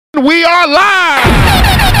And we are live.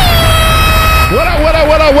 What up, what up,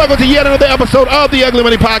 what up? Welcome to yet another episode of the Ugly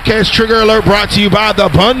Money Podcast. Trigger alert brought to you by the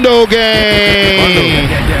Bundle Gang.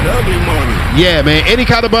 Yeah, man. Any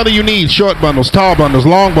kind of bundle you need. Short bundles, tall bundles,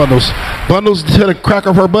 long bundles. Bundles to the crack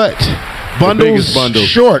of her butt. Bundles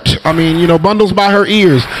short. I mean, you know, bundles by her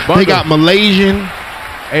ears. They got Malaysian,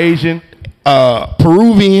 Asian,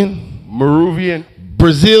 Peruvian,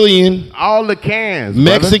 Brazilian, all the cans,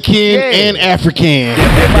 Mexican, and African.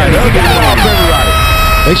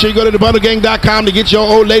 Make sure you go to thebundlegang.com to get your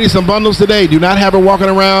old lady some bundles today. Do not have her walking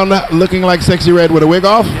around looking like Sexy Red with a wig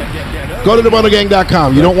off. Go to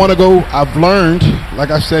thebundlegang.com. You don't want to go. I've learned, like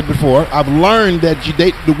I said before, I've learned that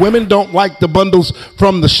the women don't like the bundles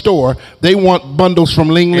from the store. They want bundles from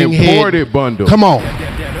Ling Ling Head. Imported bundles. Come on.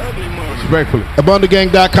 Respectfully.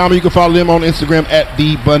 Thebundlegang.com. You can follow them on Instagram at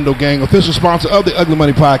The Bundle Gang. Official sponsor of the Ugly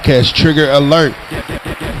Money Podcast. Trigger alert.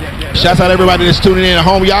 Shouts out to everybody that's tuning in at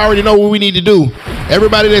home. Y'all already know what we need to do.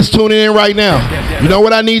 Everybody that's tuning in right now, you know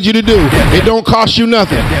what I need you to do. It don't cost you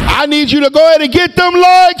nothing. I need you to go ahead and get them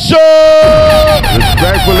likes up.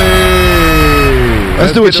 Respectfully.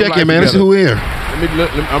 Let's do a check-in, man. Let's see who here.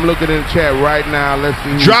 I'm looking in the chat right now. Let's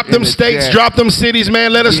see. Drop them states, drop them cities,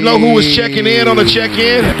 man. Let us know who is checking in on the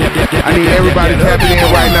check-in. I need everybody tapping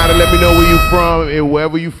in right now to let me know where you from. And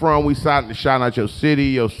wherever you from, we shout out your city,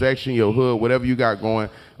 your section, your hood, whatever you got going.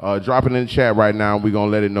 Drop it in the chat right now. We're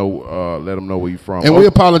going to let them know where you from. And we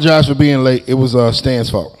apologize for being late. It was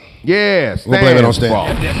Stan's fault. Yeah, Stan's we'll blame it on Stan.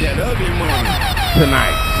 fault.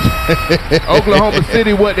 Tonight. Oklahoma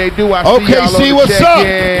City, what they do. I okay, see y'all what's up?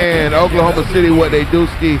 Oklahoma City, what they do,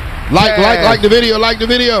 Ski. Like the video,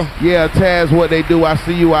 Yeah, Taz, what they do. I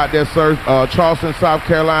see you out there, sir. Charleston, South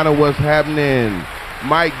Carolina, what's happening?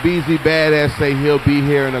 Mike Beasley, Badass, say he'll be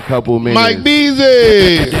here in a couple minutes. Mike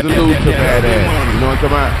Beasley! Salute to Badass. You know what I'm talking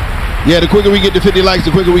about? Yeah, the quicker we get to 50 likes,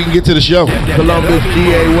 the quicker we can get to the show. Columbus,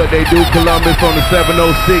 GA, what they do. Columbus on the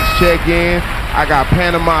 706 check-in. I got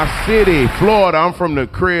Panama City, Florida. I'm from the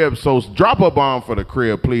crib, so drop a bomb for the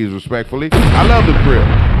crib, please, respectfully. I love the crib.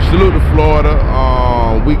 Salute to Florida.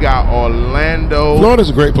 We got Orlando. Florida's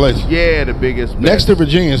a great place. Yeah, the biggest. Next to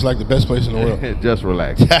Virginia, it's like the best place in the world. Just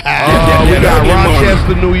relax. We got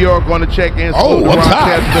Rochester, New York on the check-in. Oh, what's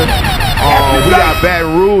Rochester. We got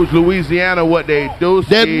Baton Rouge, Louisiana, what they do.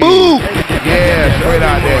 That boo. Yeah, straight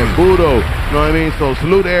out there. Budo. You know what I mean? So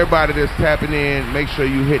salute everybody that's tapping in. Make sure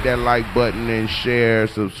you hit that like button and share,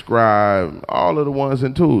 subscribe, all of the ones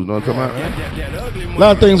and twos. You know what I'm talking about? A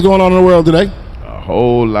lot of things going on in the world today. A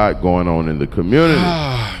whole lot going on in the community.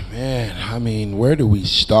 Ah, man. I mean, where do we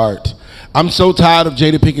start? I'm so tired of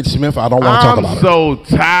Jada Pinkett Smith. I don't want to talk about it. I'm so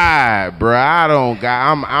tired, bro.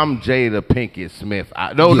 I'm Jada Pinkett Smith.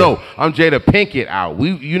 No, I'm Jada Pinkett out.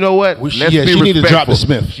 You know what? Let's be respectful. She need to drop the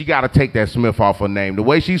Smith. She got to take that Smith off her name. The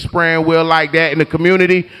way she's spraying Will like that in the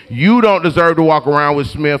community, you don't deserve to walk around with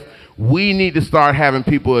Smith. We need to start having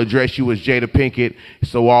people address you as Jada Pinkett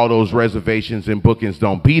so all those reservations and bookings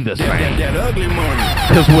don't be the same.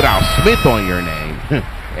 Because without Smith on your name,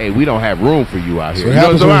 hey, we don't have room for you out here. So you know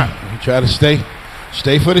what I'm talking about? Try to stay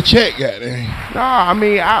for the check, goddamn. Nah, I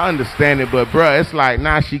mean, I understand it, but, bro, it's like,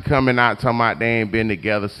 now she coming out talking about they ain't been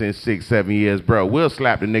together since 6-7 years. Bro, we'll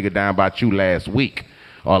slap the nigga down about you last week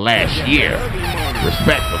or last year,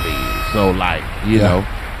 respectfully. So, like, you know,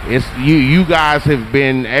 it's you guys have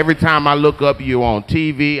been, every time I look up you on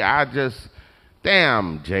TV,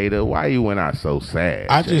 damn, Jada, why you went out so sad?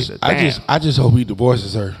 I just hope he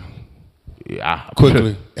divorces her. Yeah,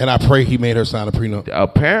 quickly, and I pray he made her sign a prenup.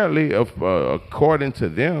 Apparently, according to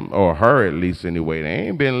them, or her at least anyway, they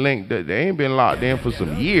ain't been linked. They ain't been locked in for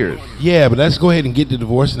some years. Yeah, but let's go ahead and get the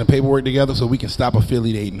divorce and the paperwork together so we can stop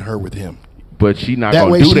affiliating her with him. But she not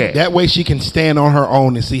gonna do that. That way she can stand on her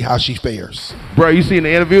own and see how she fares. Bro, you see in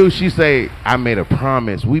the interview, she say, "I made a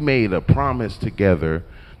promise. We made a promise together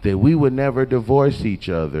that we would never divorce each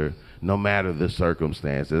other." No matter the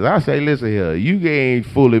circumstances. I say, listen here, you ain't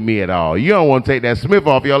fooling me at all. You don't want to take that Smith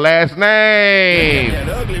off your last name.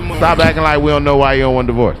 Stop acting like we don't know why you don't want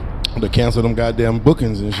a divorce. They cancel them goddamn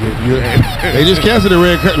bookings and shit. They just canceled the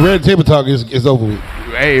red table talk is over with.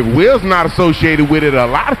 Hey, Will's not associated with it. A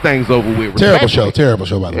lot of things over with. Terrible show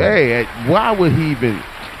by the way. Hey, why would he even...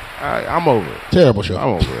 I'm over it. Terrible show.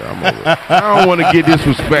 I'm over it. I don't want to get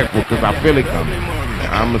disrespectful because I feel it coming.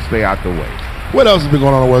 I'm going to stay out the way. What else has been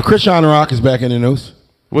going on in the world? Chrisean Rock is back in the news.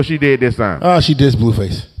 What she did this time? She dissed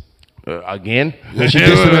Blueface. Again? Yeah, she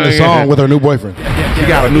dissed him in a song with her new boyfriend. She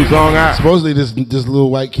got a new song out? Supposedly this little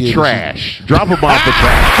white kid. Trash. Drop a bomb for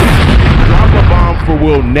trash. drop a bomb for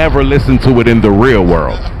we'll never listen to it in the real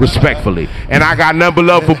world, respectfully. And I got nothing but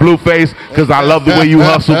love for Blueface because I love the way you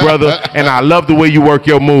hustle, brother, and I love the way you work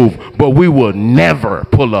your move. But we will never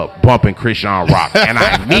pull up bumping Chrisean rock, and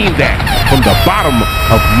I mean that from the bottom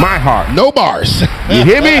of my heart. No bars. You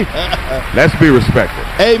hear me? Let's be respectful.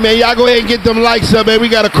 Hey, man, y'all go ahead and get them likes up, man. We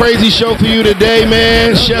got a crazy show for you today,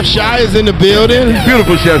 man. Chef Shy is in the building.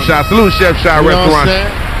 Beautiful Chef Shy. Salute Chef Shy Restaurant.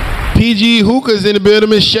 PG Hookah's in the building.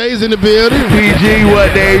 Miss Shay's in the building. PG,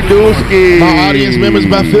 what they do, ski. My audience members,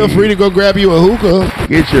 feel free to go grab you a hookah.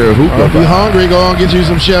 Get your hookah. If you're hungry, go and get you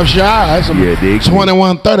some Chef Shy. Some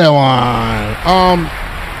 2131.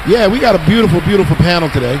 Yeah, we got a beautiful, beautiful panel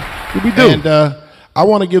today. We do. And I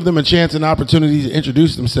want to give them a chance and opportunity to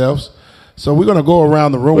introduce themselves. So we're going to go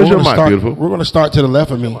around the room. Where's your mic, beautiful? We're going to start to the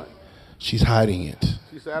left of me. She's hiding it.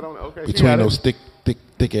 She sat on it. Okay. Between those thick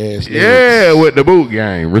ass. Yeah, with the boot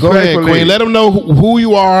gang. Go ahead, Queen. Let them know who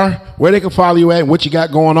you are, where they can follow you at, and what you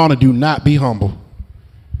got going on, and do not be humble.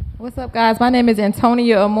 What's up, guys? My name is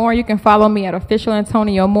Antonia Amore. You can follow me at official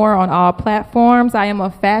Antonia Amore on all platforms. I am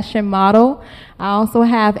a fashion model. I also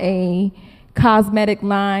have a cosmetic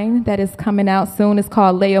line that is coming out soon. It's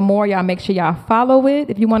called Lay Amore. Y'all make sure y'all follow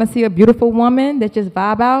it. If you want to see a beautiful woman that just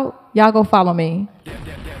vibe out, y'all go follow me.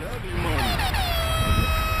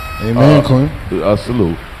 Amen, Queen.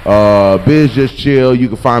 Salute. Biz Just Chill. You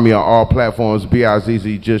can find me on all platforms.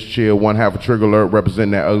 BIZZ Just Chill. One half of Trigger Alert,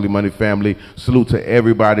 representing that Ugly Money family. Salute to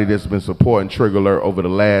everybody that's been supporting Trigger Alert over the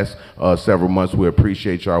last several months. We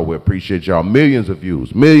appreciate y'all. We appreciate y'all. Millions of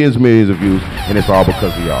views. Millions of views. And it's all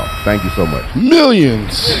because of y'all. Thank you so much.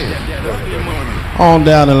 Millions. On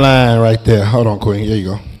down the line right there. Hold on, Queen. Here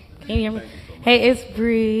you go. Can you hear me? Hey, it's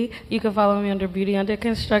Bree. You can follow me under Beauty Under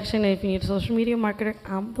Construction. And if you need a social media marketer,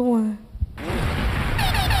 I'm the one.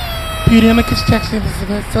 Beauty Under Construction is a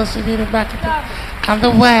good social media marketer. I'm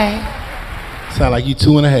the way. Sound like you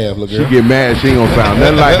 2.5, look girl. She get mad, she ain't gonna sound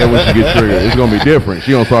nothing like that when she get triggered. It's gonna be different.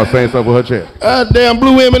 She gonna start saying stuff with her chest. Damn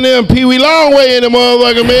Blue Eminem, Pee Wee Longway in the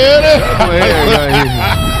motherfucker, man.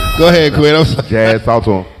 Go ahead, Queen. Jazz, talk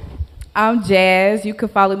to him. I'm Jazz. You can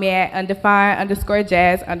follow me at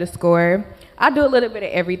 _Jazz_. I do a little bit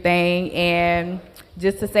of everything, and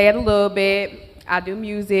just to say it a little bit, I do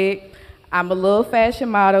music. I'm a little fashion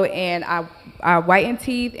model, and I whiten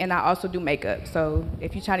teeth, and I also do makeup. So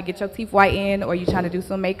if you're trying to get your teeth whitened or you're trying to do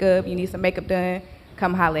some makeup, you need some makeup done,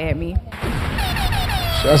 come holler at me.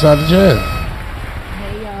 Shouts out to Jazz.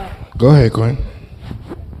 Hey, y'all. Go ahead, Queen.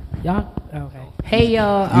 Y'all? Okay. Hey,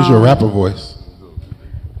 y'all. Use your rapper voice.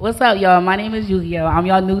 What's up, y'all? My name is Yu-Gi-Oh! I'm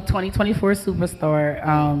y'all new 2024 superstar.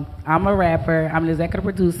 I'm a rapper. I'm an executive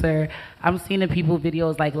producer. I'm seeing in people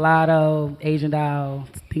videos like Lotto, Asian Doll,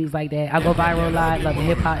 things like that. I go viral a lot, love the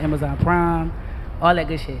hip hop, Amazon Prime, all that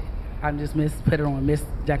good shit. I'm just put it on Miss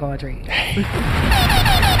Jack all trades. Okay.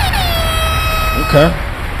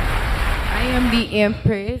 I am the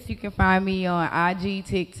Empress. You can find me on IG,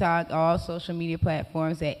 TikTok, all social media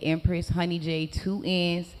platforms at Empress Honey J, 2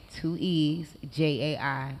 N's, 2 E's, Jai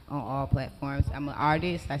on all platforms. I'm an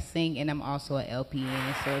artist, I sing, and I'm also an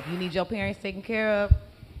LPN. So if you need your parents taken care of,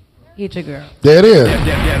 hit your girl. There it is.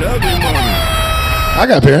 I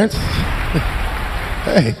got parents.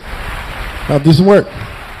 Hey, I'll do some work.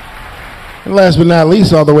 And last but not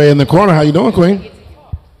least, all the way in the corner, how you doing, Queen?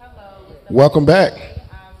 Welcome back.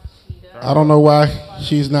 I don't know why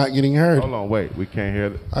she's not getting heard. Hold on, wait. We can't hear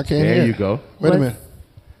it. I can't hear. There you go. Wait a minute.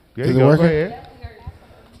 There Is you it go. working?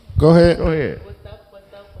 Go ahead. Go ahead. Go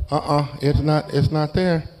ahead. It's not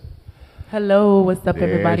there. Hello, what's up, There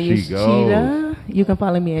everybody? she It's goes. Cheetah. You can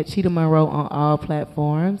follow me at Cheetah Monroe on all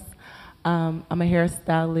platforms. I'm a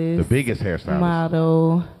hairstylist, The biggest hairstylist.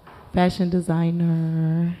 model, fashion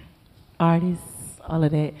designer, artist, all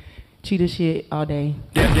of that. Cheetah shit all day.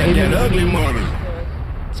 That ugly money.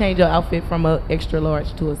 Change your outfit from a extra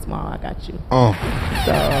large to a small. I got you. So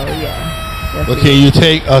yeah. But can you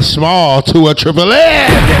take a small to a triple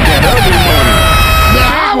X? That ugly money.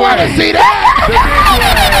 Now I want to see that.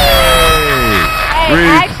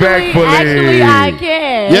 Respectfully. Actually, I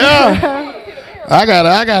can. Yeah. I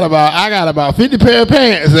got about 50 pair of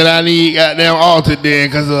pants that I need goddamn altered then,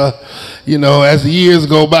 because as the years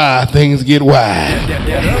go by, things get wide.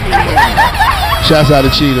 Shouts out to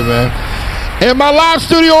Cheetah, man. And my live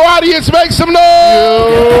studio audience, make some noise.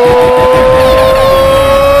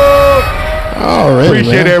 All right,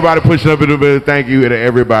 appreciate everybody pushing up in the bit. Thank you to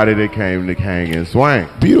everybody that came to hang and swing.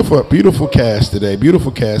 Beautiful cast today.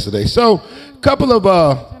 Beautiful cast today. So, couple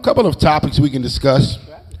of topics we can discuss.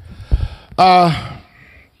 I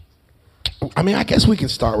guess we can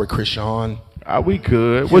start with Chrisean. We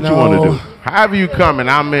could. What you want to do? However you coming,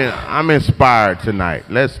 I'm inspired tonight.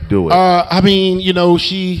 Let's do it. I mean, you know,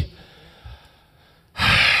 she.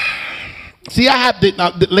 See, I have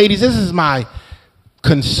to, ladies. This is my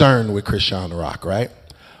concern with Chrisean Rock, right?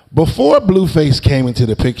 Before Blueface came into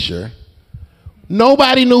the picture,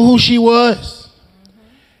 nobody knew who she was.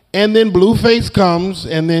 And then Blueface comes,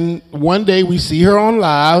 and then one day we see her on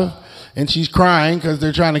live, and she's crying because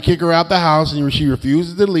they're trying to kick her out the house, and she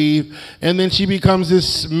refuses to leave, and then she becomes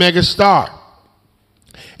this mega star.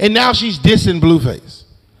 And now she's dissing Blueface.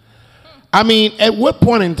 I mean, at what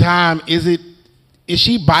point in time is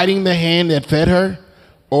she biting the hand that fed her,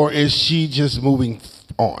 or is she just moving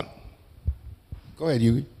on? Go ahead,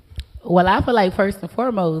 Yugi. Well, I feel like first and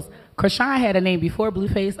foremost, Chrisean had a name before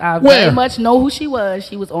Blueface. I very much know who she was.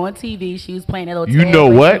 She was on TV. She was playing that little You know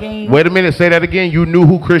what? game. Wait a minute. Say that again. You knew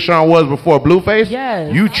who Chrisean was before Blueface?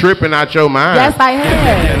 Yes. You tripping out your mind. Yes, I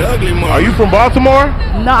have. Are you from Baltimore?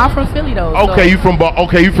 No, I'm from Philly though. Okay, you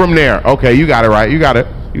from there. Okay, you got it right. You got it.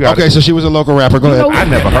 Okay, so she was a local rapper. Go ahead. I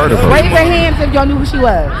never heard of her. Raise your hands if y'all knew who she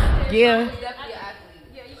was. Yeah.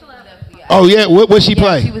 Oh yeah, what she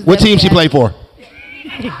play? What team she play for?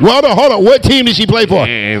 Well, hold on. What team did she play for?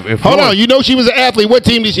 Hold on. You know she was an athlete. What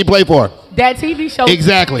team did she play for? That TV show.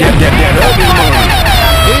 Exactly.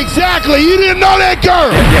 Exactly. You didn't know that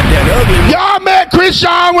girl. Y'all met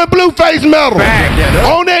Chrisean with Blueface medal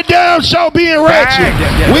on that damn show being ratchet.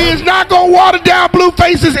 We is not gonna water down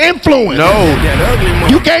Blueface's influence. No.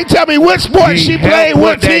 You can't tell me what sport she played,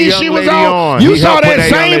 what team she was on. You saw that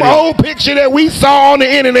same old picture that we saw on the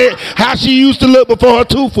internet, how she used to look before her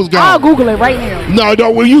tooth was gone. I'll Google it right now. No,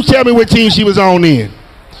 don't. Will you tell me what team she was on then?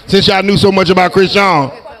 Since y'all knew so much about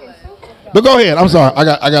Chrisean. But go ahead. I'm sorry. I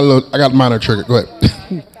got a minor trigger. Go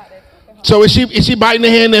ahead. So is she biting the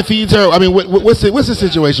hand that feeds her? I mean, what's the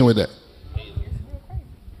situation with that?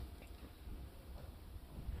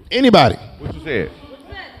 Anybody? What you said?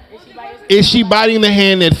 Is she biting the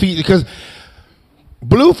hand that feeds? Because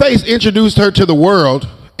Blueface introduced her to the world,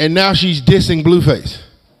 and now she's dissing Blueface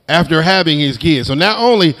after having his kid. So not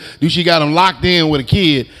only do she got him locked in with a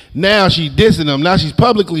kid, now she's dissing him. Now she's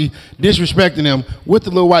publicly disrespecting him with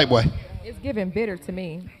the little white boy. It's giving bitter to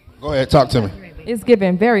me. Go ahead, talk to me. It's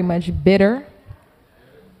giving very much bitter.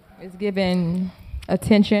 It's giving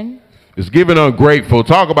attention. It's giving ungrateful.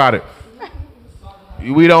 Talk about it.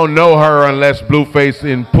 We don't know her unless Blueface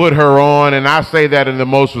and put her on, and I say that in the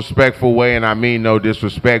most respectful way, and I mean no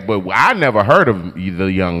disrespect, but I never heard of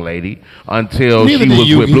the young lady until she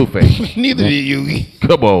was with Blueface. Neither did you.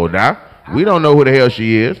 Come on now. We don't know who the hell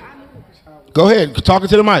she is. Go ahead, talking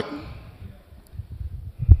to the mic.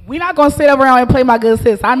 We're not going to sit around and play my good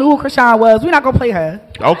sis. I knew who Chrisean was. We're not going to play her.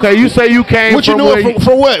 Okay, you say you came what from you know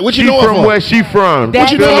for what? What you know from? Where she from? That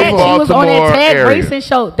what you know she was on that tag racing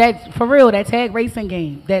show. That for real, that tag racing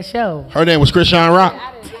game, that show. Her name was Chrisean Rock.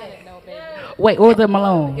 Wait, or was it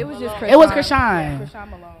Malone? It was just Chrisean. It was Chrisean.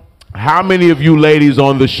 How many of you ladies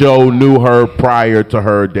on the show knew her prior to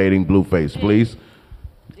her dating Blueface, please?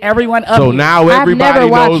 Everyone up. So now everybody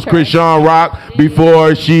knows Chrisean Rock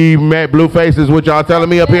before she met Blueface is what y'all telling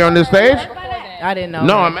me up here on this stage? I didn't know.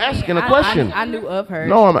 No, her. I'm asking a question. I knew of her.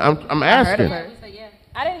 No, I'm asking.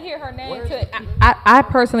 I didn't hear her name until I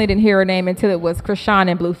personally didn't hear her name until it was Chrisean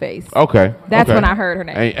and Blueface. Okay. That's when I heard her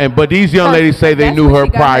name. But these young ladies say they knew her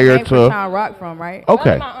prior to. Chrisean Rock from, right? I'm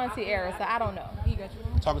Okay. in my auntie era, so I don't know.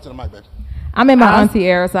 Talking to the mic, baby. I'm in my auntie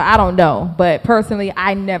era, so I don't know. But personally,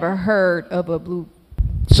 I never heard of a blue.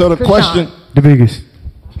 So the question, the biggest.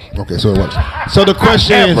 Okay, so it was. So the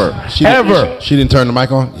question is, she didn't turn the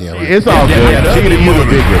mic on. Yeah, right. It's all good. You the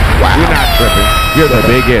biggest. Wow. You're not tripping. You're the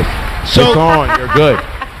biggest. So it's on. You're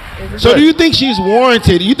good. So do you think she's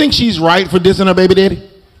warranted? Do you think she's right for dissing her baby daddy?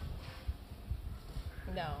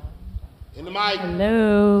 No. In the mic.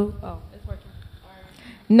 Hello. Oh, it's working.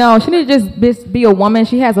 No, she need to just be a woman.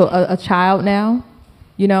 She has a child now.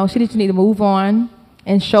 You know, she just need to move on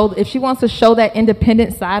and show. If she wants to show that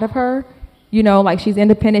independent side of her, you know, like she's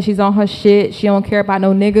independent, she's on her shit, she don't care about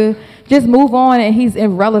no nigga. Just move on, and he's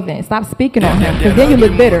irrelevant. Stop speaking on him, because then you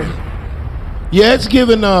look bitter. Yeah, it's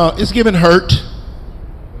given hurt.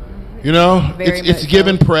 You know, it's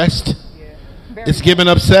given pressed. Yeah. It's given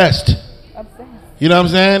obsessed. You know what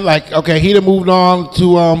I'm saying? Like, okay, he done moved on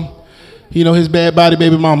to you know, his bad body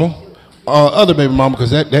baby mama, other baby mama, because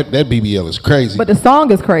that BBL is crazy. But the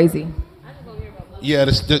song is crazy. Yeah,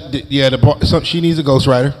 she needs a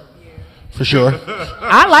ghostwriter. For sure.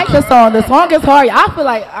 I like the song. The song is hard. I feel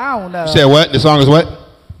like, I don't know. You said what? The song is what?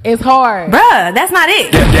 It's hard. Bruh, that's not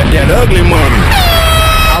it. That ugly money.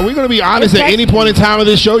 Are we going to be honest at any point in time of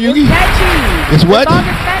this show, Yugi? It's catchy. It's what? The song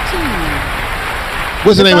is catchy.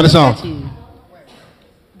 What's the name of the song?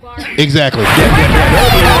 Exactly. Are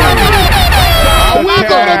we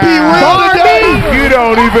gonna be real today? You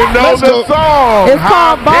don't even know the song. It's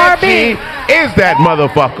called Barbie. Is that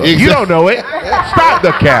motherfucker? Exactly. You don't know it. Stop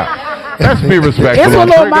the cap. Let's be respectful. It's with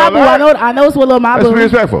Lil Mabu. I know it's with Lil Mabu. Let's be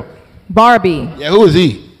respectful. Barbie. Yeah, who is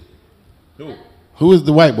he? Who is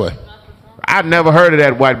the white boy? I never heard of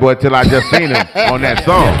that white boy till I just seen him on that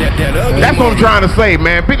song. That's what I'm trying to say,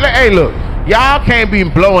 man. Hey, look. Y'all can't be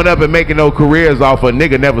blowing up and making no careers off a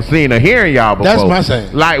nigga never seen or hearing y'all before. That's my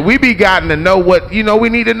saying. Like, we be gotten to know what, you know, we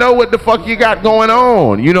need to know what the fuck you got going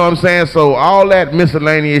on. You know what I'm saying? So all that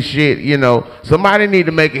miscellaneous shit, you know, somebody need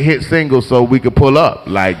to make a hit single so we could pull up.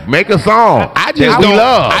 Like, make a song I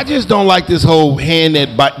just don't like this whole hand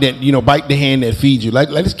that bite the hand that feeds you. Like,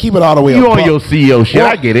 let's keep it all the way You up. on your CEO shit,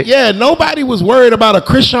 I get it. Yeah, nobody was worried about a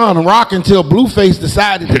Chrisean rock until Blueface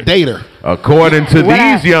decided to date her. According to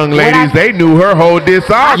these young ladies, they knew her whole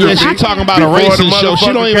discography. Yeah, she talking about a racing show.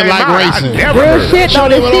 She don't even like racing. Real shit. She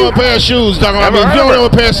don't even own a pair of shoes. Talking about, she don't own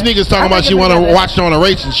a pair of sneakers. Talking about she want to watch it on a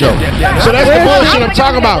racing show. So that's the bullshit I'm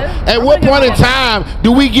talking about. At what point in time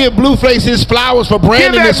do we give Blueface his flowers for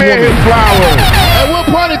branding this woman? His flowers. At what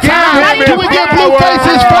point in time do we give Blueface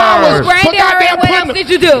his flowers for goddamn What else did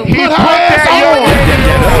you do? put her ass on?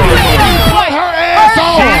 Put her ass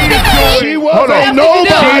on. She was a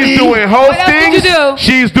nobody. She's doing hostings. What else did you do?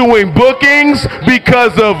 She's doing bookings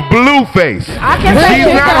because of Blueface. I can say She's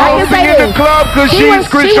this. not I can hosting say in the this. club because She she's was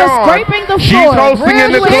Chrisean. scraping the She's floor. hosting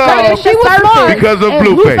in the She was club scraping the surface. because of And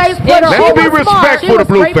Blueface. put her Let's over. be She was respectful to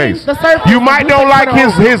scraping Blueface. the surface You and might don't Blueface like put her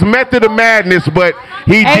over. his method of madness, but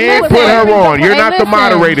he did listen, put her on. You're and not the listen,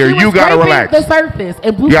 moderator. she was You gotta scraping relax. the surface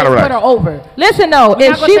and You gotta Blueface relax. put her over. Listen though, We're if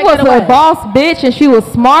not gonna she take was it away. a boss bitch and she was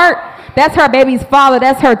smart, that's her baby's father.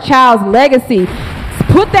 That's her child's legacy.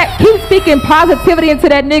 Keep speaking positivity into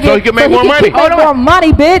that nigga. So he can make more money. Keep making more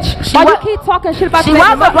money, bitch. Why you wa- keep talking shit about She the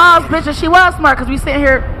was baby a boss bitch and she was smart because we sitting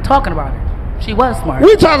here talking about her. She was smart.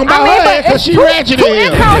 We talking about her but because she two ratcheted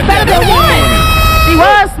him. incomes better than one. She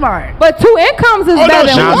was smart. But 2 incomes is Oh, no, better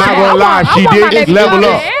than she- one. I'm not gonna lie, she did level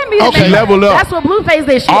up. Okay. She leveled up. That's what Blueface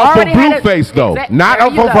did. She Off of already had Blueface though, Exact- not there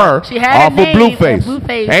off you of go. her. She had Off a name, of and Blueface.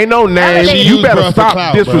 Blueface Ain't no name. elevated She You used better bruh for stop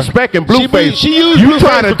clout, bruh. disrespecting Blueface. She used You Blueface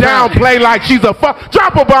trying to for clout. downplay like she's a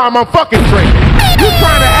drop a bomb. I'm fucking drinking. You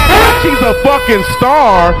trying to act like she's a fucking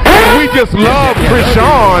star and we just love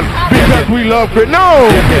Chrisean because we love Chris. No,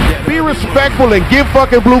 be respectful and give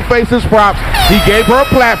fucking Blueface his props. He gave her a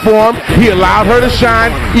platform. He allowed her to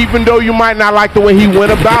shine, even though you might not like the way he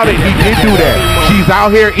went about it. He did do that. She's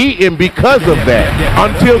out here eating because of that.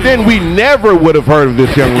 Until then, we never would have heard of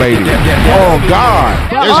this young lady. Oh God.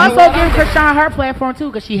 But also give Chrisean her platform too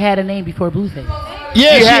because she had a name before Blueface.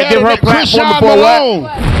 Yeah, She had to give her platform before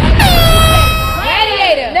what?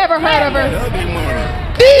 Gladiator. Never heard of her.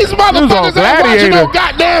 These motherfuckers ain't watching no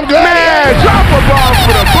goddamn Gladiator. Man, drop a bomb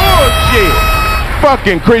for the bullshit.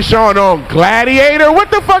 Fucking Chrisean on Gladiator.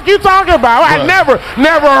 What the fuck you talking about? I never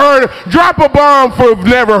heard of. Drop a bomb for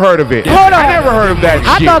never heard of it. Hold on. I never heard of that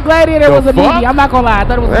I shit. thought Gladiator The was a fuck? movie. I'm not gonna lie. I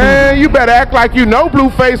thought it was a movie. Man, you better act like you know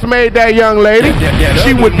Blueface made that young lady.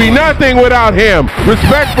 She would be nothing without him.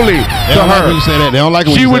 Respectfully They to don't like her. when you say that. They don't like it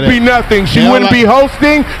when She you would say be that. nothing. She They don't wouldn't be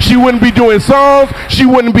hosting. She wouldn't be doing songs. She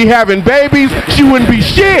wouldn't be having babies. She wouldn't be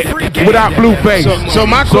shit without Blueface. So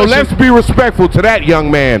my So question- let's be respectful to that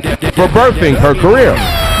young man for birthing her career.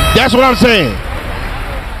 That's what I'm saying.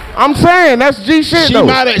 I'm saying that's G shit though.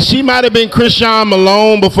 She might have been Chrisean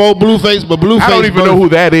Malone before Blueface, but Blueface. I don't even know who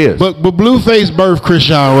that is. But Blueface birthed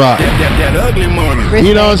Chrisean Rock. That ugly money.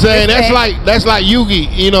 You know what I'm saying? That's like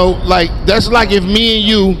Yugi. You know, like that's like if me and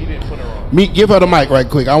you give her the mic right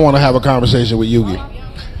quick. I want to have a conversation with Yugi.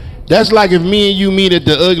 That's like if me and you meet at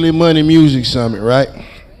the Ugly Money Music Summit, right?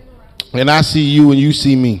 And I see you and you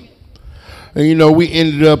see me, and you know we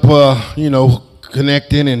ended up,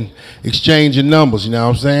 connecting and exchanging numbers. You know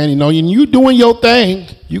what I'm saying? You know, you doing your thing.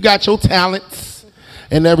 You got your talents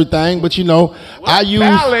and everything, but you know, I use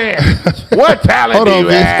talent. What talent Hold do on, you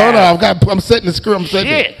Vince. have? Hold on. I'm setting the script. I'm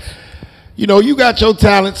setting it. Shit. You know, you got your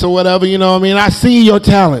talents or whatever, you know what I mean? I see your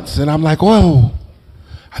talents and I'm like, whoa,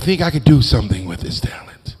 I think I could do something with this talent.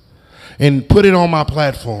 And put it on my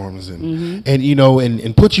platforms and you know,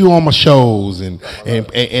 and put you on my shows and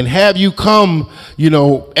have you come, you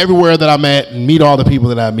know, everywhere that I'm at and meet all the people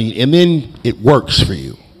that I meet. And then it works for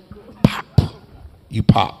you. Pop. You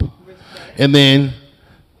pop. And then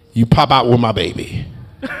you pop out with my baby.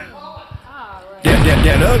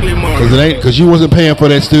 That ugly money. Because you wasn't paying for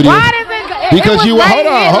that studio. Why does it? Because you were, hold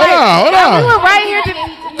on. We were right here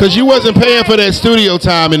to. Because you wasn't paying for that studio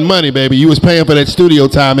time and money, baby. You was paying for that studio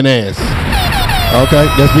time and ass. Okay,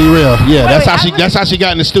 let's be real. Yeah, that's how she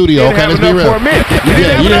got in the studio. Okay, let's be real.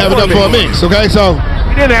 Yeah, you didn't have enough for a mix. Okay, so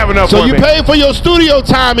you didn't have enough. So you paid for your studio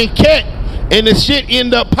time in Kent, and the shit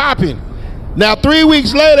ended up popping. Now 3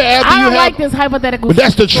 weeks later, after I don't like this hypothetical. But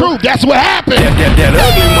that's the truth. That's what happened. That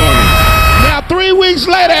ugly money. Now 3 weeks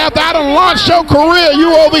later, after I done launched your career,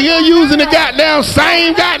 you over here using the goddamn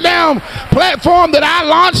same goddamn platform that I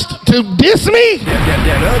launched to diss me.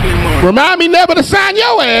 That ugly money. Remind me never to sign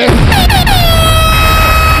your ass.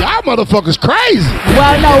 Y'all motherfuckers crazy.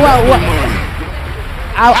 Well, no, well.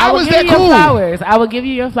 How was that cool? Flowers. I will give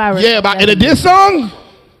you your flowers. Yeah, but in a diss song?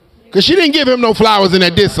 Because she didn't give him no flowers in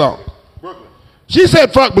that diss song. She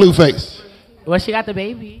said fuck Blueface. Well, she got the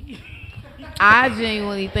baby. I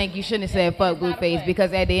genuinely think you shouldn't have said fuck Blueface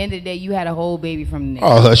because at the end of the day, you had a whole baby from the nigga.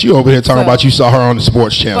 Oh, hush. You over here talking about you saw her on the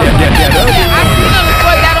sports channel.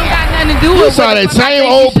 That don't got nothing to do with You saw that same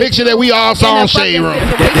old picture that we all saw on Shade Room.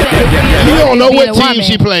 You don't know what team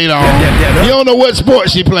she played on. You don't know what sport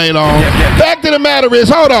she played on. Fact of the matter is,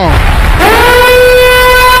 hold on.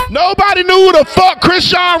 Nobody knew who the fuck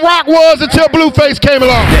Chrisean Rock was until Blueface came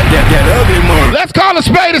along. Let's call a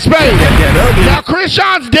spade a spade. Now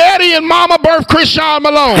Chrisean's daddy and mama birthed Chrisean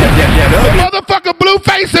Malone. The motherfucker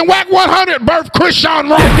Blueface and Whack 100 birthed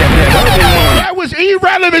Chrisean Rock. That was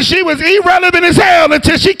irrelevant. She was irrelevant as hell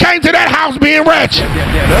until she came to that house being ratchet.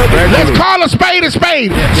 Let's call a spade a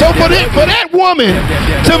spade. So for that woman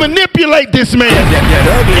to manipulate this man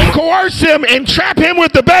and coerce him and trap him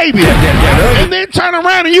with the baby and then turn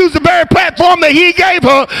around and use the very platform that he gave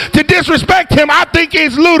her to disrespect him, I think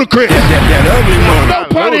is ludicrous. No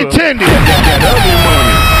pun intended.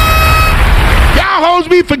 Y'all hoes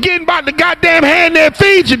be forgetting about the goddamn hand that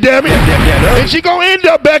feeds you, damn it. And she gonna end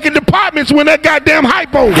up back in departments when that goddamn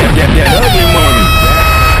hype over. And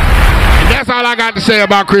that's all I got to say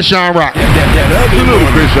about Chrisean Rock. Salute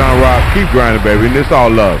Chrisean Rock. Keep grinding, baby. And it's all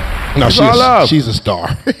love. No, she's a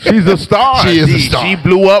star. She's a star. She is a star. She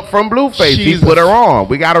blew up from Blueface. He put her on.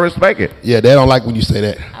 We gotta respect it. Yeah, they don't like when you say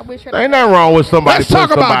that. Ain't nothing wrong with somebody. Let's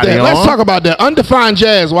talk about that. Let's talk about that. Undefined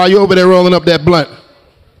jazz while you over there rolling up that blunt.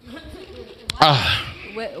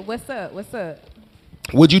 What's up? What's up?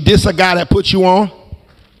 Would you diss a guy that put you on?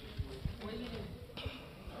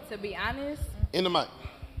 To be honest. In the mic.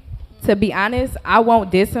 To be honest, I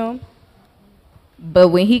won't diss him. But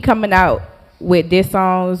when he coming out with diss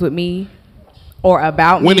songs with me or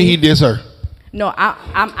about me. When did he diss her? No,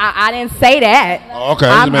 I didn't say that. Oh, okay.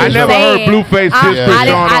 I never heard Blueface diss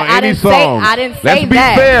Chrisean on any song. I didn't say Let's be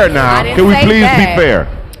that. fair now. Can we please be fair?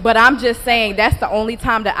 But I'm just saying that's the only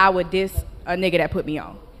time that I would diss a nigga that put me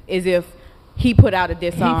on is if he put out a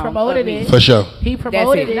diss song. He promoted it. For sure. He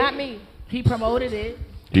promoted it. Not me. He promoted it.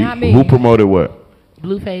 Not me. Who promoted what?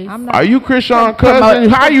 Blueface. Are you Chrisean cousin?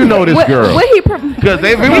 How you know this girl? Because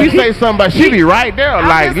if we say something, she be right there.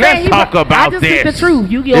 Like, let's talk about this. I just the truth.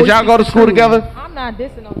 Did y'all go to school together? I'm not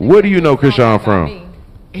dissing on Where do you know Chrisean from?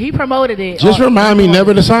 He promoted it. Just remind me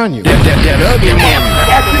never to sign you. I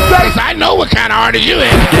know what kind of artist you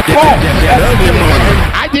is.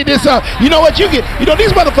 I did this. You know what you get? You know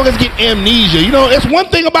these motherfuckers get amnesia. You know it's one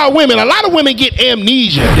thing about women. A lot of women get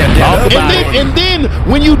amnesia. And then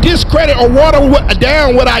when you discredit or water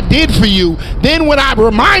down what I did for you, then when I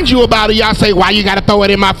remind you about it, y'all say, "Why you gotta throw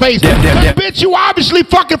it in my face?" Because bitch, you obviously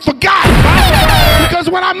fucking forgot. Because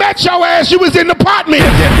when I met your ass, you was in the apartment.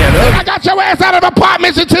 And I got your ass out of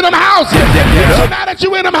apartments into them houses. So now that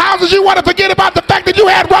you in them houses, you want to forget about the fact that you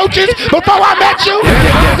had roaches before I met you?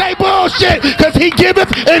 I say bullshit, because he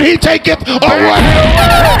giveth and he taketh away.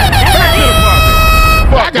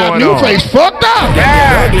 I got Blueface fucked up.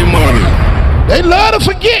 They love to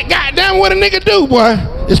forget, goddamn, what a nigga do, boy.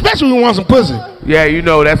 Especially when you want some pussy. Yeah, you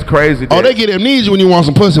know, that's crazy. Oh, they get amnesia when you want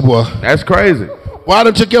some pussy, boy. That's crazy. Why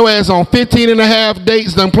done took your ass on 15.5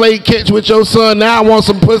 dates, done played catch with your son, now I want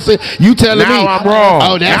some pussy, you telling me. Now I'm wrong.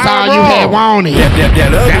 Oh, that's all you had wanted.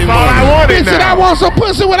 That's all I wanted now. Bitch, I want some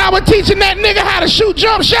pussy when I was teaching that nigga how to shoot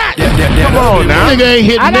jump shots. Come on now. Nigga ain't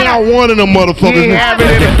hitting now one of them motherfuckers. He ain't having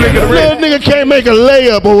it in the flick of the wrist. Little nigga can't make a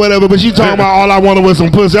layup or whatever, but you talking about all I wanted was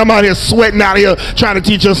some pussy. I'm out here sweating out here trying to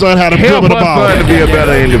teach your son how to dribble the ball. Help my son to be a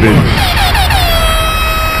better individual.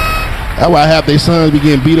 That's why half their sons be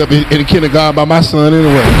getting beat up in kindergarten by my son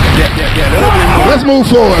anyway. Let's move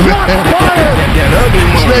forward, man.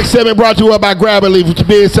 This next segment brought to you by Grab a Leaf. What you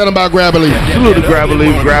been telling about Grab a Leaf? Salute to Grab a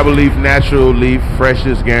Leaf. Grab a Leaf, natural leaf,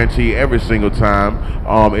 freshness guarantee every single time.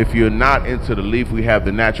 If you're not into the leaf, we have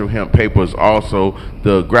the natural hemp papers also.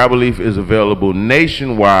 The Grab a Leaf is available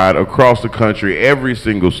nationwide across the country, every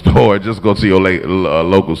single store. Just go to your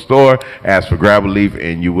local store, ask for Grab a Leaf,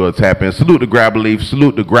 and you will tap in. Salute to Grab a Leaf.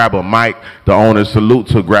 Salute to Grab a Mike, the owner. Salute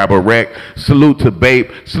to Grab a Rec. Salute to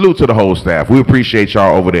Bape. Salute to the whole staff. We appreciate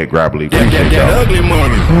y'all over there at Grab a Leaf. Appreciate y'all. Ugly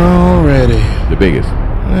money. Already. The biggest.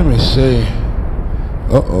 Let me see.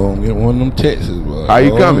 Uh-oh, I'm getting one of them texts. Boy. How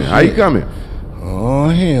you coming? Shit. How you coming? Oh,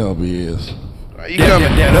 hell, biz. How you coming?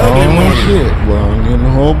 Oh, shit. Boy, I'm getting a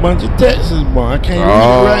whole bunch of texts, boy. I can't read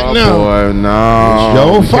it right now. Boy,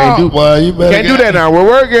 no. It's your fault, boy. You better Can't do that now. We're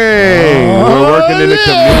working. We're working in the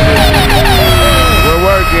community. We're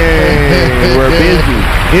working. We're busy.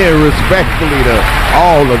 Here, respectfully to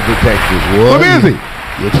all of the Texas. We're busy.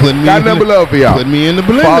 You're putting me Got number love for y'all. Putting me in the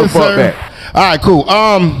blender, Follow sir. back. All right, cool.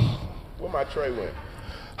 Where my tray went?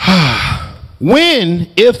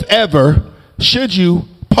 When, if ever, should you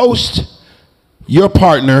post your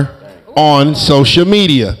partner on social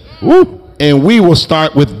media? Woo. And we will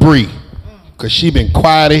start with Bree, because she been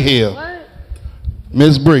quiet as hell.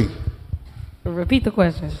 Miss Bree. Repeat the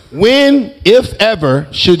question. When, if ever,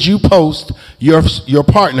 should you post your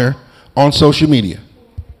partner on social media?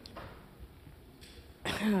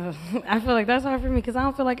 I feel like that's hard for me because I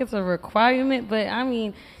don't feel like it's a requirement. But I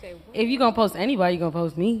mean, if you're going to post anybody, you're going to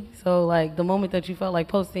post me. So, like, the moment that you felt like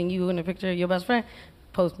posting you in a picture of your best friend,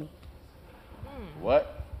 post me.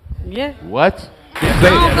 What? Yeah. What? I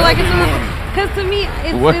don't feel like it's a because to me,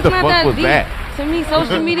 it's not that deep. That? To me,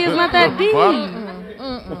 social media is not that deep.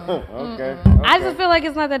 Okay. I just feel like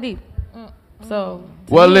it's not that deep. So.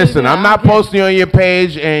 Well, listen, I'm not posting on your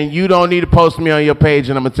page, and you don't need to post me on your page,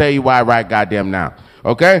 and I'm going to tell you why right goddamn now.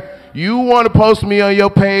 Okay? You want to post me on your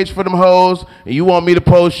page for them hoes, and you want me to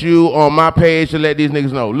post you on my page to let these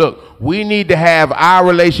niggas know. Look, we need to have our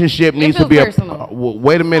relationship needs to be personal.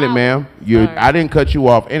 Wait a minute, ma'am. I didn't cut you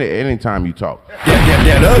off any time you talk.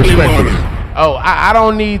 Ugly money. Oh, I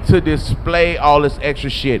don't need to display all this extra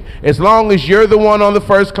shit. As long as you're the one on the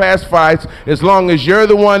first class flights, as long as you're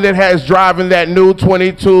the one that has driving that new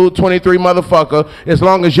 22, 23 motherfucker, as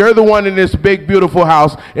long as you're the one in this big, beautiful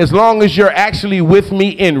house, as long as you're actually with me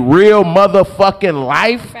in real motherfucking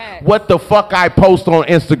life, what the fuck I post on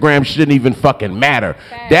Instagram shouldn't even fucking matter.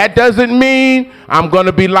 That doesn't mean I'm going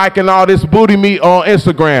to be liking all this booty meat on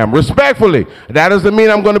Instagram. Respectfully, that doesn't mean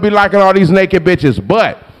I'm going to be liking all these naked bitches,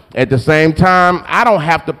 but at the same time, I don't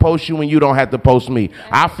have to post you when you don't have to post me.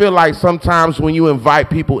 I feel like sometimes when you invite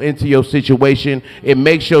people into your situation, it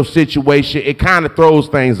makes your situation, it kind of throws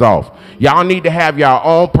things off. Y'all need to have your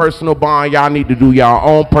own personal bond. Y'all need to do your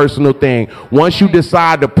own personal thing. Once you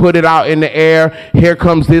decide to put it out in the air, here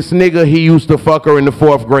comes this nigga, he used to fuck her in the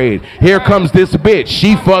 4th grade. Here comes this bitch,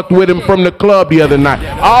 she fucked with him from the club the other night.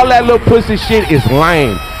 All that little pussy shit is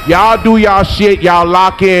lame. Y'all do y'all shit, y'all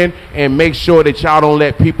lock in, and make sure that y'all don't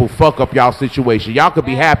let people fuck up y'all situation. Y'all could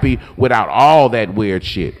be happy without all that weird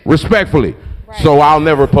shit. Respectfully. Right. So I'll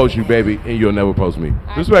never post you, baby, and you'll never post me.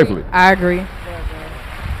 Respectfully. I agree.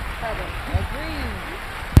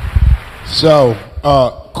 So,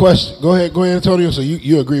 question. Go ahead, Antonio. So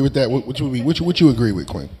you agree with that? What you agree with,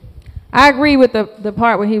 Queen? I agree with the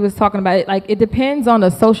part where he was talking about it. Like, it depends on the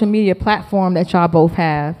social media platform that y'all both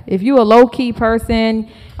have. If you a low-key person,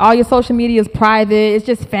 all your social media is private, it's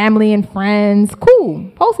just family and friends,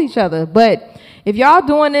 cool, post each other. But if y'all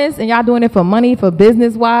doing this and y'all doing it for money, for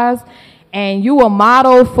business-wise, and you a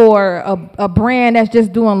model for a brand that's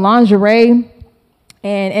just doing lingerie,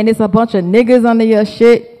 and it's a bunch of niggas under your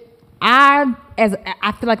shit, I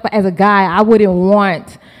feel like as a guy, I wouldn't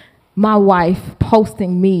want my wife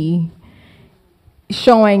posting me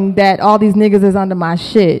showing that all these niggas is under my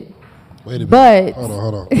shit. Wait a minute. But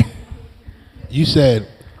hold on. You said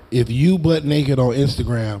if you butt naked on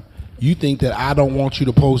Instagram, you think that I don't want you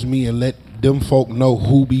to post me and let them folk know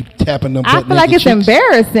who be tapping them butt naked I feel like it's chicks?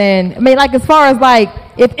 embarrassing. I mean, like, as far as like,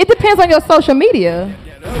 if it depends on your social media.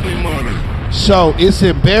 So it's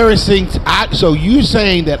embarrassing. So you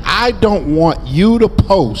saying that I don't want you to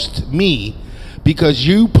post me because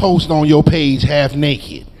you post on your page half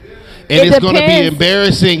naked. And it's going to be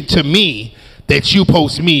embarrassing to me that you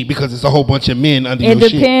post me because it's a whole bunch of men under your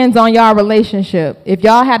shit. It depends on y'all relationship. If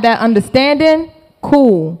y'all have that understanding,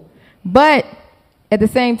 cool. But at the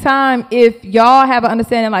same time, if y'all have an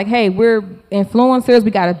understanding like, hey, we're influencers,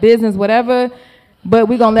 we got a business, whatever, but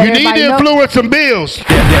we're going to let everybody know. You need to influence some bills.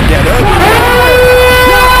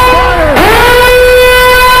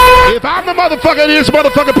 If I'm the motherfucker in this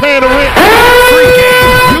motherfucker paying the rent,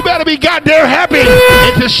 you better be goddamn happy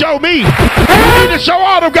and to show me. You need to show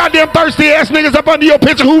all them goddamn thirsty ass niggas up under your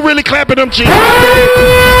picture who really clapping them cheeks.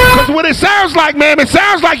 Because what it sounds like, man, it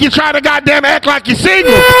sounds like you try to goddamn act like you're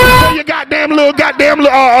single. So you goddamn little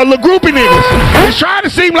groupie niggas. It's trying to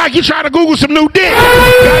seem like you trying to Google some new dick.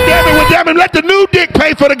 Goddamn it, damn it, let the new dick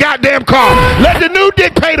pay for the goddamn car. Let the new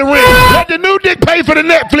dick pay the rent. Let the new dick pay for the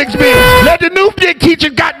Netflix bill. Let the new dick teach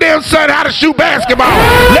your goddamn son how to shoot basketball.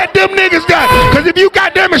 Let them niggas go. Because if you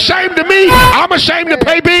goddamn ashamed of me, I'm ashamed to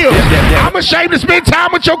pay bills. I'm ashamed to spend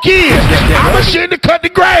time with your kids. I'm ashamed to cut the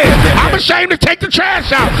grass. I'm ashamed to take the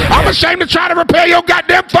trash out. I'm ashamed to try to repair your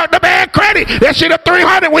goddamn fucked up bad credit. That shit up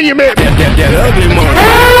 300 when you met me.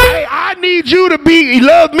 Hey, I need you to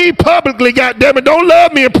love me publicly, goddamn it. Don't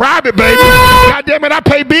love me in private, baby. Goddamn it, I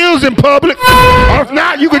pay bills in public. Or if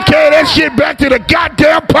not, you can carry that shit back to the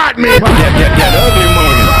goddamn apartment.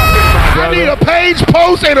 I need a page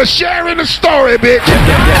post and a share in the story, bitch.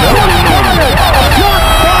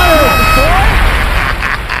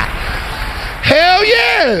 Hell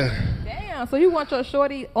yeah. Damn, so you want your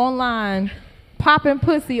shorty online popping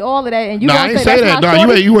pussy, all of that, and you I gonna ain't say say that's that. my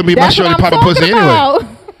No, you wouldn't be my That's shorty what I'm popping pussy talking anyway.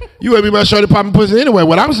 about. You ain't be my shorty popping pussy anyway.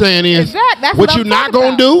 What I'm saying is, That's what what you I'm not talking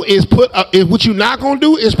gonna do is what you not gonna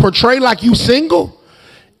do is portray like you single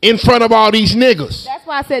in front of all these niggas. That's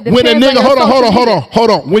why I said when a nigga, hold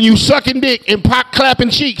on. When you sucking dick and clapping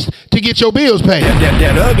cheeks to get your bills paid.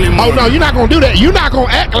 That ugly Oh no, you're not gonna do that. You're not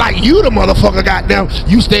gonna act like you the motherfucker. Goddamn,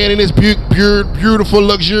 you staying in this beautiful,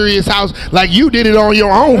 luxurious house like you did it on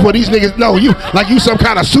your own. For these niggas, no, you like you some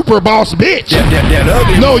kind of super boss bitch. That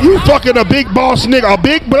ugly. No, you fucking a big boss nigga, a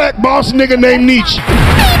big black boss nigga named Nietzsche.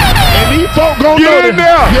 And these folk gon' know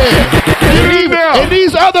that. Yeah. And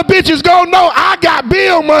these other bitches gon' know I got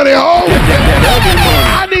bill money, ho.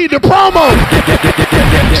 I need the promo.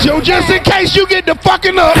 So just in case you get the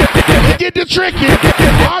fucking up and get the tricking,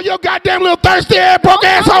 all your goddamn little thirsty ass, broke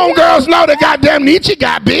ass homegirls know that goddamn Nietzsche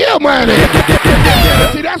got bill money.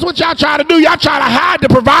 See, that's what y'all try to do. Y'all try to hide the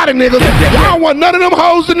provider niggas. Y'all don't want none of them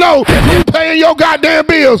hoes to know who paying your goddamn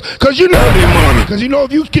bills. Cause you know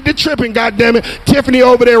if you get the tripping, goddamn it, Tiffany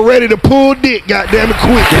over there ready to pull dick, goddamn it,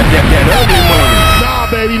 quick. Nah,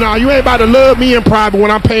 baby, nah, you ain't about to love me in private when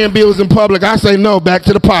I'm paying bills in public. I say no, back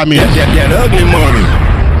to the apartment. That ugly money.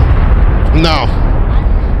 No,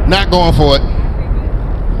 not going for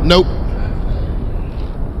it. Nope.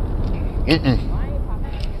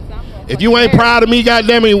 If you ain't proud of me,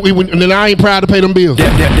 goddamn it, then I ain't proud to pay them bills.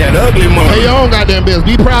 That ugly money. Pay your own goddamn bills.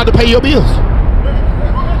 Be proud to pay your bills.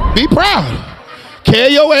 Be proud.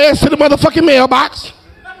 Carry your ass to the motherfucking mailbox.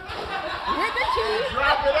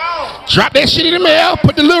 Drop that shit in the mail.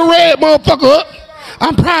 Put the little red motherfucker up.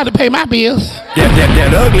 I'm proud to pay my bills.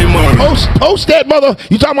 That ugly money. Post that mother.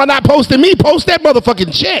 You talking about not posting me? Post that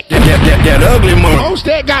motherfucking check. That ugly money. Post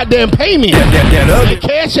that goddamn payment. That ugly.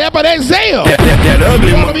 Cash App or that Zelle. That ugly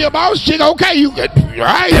You money. wanna be a boss chick? Okay, you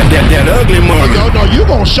right? That ugly money. No, you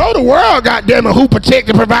gonna show the world, goddamn it, who protect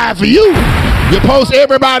and provide for you. You post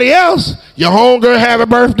everybody else. Your homegirl have a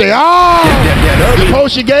birthday. Oh, you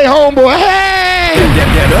post your gay homeboy. Hey,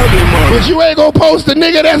 that ugly money. but you ain't gonna post the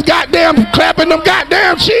nigga that's goddamn clapping them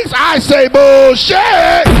goddamn cheeks. I say bullshit.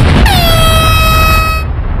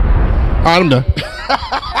 All right, I'm done.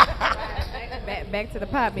 Back to the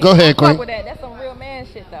pop. Go ahead, Queen. With that. That's some real man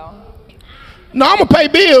shit, though. No, I'm gonna pay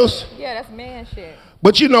bills. Yeah, that's man shit.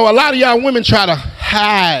 But you know, a lot of y'all women try to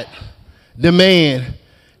hide the man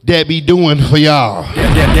that be doing for y'all.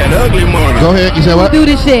 That ugly money. Go ahead. You said what? Do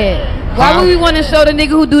the shit. Why Huh? would we want to show the nigga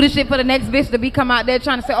who do the shit for the next bitch to be come out there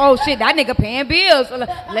trying to say, oh shit, that nigga paying bills. So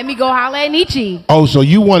let me go holler at Nietzsche. Oh, so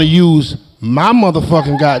you want to use my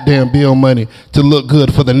motherfucking goddamn bill money to look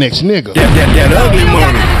good for the next nigga? That ugly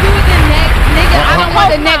money. I don't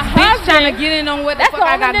want the next bitch trying to get in on what the fuck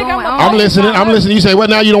I got going on. I'm listening. You say what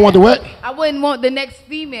now? You don't want the what? I wouldn't want the next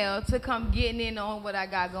female to come getting in on what I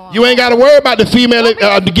got going on. You ain't got to worry about the female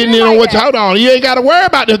getting in on what you hold on. You ain't got to worry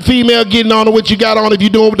about the female getting on what you got on if you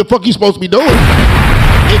doing what the fuck you supposed to be doing.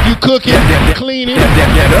 If you cooking, cleaning,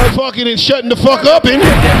 fucking and shutting the fuck up in.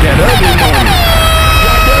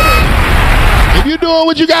 If you doing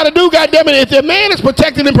what you gotta do, goddammit, if the man is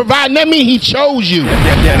protecting and providing, that means he chose you.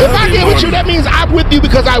 If I get with you, that means I'm with you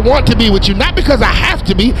because I want to be with you, not because I have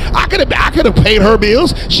to be. I could have paid her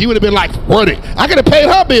bills. She would have been like, worth it. I could have paid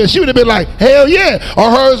her bills. She would have been like, hell yeah, or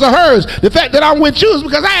hers or hers. The fact that I'm with you is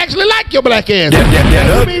because I actually like your black ass.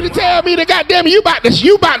 You mean to tell me that goddamn you about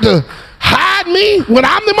to hide me when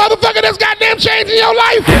I'm the motherfucker that's goddamn changing your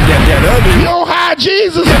life? You don't hide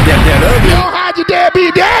Jesus. You don't hide your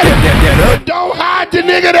deadbeat daddy. Don't hide the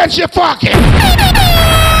nigga that you're fucking.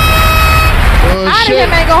 Hiding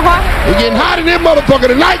him ain't gonna harm him. It's getting hot in that motherfucker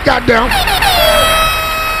tonight, goddamn.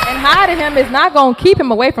 And hiding him is not gonna keep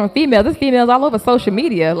him away from females. There's females all over social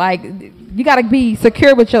media. Like, you gotta be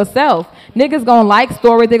secure with yourself. Niggas gonna like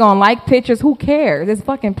stories. They're gonna like pictures. Who cares? It's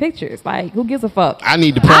fucking pictures. Like, who gives a fuck? I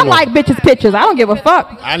need the promo. I like bitches' pictures. I don't give a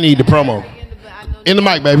fuck. I need the promo. In the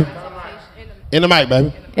mic, baby. In the mic,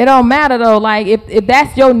 baby. It don't matter though. Like, if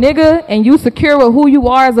that's your nigga and you secure with who you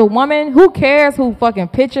are as a woman, who cares who fucking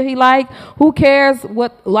picture he like? Who cares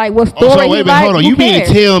what story he like? Hold on. Who You mean cares?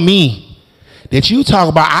 to tell me that you talk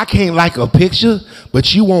about I can't like a picture,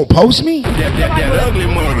 but you won't post me? That ugly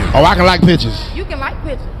money. Oh, I can like pictures. You can like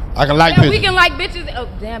pictures. I can like Yeah, pictures. we can like bitches. Oh,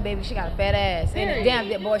 damn, baby, she got a fat ass. And damn,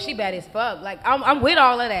 that boy, she bad as fuck. Like, I'm with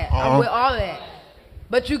all of that. I'm with all of that.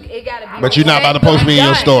 But it gotta be. But you're not about to post me in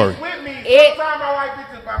your story. With me, sometimes I like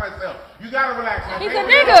bitches by myself. You gotta relax. He's a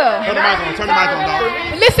nigga. Turn the mic on. Turn the mic on,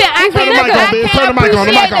 dog. Listen, I Turn the mic on, bitch. Turn the mic on.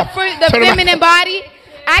 The mic on. The Turn the mic feminine body.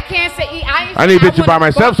 I can't say. I need bitches by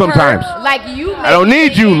myself sometimes. Like you. I don't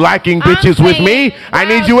need you liking bitches with me. I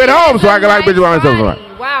need you at home so I can like bitches by myself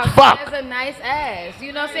sometimes. Wow, Fuck. she has a nice ass.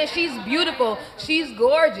 You know what I'm saying? She's beautiful. She's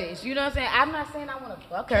gorgeous. You know what I'm saying? I'm not saying I want to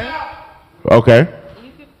fuck her. Okay.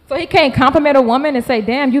 So he can't compliment a woman and say,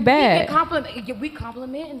 "Damn, you bad." We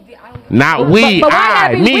compliment. Not we, But why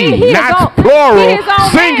I, not be we? me, He not his own- plural, he his own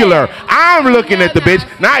singular. man. I'm looking at the bitch,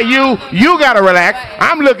 not you. You gotta relax.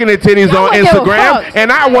 I'm looking at titties Y'all on don't give a Instagram, fuck.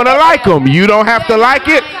 and I wanna like them. You don't have to like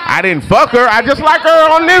it. I didn't fuck her. I just like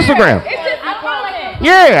her on Instagram.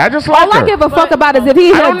 Yeah, I just like All I her. give a fuck about is if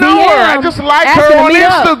he I hit a don't know her. I DM just like asking her to on meet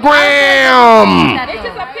up. Instagram.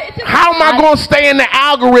 How am I going to stay in the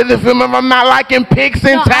algorithm if I'm not liking pics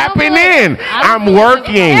and tapping in? I'm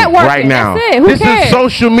working right now. That's it. Who This cares? is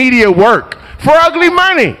social media work for ugly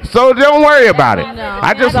money. So don't worry about it.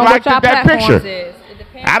 I just liked that picture.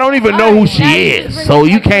 I don't even know who she is. So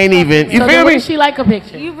you can't even, you So feel then what me? does she like a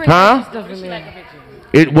picture? Huh? What does she like a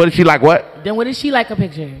picture? What does she like what? Then what does she like a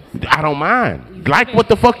picture? I don't mind. Like what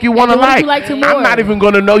the fuck you want to then what like. do you like to I'm more? not even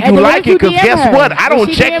going to know you And then what like if you it because DM guess her? what? I What don't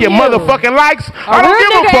she check DM your you? motherfucking likes. I real don't give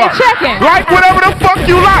a nigga ain't fuck. checking. Like whatever the fuck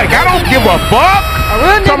you like. I don't give a fuck.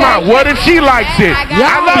 real nigga Come on, ain't what if she likes it?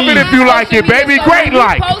 I love it if you like it, baby. Great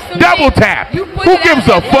like. Double tap. Who gives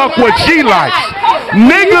a fuck what she likes?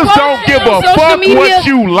 Niggas don't give a fuck what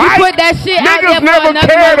you like. Niggas never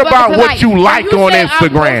cared about what you like on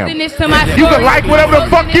Instagram. You can like whatever the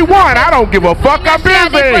fuck you want. I don't give a fuck. I'm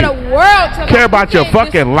busy. Care about your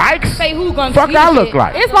fucking likes? Fuck I look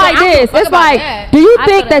like. It's like this. It's like, do you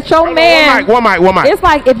think that your man? One mic. It's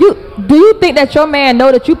like do you think that your man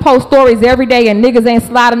know that you post stories every day and niggas ain't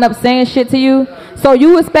sliding up saying shit to you? So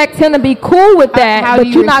you expect him to be cool with that, but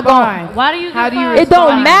you're not gonna. Why do you? How do you? It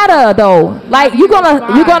don't matter though. Like you're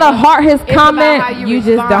gonna heart his comment. You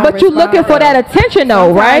just don't. But you looking for that attention though,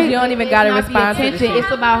 You right? don't even gotta respond to attention.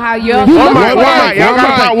 It's about how you. One mic. Y'all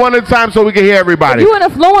gotta talk one at a time so we can hear everybody. You an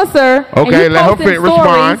influencer. Okay, and you let her posting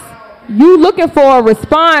respond. stories, you looking for a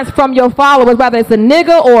response from your followers, whether it's a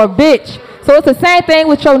nigga or a bitch. So it's the same thing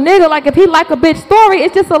with your nigga. Like if he like a bitch story,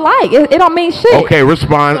 it's just a like. It don't mean shit. Okay,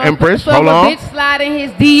 respond, Empress. Hold on. If a bitch slide in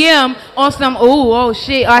his DM on some, oh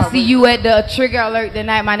shit, I see you at the trigger alert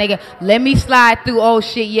tonight, my nigga. Let me slide through. Oh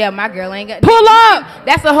shit, yeah, my girl ain't got. Pull up.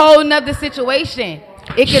 That's a whole nother situation.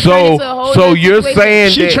 It could turn So, into a whole so nother you're situation.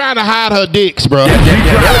 saying She that trying to hide her dicks, bro.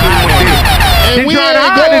 And She we trying to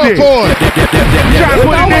ain't hide going it. for it. you trying to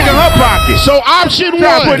put a nigga in her pocket? So option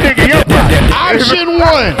Trying to put a one. nigga in your pocket. Option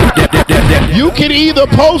one. You can either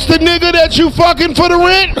post a nigga that you fucking for the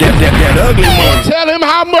rent That ugly and money. tell him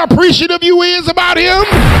how appreciative you is about him.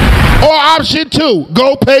 Or option two,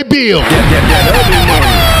 go pay bills. That ugly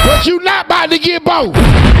money. But you not about to get both.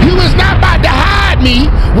 You is not about to hide me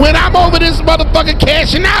when I'm over this motherfucker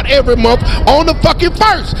cashing out every month on the fucking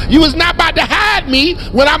first. You is not about to hide me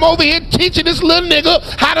when I'm over here teaching this little nigga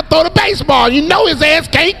how to throw the baseball. You know his ass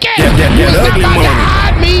can't catch. You is not ugly about to money.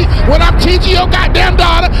 hide me when I'm teaching your goddamn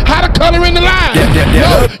daughter how to color in the line.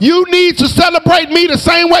 No, you need to celebrate me the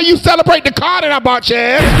same way you celebrate the car that I bought your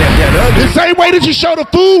ass. The same way that you show the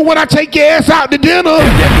food when I take your ass out to dinner.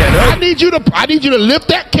 I need you to lift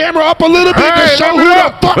that camera up a little bit to show who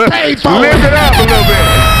the fuck paid for it. Lift it up a little bit.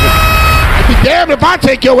 I'd be damned if I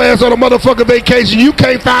take your ass on a motherfucking vacation. You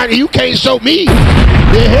can't show me.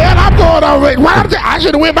 The hell I'm going on right? I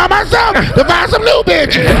should have went by myself to find some new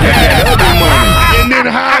bitches. And then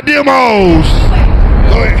hide them hoes.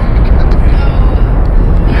 Go ahead.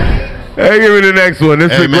 Hey, give me the next one.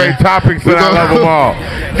 This is a man. great topic, and I love them all.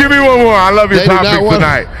 Give me one more. I love your topics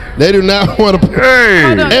tonight. They do not want to. Hey.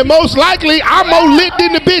 And most likely, I'm more lit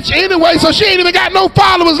than the bitch anyway, so she ain't even got no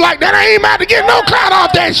followers like that. I ain't about to get no clout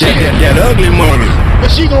off that shit. That ugly money. But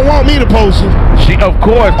she gonna want me to post it. Of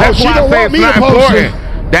course. That's she why don't I say want it's me to not post important.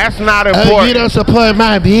 it. That's not important. You don't support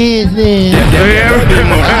my business.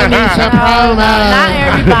 I need some promo. Not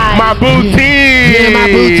everybody. My boutique. Yeah, my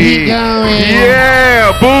boutique going.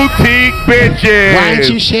 Yeah, boutique bitches. Why don't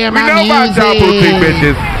you share my music? We know about y'all music? boutique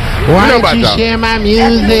bitches. Why don't you share my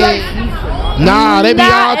music? Nah, they be all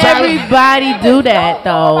Not time. everybody do that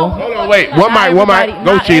though. Hold on, wait. One mic.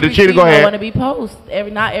 Go, Cheetah. Cheetah, go ahead. Want to be post.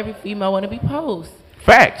 Not every female want to be post.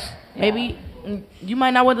 Facts. Maybe you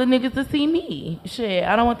might not want the niggas to see me. Shit,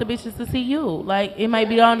 I don't want the bitches to see you. Like, it might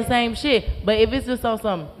be on the same shit. But if it's just on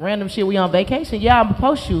some random shit, we on vacation, yeah, I'm gonna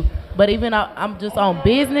post you. But even I'm just on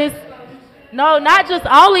business. No, not just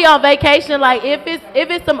only on vacation. Like, if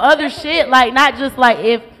it's some other shit, like, not just like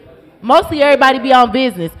if mostly everybody be on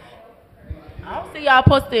business. I don't see y'all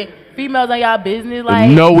posting females on y'all business. Like,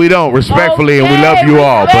 No, we don't. Respectfully, and we love you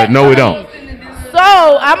all, but no, we don't. So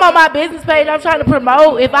I'm on my business page. I'm trying to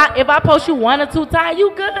promote. If I post you 1 or 2 times,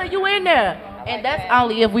 you good. You in there. And that's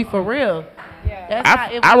only if we for real. That's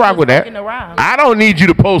not if I we rock just with that. fucking around. I don't need you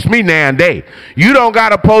to post me now and day. You don't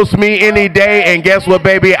gotta post me any day. And guess what,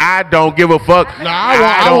 baby? I don't give a fuck. Nah,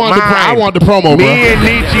 I want the promo, bro. Me and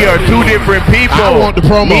Nietzsche are 2 different people. I want the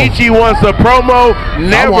promo. Nietzsche wants a promo.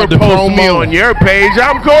 Never want the post me promo. on your page.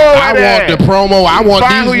 I'm cool I with that. want the promo. I want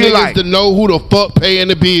Find who these you niggas like. to know who the fuck paying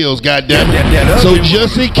the bills, goddammit. So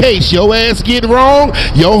just in case your ass get wrong,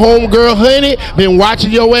 your homegirl Honey been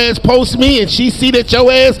watching your ass post me and she see that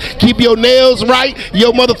your ass keep your nails right,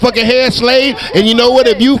 your motherfucking hair slayed, and you know what?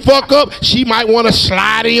 If you fuck up, she might want to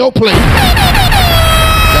slide in your plate.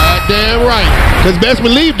 Goddamn right. Because best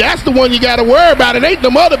believe that's the one you got to worry about. It ain't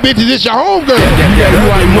them other bitches. It's your homegirl.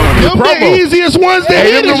 Them the easiest ones to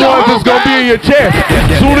hit Them is the your ones that's gonna be in homegirl. your chest.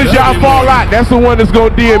 Soon as y'all fall out, that's the one that's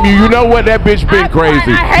gonna DM you. You know what? That bitch been crazy.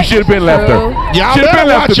 You should have been left her. Y'all Should have better been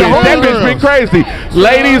left watch her. your That bitch been crazy.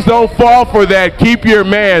 Ladies, don't fall for that. Keep your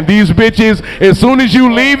man. These bitches, as soon as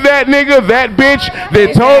you leave that nigga, that bitch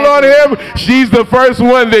that told on him, she's the first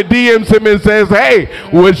one that DMs him and says, hey,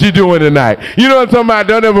 what you doing tonight? You know what I'm talking about?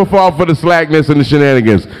 Don't ever fall for the slackness and the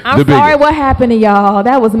shenanigans. I'm sorry what happened to y'all.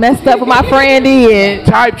 That was messed up what my friend did.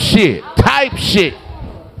 Type shit.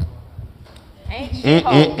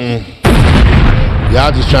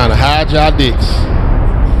 Y'all just trying to hide y'all dicks.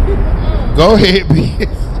 Go ahead, bitch.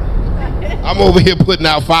 I'm over here putting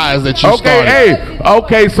out fires that you started.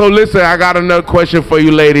 Okay, so listen, I got another question for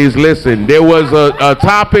you ladies. Listen, there was a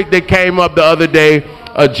topic that came up the other day.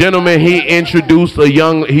 A gentleman, he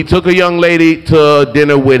took a young lady to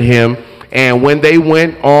dinner with him, and when they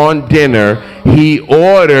went on dinner, he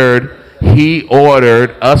ordered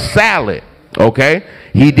a salad, okay?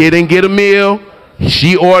 He didn't get a meal.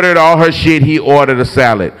 She ordered all her shit. He ordered a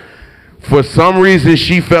salad. For some reason,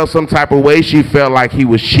 she felt some type of way. She felt like he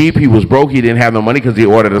was cheap. He was broke. He didn't have no money because he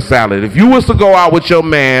ordered a salad. If you was to go out with your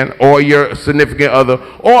man or your significant other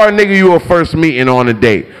or a nigga you were first meeting on a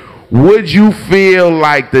date, would you feel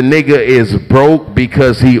like the nigga is broke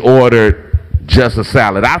because he ordered just a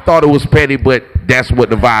salad? I thought it was petty, but that's what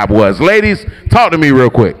the vibe was. Ladies, talk to me real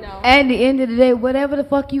quick. At the end of the day, whatever the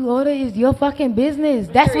fuck you order is your fucking business.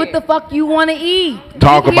 That's what the fuck you want to eat.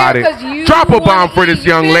 Talk about it. Drop a bomb for this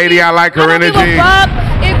young lady. I like her energy. Give a fuck.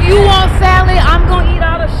 If you want salad, I'm gonna eat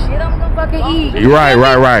all the shit I'm gonna fucking eat. Right.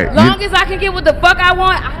 Long as I can get what the fuck I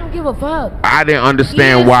want, I don't give a fuck. I didn't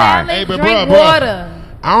understand why. Hey, but Drink bro, water.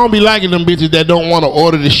 I don't be liking them bitches that don't want to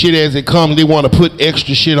order the shit as it comes. They want to put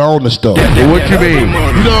extra shit on the stuff. What you mean?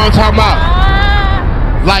 You know what I'm talking about?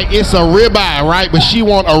 Like it's a ribeye, right? But she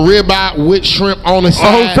want a ribeye with shrimp on the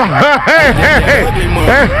side.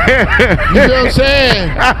 You know what I'm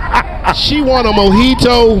saying? She want a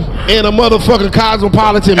mojito and a motherfucking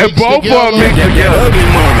cosmopolitan mixed both together. of them mixed together.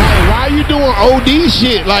 Like, why you doing OD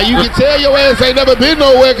shit? Like you can tell your ass ain't never been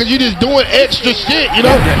nowhere because you just doing extra shit, you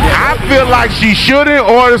know? I feel like she shouldn't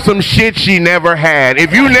order some shit she never had.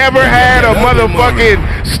 If you never had a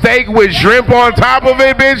motherfucking steak with shrimp on top of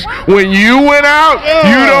it, bitch, when you went out,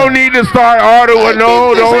 you don't need to start ordering.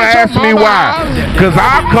 No, don't ask me why. Because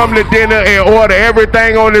I'll come to dinner and order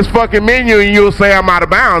everything on this fucking menu and you'll say I'm out of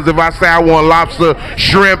bounds if I say I want lobster,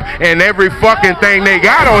 shrimp, and every fucking thing they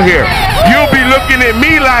got on here. You'll be looking at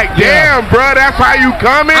me like, damn, bro, that's how you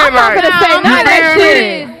come in? I'm not gonna say none of that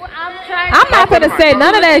shit. I'm not gonna say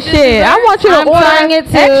none of that shit. I want you to order it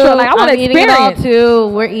extra. Like I want to experience it too.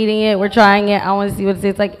 We're eating it. We're trying it. I want to see what it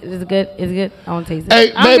tastes like. It's good. It's good. I want to taste it.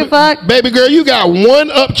 Hey, I don't give a fuck. baby girl, you got one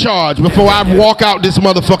upcharge before I walk out this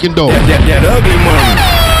motherfucking door. That ugly money.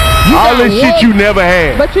 All this shit you never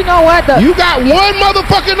had. But you know what? You got one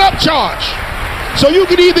motherfucking upcharge. So you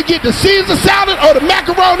can either get the Caesar salad or the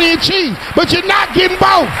macaroni and cheese, but you're not getting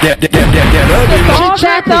both. That She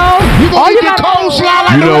trapping. You gonna eat the coleslaw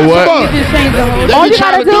like you know what? All you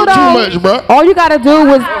gotta do though, too much, bro. all you gotta do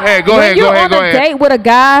was Go ahead, when you're on a date with a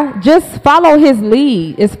guy, just follow his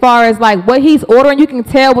lead as far as like what he's ordering. You can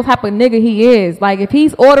tell what type of nigga he is. Like if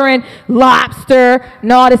he's ordering lobster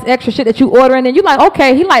and all this extra shit that you ordering, then you like,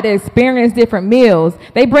 okay, he like to experience different meals.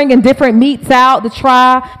 They bringing different meats out to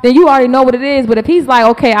try. Then you already know what it is. But if he's like,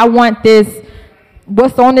 okay, I want this,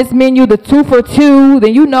 what's on this menu, the 2 for $2,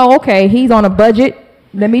 then you know, okay, he's on a budget.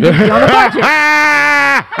 Let me just be on a budget.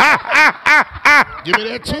 Give me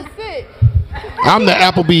that too. I'm the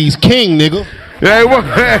Applebee's king, nigga. Hey,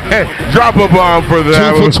 drop a bomb for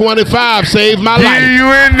that. 2 for 25 saved my life.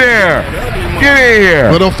 You in there. Get in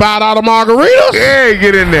here. With them $5 margaritas? Yeah,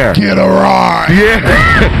 get in there. Get a ride.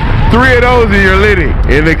 Yeah. 3 of those in your litty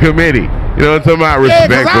in the committee. You know what I'm talking about?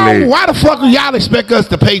 Respectfully. Why the fuck do y'all expect us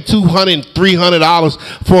to pay $200 and $300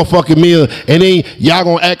 for a fucking meal, and then y'all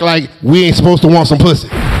gonna act like we ain't supposed to want some pussy?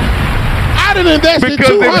 I done invested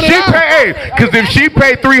 $200. Because if she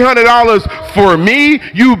paid $300 for me,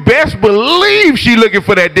 you best believe she looking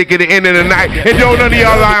for that dick at the end of the night. And don't none of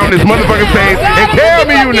y'all lie on this motherfucking page and tell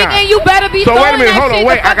me you not. And you better be so wait a minute, hold on,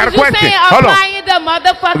 wait, I got a question. Hold on. The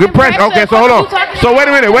motherfucking pressure. Okay, so hold on. So wait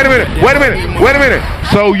a minute.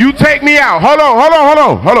 So you take me out. Hold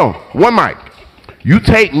on. One mic. You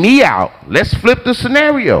take me out. Let's flip the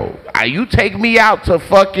scenario. You take me out to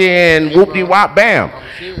fucking whoop-de-wop bam.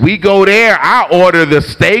 We go there. I order the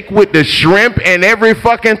steak with the shrimp and every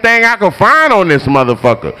fucking thing I can find on this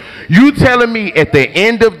motherfucker. You telling me at the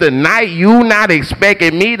end of the night you not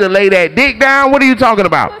expecting me to lay that dick down? What are you talking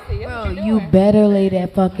about? Bro, you better lay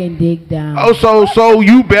that fucking dick down. Oh, so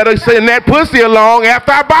you better send that pussy along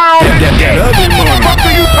after I buy all this shit. What the fuck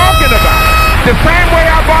are you talking about? The same way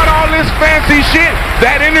I bought all this fancy shit,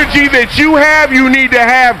 that energy that you have, you need to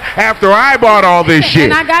have after I bought all this shit.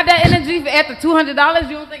 And I got that energy after $200.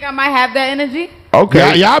 You don't think I might have that energy?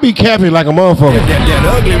 Okay. Y'all be capping like a motherfucker.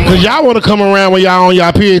 Because y'all want to come around when y'all on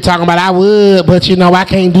y'all period talking about I would, but you know, I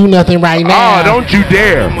can't do nothing right now. Oh, don't you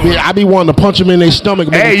dare. Yeah, I be wanting to punch them in their stomach.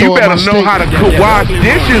 Hey, you better know how to wash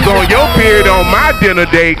dishes on your period on my dinner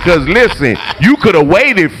date, because listen, you could have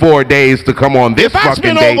waited 4 days to come on this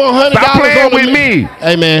fucking date. Stop playing with me.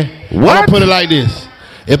 Hey, man. What? I'm going to put it like this.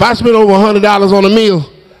 If I spend over $100 on a meal,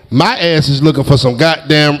 my ass is looking for some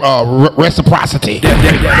goddamn reciprocity. That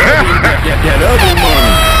ugly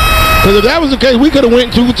money. Because if that was the case, we could have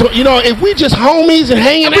went to, you know, if we just homies and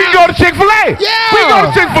hanging out. We go to Chick-fil-A. Yeah. We go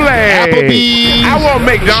to Chick-fil-A. Applebee's. I want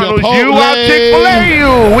McDonald's Chipotle, you. I'll Chick-fil-A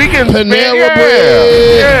you. We can Panera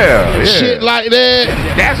Bread. Yeah. Shit like that.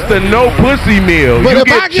 That's the no pussy meal. But you if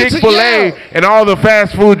I get get to- Chick-fil-A yeah. and all the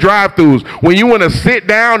fast food drive-thrus. When you want to sit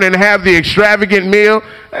down and have the extravagant meal,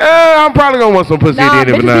 I'm probably going to want some pussy at the end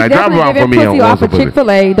of the night. Drop it off for me on off of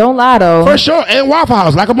Chick-fil-A. Don't lie, though. For sure. And Waffle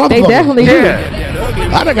House, like a motherfucker. They definitely do.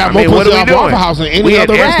 I done got more pussy off Waffle House than any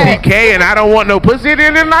other restaurant. SDK and I don't want no pussy at the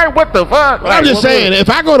end of the night? What the fuck? I'm just saying, if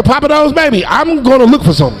I go to Papa Do's, baby, I'm going to look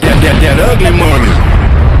for something. That ugly money.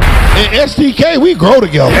 And SDK, we grow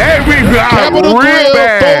together. Hey, we Capital Grill,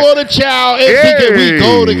 Thor the Child, SDK, we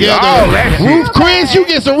go together. Oh, Roof Chris, you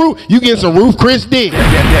get some Roof Chris dick.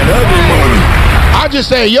 That ugly money. I just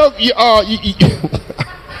say, I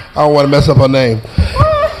don't want to mess up her name.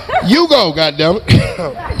 You go,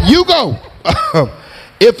 goddammit. You go.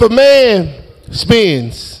 If a man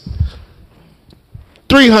spends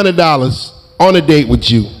 $300 on a date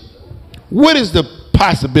with you, what is the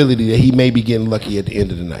possibility that he may be getting lucky at the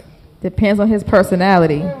end of the night? Depends on his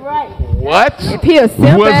personality. What? If he a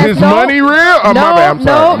simp Was ass, his money real? Oh, my bad. I'm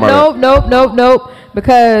sorry. Nope.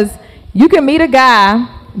 Because you can meet a guy,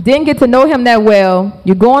 didn't get to know him that well.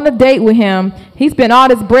 You go on a date with him. He spent all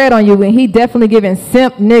this bread on you, and he definitely giving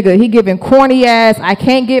simp nigga. He giving corny ass. I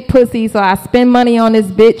can't get pussy, so I spend money on this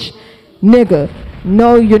bitch nigga.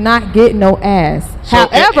 No, you're not getting no ass. So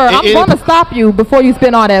However, I'm going to stop you before you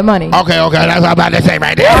spend all that money. Okay. That's what I'm about to say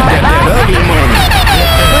right there.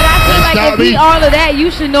 But I feel like if he all of that, you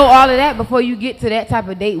should know all of that before you get to that type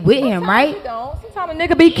of date with him, right? Sometimes a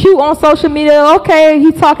nigga be cute on social media. Okay,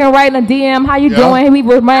 he talking right in a DM. How you doing? He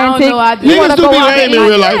romantic. You want to go be lame in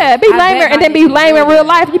real life. Yeah, be lame and then be lame in real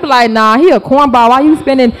life. You be like, nah, he a cornball. Why you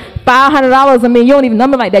spending $500 on me? You don't even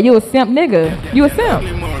number like that. You a simp nigga. You a simp.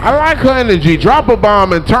 I like her energy. Drop a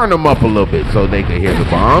bomb and turn them up a little bit so they can hear the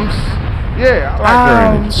bombs. Yeah, I like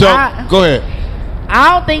her energy. So, go ahead.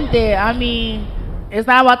 I don't think that, I mean, it's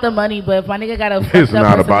not about the money, but if my nigga got a fucked It's up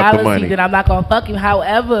not about the personality, money. then I'm not gonna fuck him.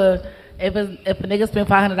 However, if a nigga spend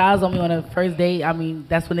 $500 on me on a first date, I mean,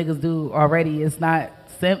 that's what niggas do already. It's not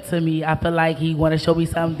simp to me. I feel like he want to show me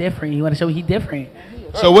something different. He want to show me he different.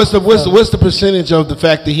 So what's the percentage of the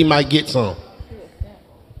fact that he might get some?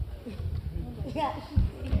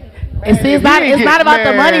 And see, it's not about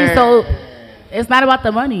the money, so it's not about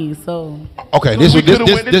the money, so. Okay, this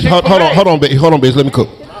hold on, bitch. Let me cook.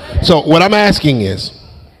 So what I'm asking is,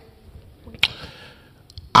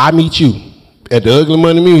 I meet you at the Ugly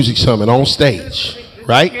Money Music Summit on stage,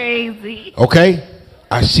 right? Crazy. Okay,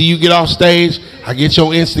 I see you get off stage. I get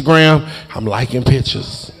your Instagram. I'm liking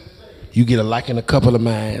pictures. You get a like in a couple of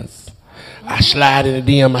mine. I slide in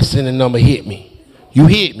the DM. I send a number. Hit me. You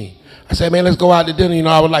hit me. I said, man, let's go out to dinner. You know,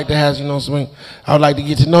 I would like to have, you know, something. I would like to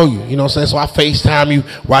get to know you. You know what I'm saying? So I FaceTime you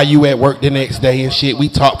while you at work the next day and shit. We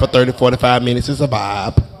talk for 30, 45 minutes. It's a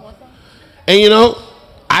vibe. And, you know,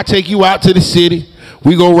 I take you out to the city.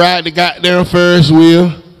 We go ride the goddamn Ferris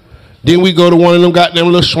wheel. Then we go to one of them goddamn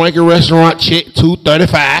little swanky restaurant, check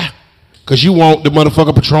 $2.35. Because you want the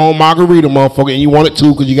motherfucker Patron margarita, motherfucker, and you want it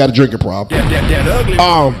too because you got a drinking problem. And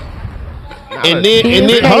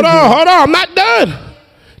then hold on, I'm not done.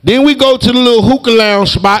 Then we go to the little hookah lounge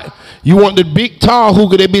spot. You want the big tall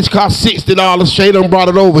hookah, that bitch cost $60. Shay done brought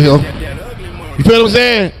it over here. You feel what I'm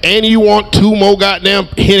saying? And you want 2 more goddamn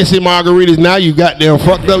Hennessy margaritas. Now you goddamn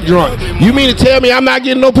fucked up drunk. You mean to tell me I'm not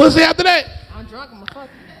getting no pussy after that? I'm drunk, I'm a fuck.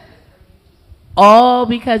 All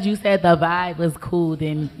because you said the vibe was cool,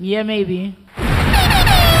 then yeah, maybe.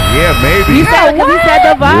 Yeah, maybe. You said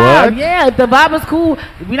the vibe. What? Yeah, the vibe was cool.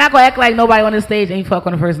 We're not gonna act like nobody on the stage ain't fuck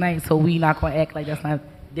on the first night, so we not gonna act like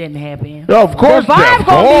didn't happen. Of course, the vibe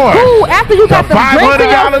gonna be cool after you got the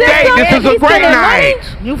 $500 day. This is a great night.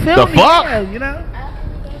 You feel the me? fuck? Yeah, you know.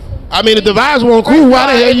 I mean, if the vibes weren't cool, why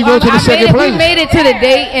the hell you go to the second place? We made it to the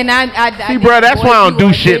date, and I see, bro, that's why I don't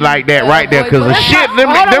do shit like that right there, because the shit, them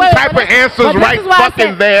type of answers right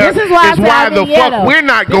fucking there is why the fuck we're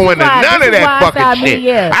not going to none of that fucking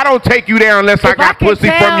shit. I don't take you there unless I got pussy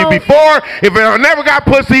from you before. If I never got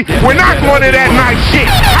pussy, we're not going to that nice shit.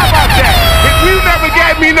 How about that? If you never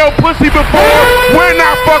gave me no pussy before, we're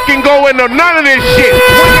not fucking going to none of this shit.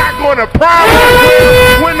 We're not going to prom.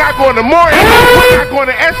 We're not going to Morton. We're not going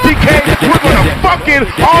to STK. We're gonna fucking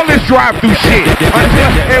all this drive-through shit.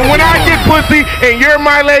 And when I get pussy and you're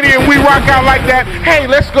my lady and we rock out like that, hey,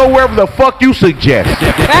 let's go wherever the fuck you suggest.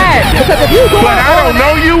 Because if you go but I don't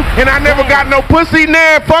know you and I never got no pussy,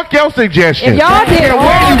 nah, fuck your suggestion. If y'all did all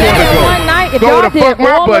that in one night, if y'all did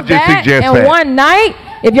all of that in one night,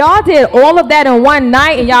 if y'all did all of that in one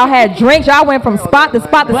night and y'all had drinks, y'all went from spot to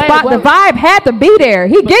spot to spot, the vibe had to be there.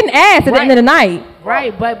 He getting ass at the end of the night.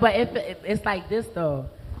 Right, but if it's like this though.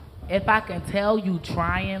 If I can tell you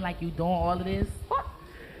trying, like you doing all of this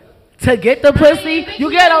to get the pussy, you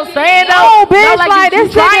get what I'm saying though? No, bitch, like you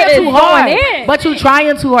this trying nigga too is hard. going in. But you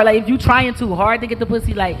trying too hard. Like if you trying too hard to get the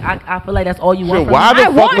pussy, like I feel like that's all you want. Sure, why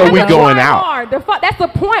the fuck are we going out? Hard. That's the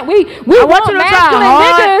point. We I want you to try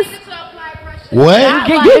hard. What?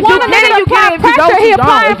 You want a nigga to apply pressure, he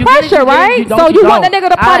applying pressure, right? So you want a nigga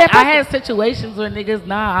to apply that pressure? I had situations where niggas,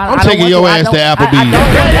 I'm taking your ass to Applebee's.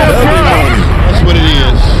 That's what it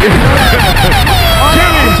is.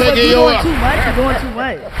 I'm taking your ass. You're doing too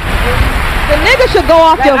much. The nigga should go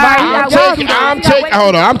off your vibe.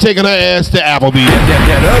 Hold on, I'm taking her ass to Applebee's.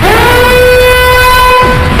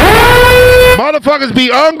 Motherfuckers be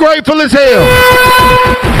ungrateful as hell.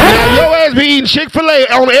 Now your ass be eating Chick-fil-A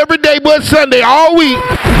on every day but Sunday all week.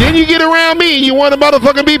 Then you get around me and you want to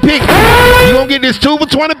motherfucking be picky. You gonna get this 2 for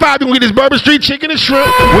 $25. You gonna get this Bourbon Street chicken and shrimp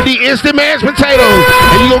with the instant mashed potatoes.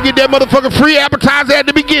 And you gonna get that motherfucking free appetizer at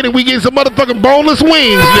the beginning. We get some motherfucking boneless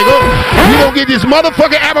wings, nigga. You gonna get this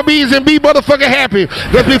motherfucking Applebee's and be motherfucking happy.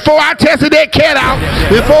 Because before I tested that cat out,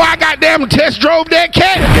 before I goddamn test drove that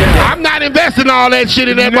cat, I'm not investing all that shit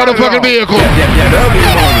in that motherfucking vehicle.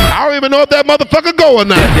 I don't even know if that motherfucker go or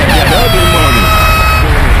not.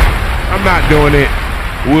 I'm not doing it.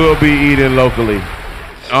 We'll be eating locally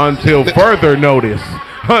until further notice.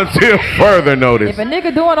 Until further notice. If a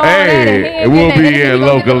nigga doing all that and he ain't we'll be in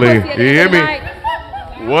locally. You hear me?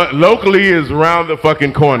 What locally is around the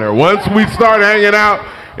fucking corner. Once we start hanging out,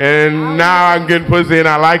 and now I'm getting pussy and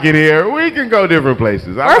I like it here, we can go different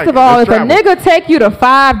places. First of all, if a nigga take you to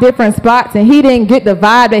 5 different spots and he didn't get the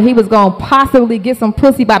vibe that he was going to possibly get some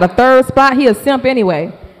pussy by the 3rd spot, he a simp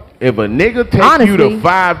anyway. If a nigga take you to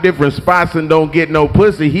 5 different spots and don't get no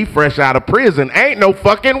pussy, he fresh out of prison. Ain't no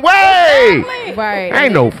fucking way. Right.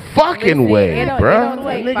 Ain't no fucking way, bro.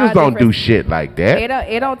 Niggas don't do shit like that.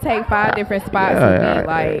 It don't take 5 different spots to be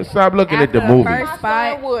like. Stop looking at the movie. First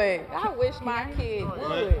spot, I wish my kid would.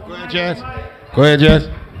 Go ahead, Jess. Go ahead, Jess.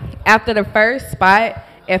 After the first spot,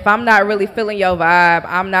 if I'm not really feeling your vibe,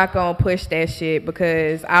 I'm not gonna push that shit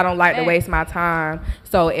because I don't like to waste my time.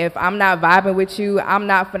 So if I'm not vibing with you, I'm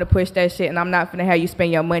not finna push that shit, and I'm not finna have you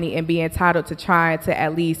spend your money and be entitled to trying to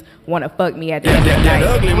at least want to fuck me at the end of the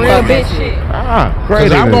night. Real bitch shit.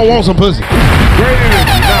 Because I'm gonna want some pussy. Great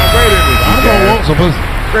energy. Nah, great energy. I'm gonna want some pussy.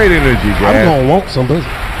 Great energy, Jazz. I'm gonna want some pussy.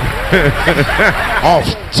 Off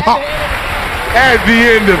top. At the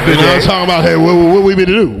end of the day. I'm talking about, hey, what we been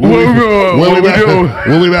to do? What we about to do?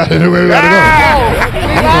 Where we about to go?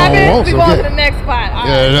 We going to the next spot.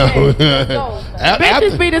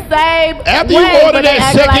 Bitches be the same. After you order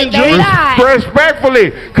that second drink,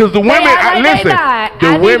 respectfully, because the women, listen,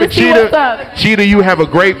 the women, Cheetah, you have a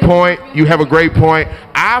great point. You have a great point.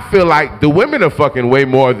 I feel like the women are fucking way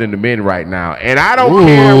more than the men right now, and I don't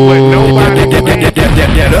care what nobody.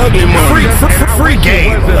 That ugly money. Free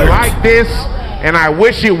game like this. And I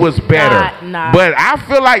wish it was better. But I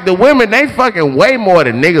feel like the women, they fucking way more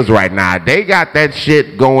than niggas right now. They got that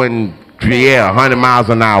shit going, 100 miles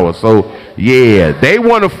an hour. So, yeah, they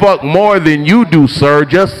want to fuck more than you do, sir.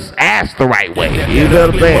 Just ask the right way. You know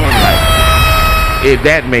what I'm saying? Like, if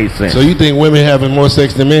that made sense. So you think women having more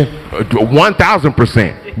sex than men?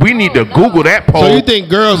 1,000%. We need to Google that poll. So you think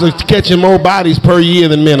girls are catching more bodies per year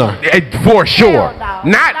than men are? For sure.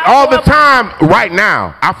 Not all the time right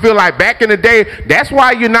now. I feel like back in the day, that's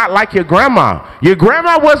why you're not like your grandma. Your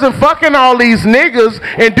grandma wasn't fucking all these niggas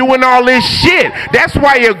and doing all this shit. That's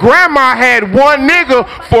why your grandma had one nigga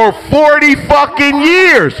for 40 fucking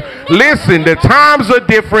years. Listen, the times are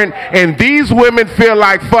different, and these women feel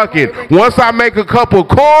like, fuck it. Once I make a couple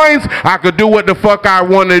coins, I could do what the fuck I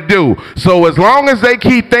want to do. So as long as they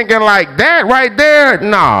keep thinking like that right there,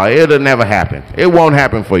 nah, it'll never happen. It won't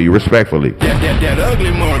happen for you, respectfully. That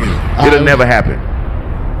ugly money. It'll never happen.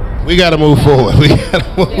 We gotta move forward.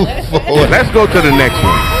 Let's go to the next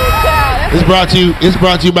one. It's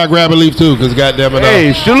brought to you by Grab a Leaf too, because goddamn it.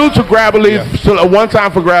 Hey, salute to Grab a Leaf. Yeah. One time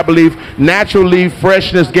for Grab a Leaf. Natural leaf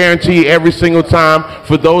freshness guarantee every single time.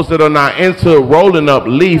 For those that are not into rolling up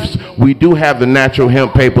leaves, we do have the natural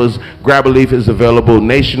hemp papers. Grab a Leaf is available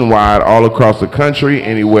nationwide, all across the country.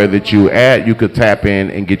 Anywhere that you at, you could tap in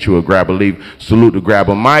and get you a Grab a Leaf. Salute to Grab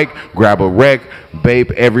a Mic, Grab a Rec,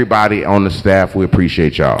 Babe, everybody on the staff. We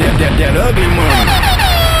appreciate y'all. That ugly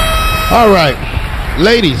money. All right,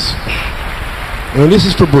 ladies. And this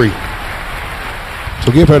is for Bree.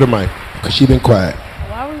 So give her the mic, because she's been quiet.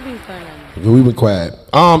 Why would we be silent? We've been quiet.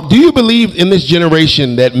 Do you believe in this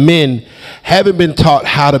generation that men haven't been taught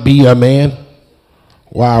how to be a man?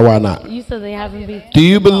 Why not? You said they haven't been. Do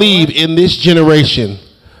you believe in this generation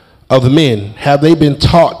of men, have they been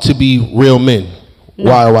taught to be real men?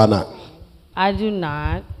 No. Why not? I do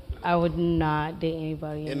not. I would not date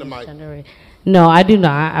anybody in this generation. No, I do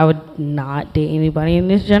not. I would not date anybody in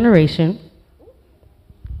this generation.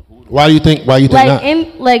 Why do you think not?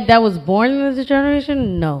 Like that was born in this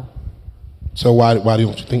generation? No. So why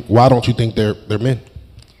don't you think they're men?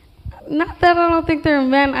 Not that I don't think they're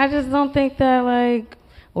men. I just don't think that, like,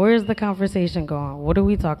 where's the conversation going? What are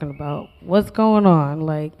we talking about? What's going on?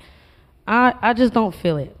 Like, I just don't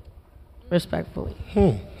feel it. Respectfully.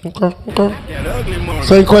 Okay.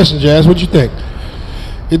 Same question, Jazz. What you think?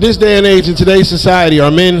 In this day and age, in today's society, are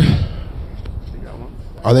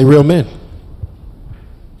they real men?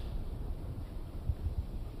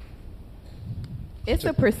 It's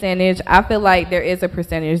a percentage. I feel like there is a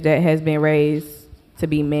percentage that has been raised to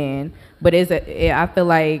be men, but I feel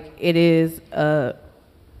like it is a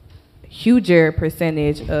huger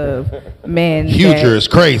percentage of men. Huger is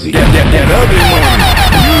crazy.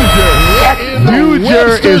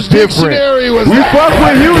 Huger is different. We fuck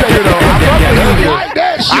with huger though.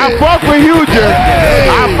 I fuck with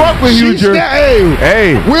huger.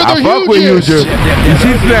 Hey, we're the hugers.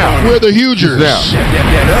 She's now. We're the hugers.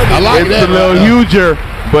 I like that. It's a little huger,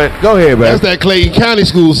 but go ahead, man. That's that Clayton County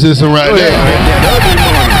school system right there.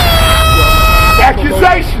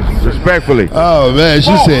 Accusations. Respectfully. Oh man,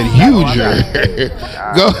 she said huger.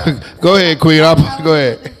 Go ahead, Queen. Go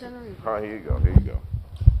ahead. Oh, here you go.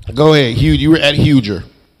 Go ahead, Hugh. You were at huger.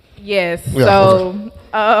 Yes. Yeah, so,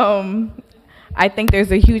 okay. I think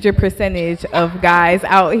there's a huger percentage of guys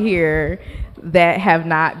out here that have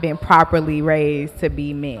not been properly raised to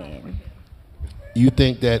be men. You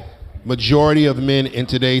think that majority of men in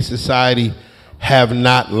today's society have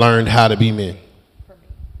not learned how to be men?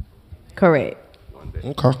 Correct.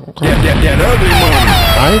 Okay.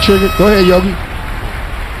 I ain't triggered. Go ahead, Yogi.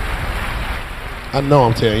 I know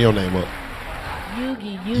I'm tearing your name up.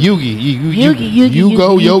 Yugi. You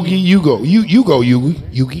go, Yogi. You go,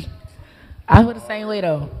 Yugi. I feel the same way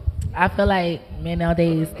though. I feel like men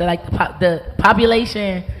nowadays, the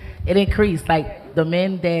population, it increased. Like the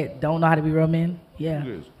men that don't know how to be real men. Yeah,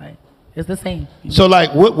 like, it's the same. So,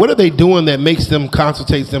 like, what are they doing that makes them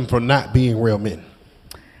consultates them for not being real men?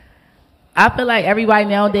 I feel like everybody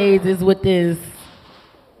nowadays is with this,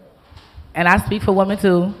 and I speak for women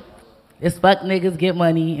too. It's fuck niggas, get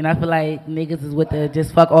money, and I feel like niggas is with the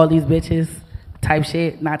just fuck all these bitches type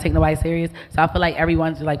shit, not take nobody serious. So I feel like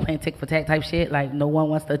everyone's just like playing tick for tack type shit. Like no one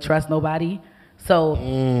wants to trust nobody. So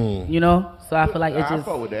you know, so I feel like it's just.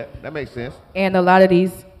 I fuck with that. That makes sense. And a lot of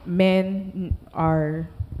these men are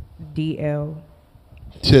DL.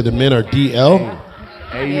 So the men are DL.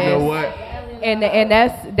 Hey, you know what? And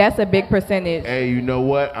that's a big percentage. Hey, you know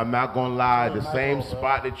what? I'm not gonna lie. The same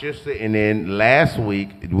spot that you're sitting in last week,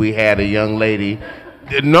 we had a young lady.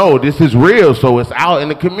 No, this is real, so it's out in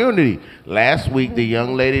the community. Last week, the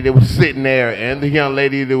young lady that was sitting there and the young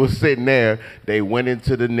lady that was sitting there, they went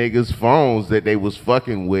into the niggas' phones that they was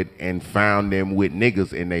fucking with and found them with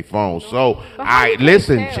niggas in their phones. So,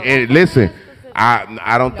 listen. I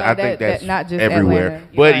think that's not just everywhere.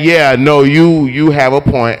 Atlanta. But yeah, no, you have a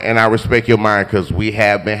point, and I respect your mind because we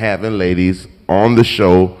have been having ladies on the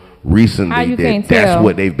show recently that's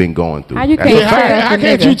what they've been going through. How you can't tell? How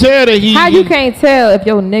can't you tell that he? How you can't tell if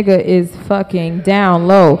your nigga is fucking down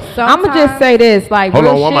low? I'ma just say this, like, hold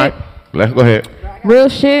real on, one shit. mic. Let's go ahead. Real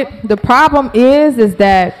shit. The problem is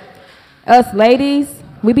that us ladies,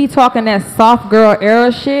 we be talking that soft girl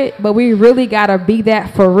era shit, but we really gotta be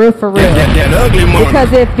that for real, for real. That ugly money.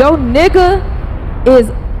 Because if your nigga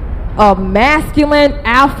is a masculine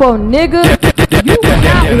alpha nigga, you would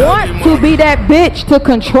not want to be that bitch to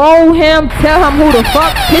control him, tell him who the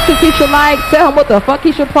fuck pictures he should like, tell him what the fuck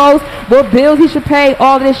he should post, what bills he should pay,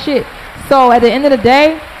 all this shit. So at the end of the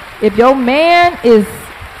day, if your man is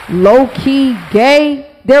low-key gay,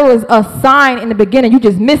 there was a sign in the beginning. You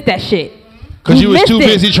just missed that shit. Because you was too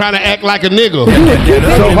busy trying to act like a nigga.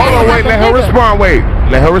 So hold on, wait, let her respond. Wait,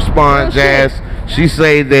 let her respond, Jazz. She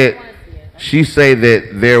say that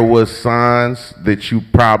there was signs that you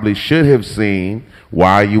probably should have seen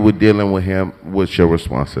while you were dealing with him. What's your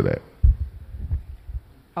response to that?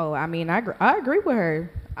 Oh, I mean, I agree with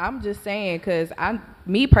her. I'm just saying because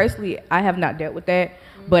me personally, I have not dealt with that,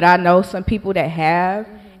 but I know some people that have,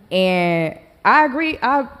 and I agree.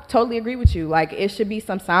 I totally agree with you. Like, it should be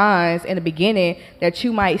some signs in the beginning that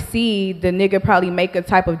you might see the nigga probably make a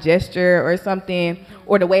type of gesture or something,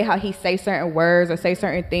 or the way how he say certain words or say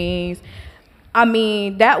certain things. I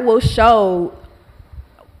mean, that will show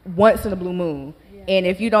once in a blue moon. And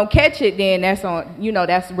if you don't catch it, then that's on,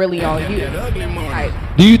 that's really on you. Like,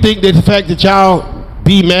 do you think that the fact that y'all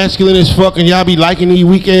be masculine as fuck and y'all be liking these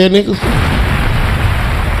weak ass niggas?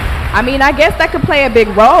 I mean, I guess that could play a big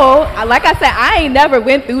role. Like I said, I ain't never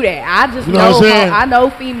went through that. I just I know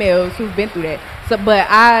females who've been through that. So, but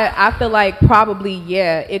I feel like probably,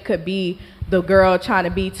 yeah, it could be the girl trying to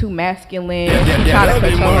be too masculine, trying to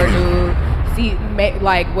control her dude. See,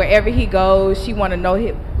 like wherever he goes, she want to know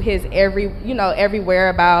his every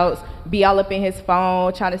whereabouts. Be all up in his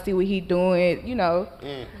phone, trying to see what he doing. Yeah.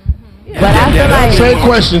 But I feel like same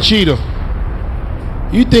question, Cheetah.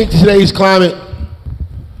 You think today's climate,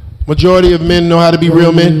 majority of men know how to be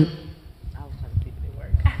real men?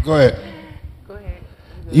 Go ahead.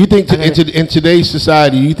 You think in today's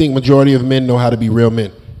society, you think majority of men know how to be real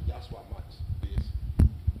men?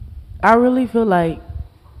 I really feel like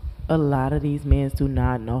a lot of these men do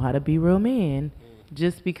not know how to be real men,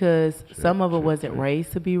 just because some of it wasn't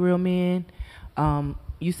raised to be real men.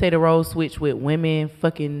 You say the role switch with women,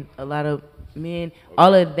 fucking a lot of men,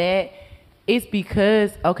 all of that. It's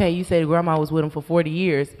because, okay, you say the grandma was with him for 40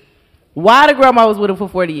 years. Why the grandma was with him for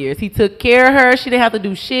 40 years? He took care of her. She didn't have to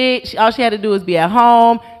do shit. All she had to do was be at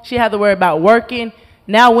home. She had to worry about working.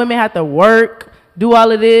 Now women have to work, do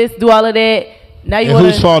all of this, do all of that. Now you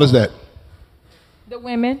whose fault is that? The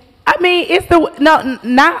women. I mean,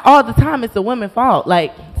 not all the time. It's the women's fault.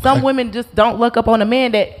 Like, some women just don't look up on a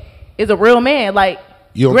man that is a real man. Like,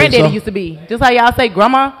 granddaddy used to be. Just how y'all say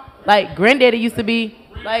grandma. Like, granddaddy used to be.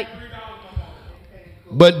 Like.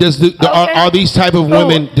 But are these type of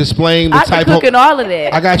women displaying the type of all of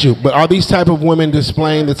that? I got you. But are these type of women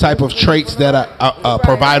displaying the type of traits that a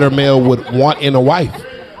provider male would want in a wife?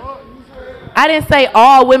 I didn't say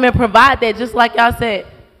all women provide that. Just like y'all said,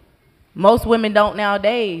 most women don't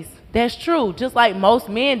nowadays. That's true. Just like most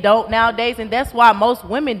men don't nowadays, and that's why most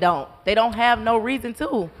women don't. They don't have no reason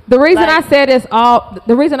to. The reason I said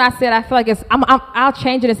I feel like it's. I'll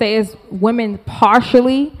change it and say it's women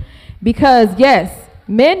partially, because yes.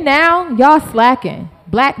 Men now, y'all slacking.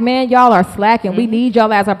 Black men, y'all are slacking. We need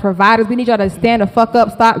y'all as our providers. We need y'all to stand the fuck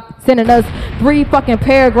up. Stop sending us 3 fucking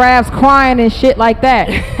paragraphs crying and shit like that.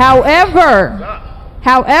 However,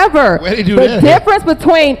 However, the difference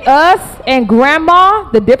between us and grandma,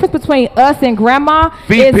 Feet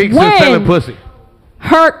pics is and selling pussy.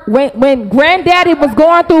 when granddaddy was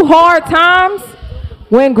going through hard times,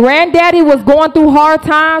 when granddaddy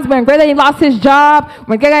lost his job,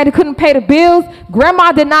 when granddaddy couldn't pay the bills,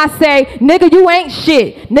 grandma did not say, nigga, you ain't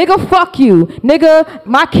shit. Nigga, fuck you. Nigga,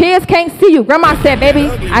 my kids can't see you. Grandma said, baby,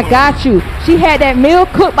 I got you. She had that meal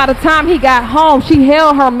cooked by the time he got home. She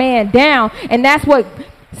held her man down, and that's what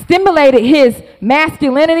stimulated his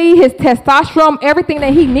masculinity, his testosterone, everything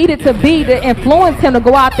that he needed to be to influence him to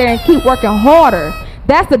go out there and keep working harder.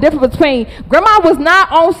 That's the difference between grandma was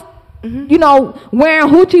not on, you know, wearing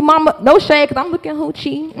hoochie mama, no shade, because I'm looking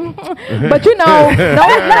hoochie. But you know,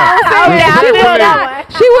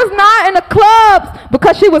 she was not in the clubs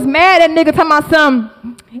because she was mad at nigga talking about some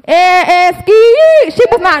ski. She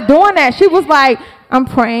was not doing that. She was like, I'm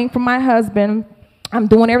praying for my husband. I'm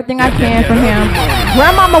doing everything I can for him.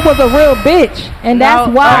 Grandmama was a real bitch, and that's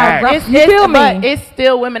why. You feel me? But it's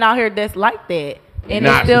still women out here that's like that. And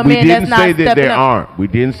it's still we men didn't that's say not that stepping there up. aren't. We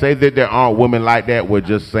didn't say that there aren't women like that. We're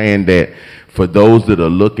just saying that for those that are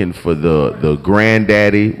looking for the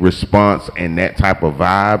granddaddy response and that type of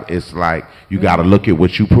vibe, it's like you got to look at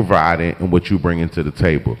what you providing and what you bringing to the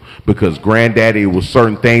table. Because granddaddy, was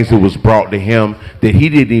certain things that was brought to him that he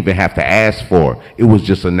didn't even have to ask for. It was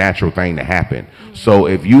just a natural thing to happen. So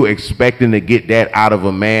if you expecting to get that out of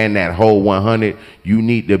a man, that whole 100, you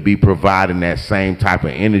need to be providing that same type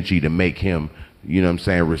of energy to make him, you know what I'm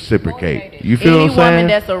saying, reciprocate. You feel what I'm saying? Any woman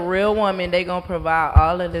that's a real woman, they gonna provide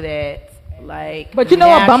all of that. Like, but you know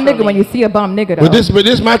a bum nigga when you see a bum nigga though. But this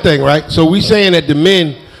is my thing, right? So we saying that the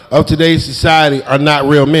men of today's society are not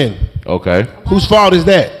real men. Okay. Whose fault is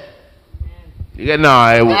that? Yeah, no,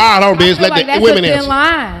 I don't bitch. Let the women answer.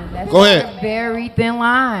 That's Go ahead. a very thin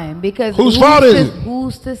line because whose fault is it?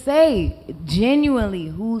 Who's to say? Genuinely,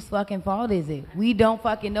 whose fucking fault is it? We don't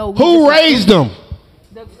fucking know. Who raised them?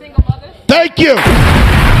 The single mothers. Thank you.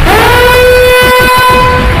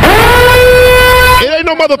 It ain't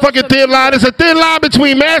no motherfucking thin line. It's a thin line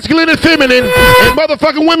between masculine and feminine, and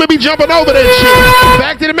motherfucking women be jumping over that shit.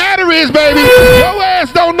 Fact of the matter is, baby, your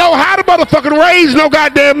ass don't know how to motherfucking raise no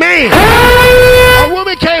goddamn man. A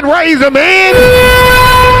woman can't raise a man.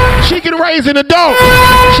 She can raise an adult.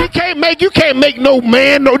 You can't make no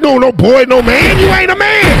man, no boy, no man. You ain't a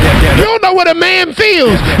man. You don't know what a man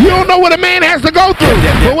feels. You don't know what a man has to go through.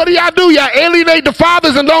 But what do? Y'all alienate the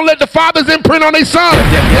fathers and don't let the fathers imprint on their sons.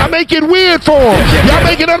 Y'all make it weird for them. Y'all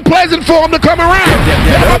make it unpleasant for them to come around.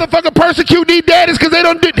 Y'all motherfucker persecute these daddies because they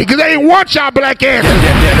ain't want y'all black asses.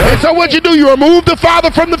 And so what you do? You remove the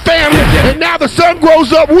father from the family, and now the son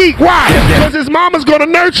grows up weak. Why? Because his mama's gonna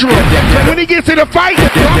nurture him. So when he gets in a fight,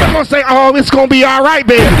 mama's gonna say, "Oh, it's gonna be all right,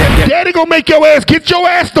 baby." Daddy gonna make your ass get your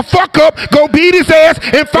ass the fuck up, go beat his ass,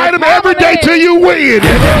 and fight him every day till you win.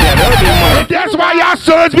 And that's why y'all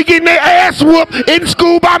sons be getting their ass whooped in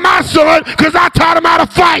school by my son, because I taught him how to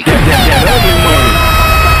fight.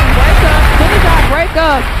 Break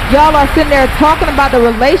up. Y'all are sitting there talking about the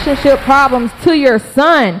relationship problems to your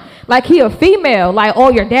son. Like he a female. Like,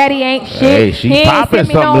 oh, your daddy ain't shit. Hey, she's popping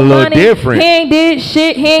something a little different. He ain't did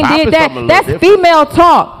shit. He ain't did that. That's female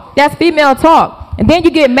talk. That's female talk. And then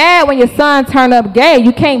you get mad when your son turn up gay.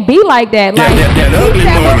 You can't be like that. Like,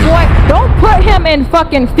 boy, don't put him in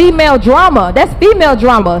fucking female drama. That's female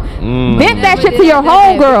drama. Vent that shit to your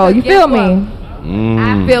homegirl. You feel me?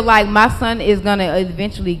 I feel like my son is gonna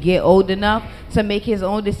eventually get old enough to make his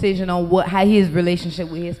own decision on how his relationship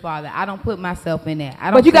with his father. I don't put myself in that.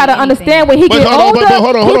 But you gotta understand when he gets older, he's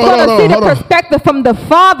gonna see the perspective from the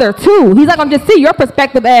father too. He's not gonna just see your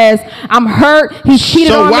perspective as I'm hurt. He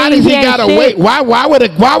cheated on me. So why does he gotta wait? Why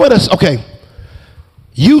would okay?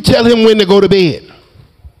 You tell him when to go to bed.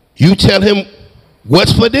 You tell him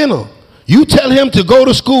what's for dinner. You tell him to go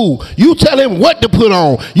to school. You tell him what to put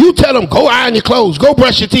on. You tell him go iron your clothes, go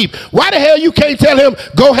brush your teeth. Why the hell you can't tell him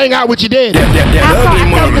go hang out with your daddy? I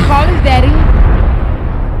tell him to call his daddy.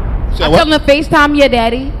 I tell him to FaceTime your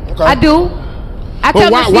daddy. Okay. I do. I tell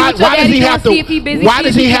him to see what your daddy does, see if he's busy. Why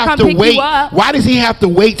does he have to wait? Why does he have to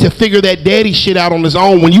wait to figure that daddy shit out on his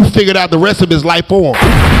own when you figured out the rest of his life for him?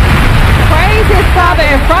 Praise his father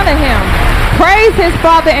in front of him. Praise his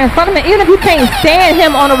father in front of him. Even if you can't stand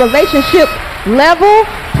him on a relationship level,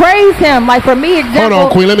 praise him. Like for me, example. Hold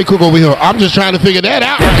on, Queen. Let me cook over here. I'm just trying to figure that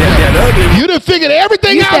out. You done figured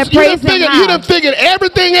everything else. You done figured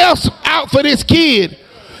everything else out for this kid,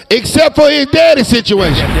 except for his daddy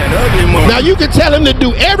situation. Now you can tell him to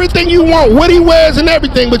do everything you want, what he wears and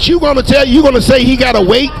everything, but you're gonna say he gotta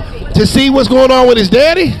wait To see what's going on with his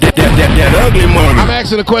daddy? That ugly money. I'm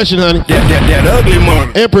asking a question, honey. That ugly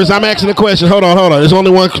money. Empress, I'm asking a question. Hold on. There's only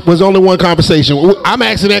one conversation. I'm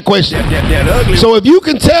asking that question. That ugly. So if you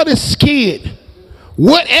can tell this kid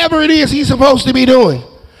whatever it is he's supposed to be doing,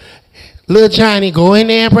 little Johnny, go in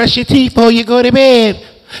there and brush your teeth before you go to bed.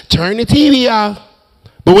 Turn the TV off.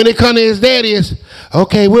 But when it comes to his daddy, it's,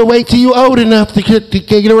 okay, we'll wait till you old enough to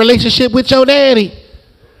get a relationship with your daddy.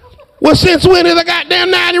 Well, since when did a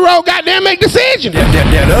goddamn 9-year-old goddamn make decisions?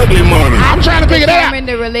 That ugly money. I'm trying to figure that out. Determine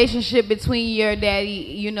the relationship between your daddy,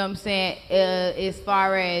 you know what I'm saying, as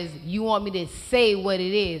far as you want me to say what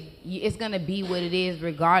it is. It's going to be what it is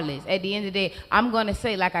regardless. At the end of the day, I'm going to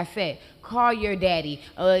say, like I said, call your daddy.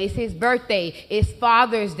 It's his birthday. It's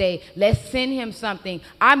Father's Day. Let's send him something.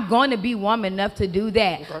 I'm going to be woman enough to do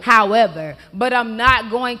that. Okay. However, but I'm not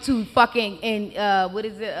going to fucking,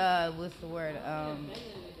 what's the word?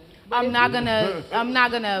 I'm not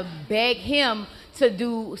gonna beg him to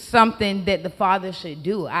do something that the father should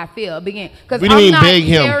do. I feel because I'm not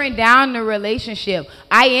tearing down the relationship.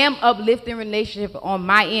 I am uplifting relationship on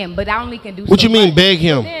my end, but I only can do. What you mean beg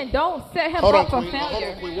him? Then don't set him up for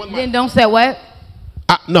failure. Then don't say what?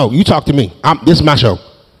 No, you talk to me. This is my show.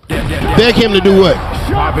 Beg him to do what?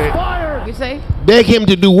 You say? Beg him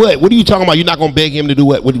to do what? What are you talking about? You're not gonna beg him to do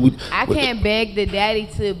what? I can't beg the daddy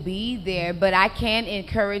to be there, but I can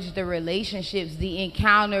encourage the relationships, the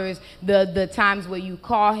encounters, the times where you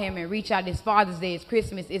call him and reach out. It's Father's Day, it's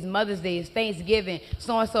Christmas, it's Mother's Day, it's Thanksgiving.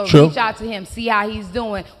 So and so, reach out to him, see how he's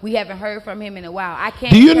doing. We haven't heard from him in a while. I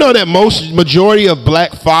can't. Do you know that majority of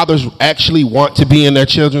black fathers actually want to be in their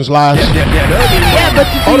children's lives? Yeah, but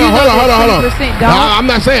hold on. I'm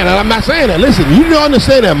not saying that. Listen, you don't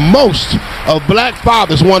understand that most of black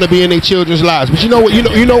fathers want to be in their children's lives, but you know what?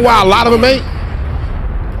 You know why a lot of them ain't?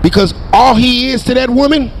 Because all he is to that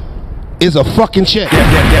woman is a fucking check.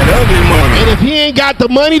 And if he ain't got the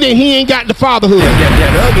money, then he ain't got the fatherhood.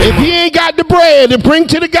 If he ain't got the bread to bring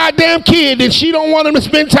to the goddamn kid, then she don't want him to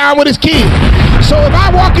spend time with his kid. So if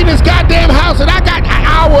I walk in this goddamn house and I got an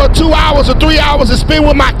hour or 2 hours or 3 hours to spend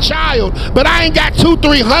with my child, but I ain't got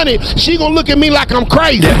 $200-300, she gonna look at me like I'm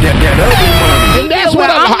crazy. And that's what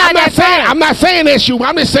I'm not saying that's you.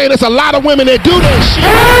 I'm just saying there's a lot of women that do that shit.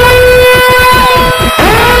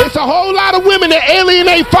 It's a whole lot of women that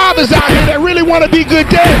alienate fathers out here that really want to be good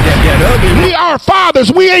dads. We are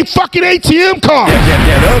fathers. We ain't fucking ATM cards.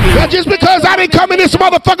 Now just because I didn't come in this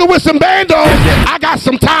motherfucker with some bandos, I got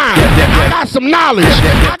some time. I got some knowledge.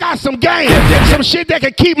 I got some game. Some shit that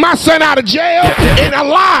can keep my son out of jail and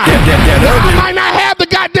alive. Now, I might not have the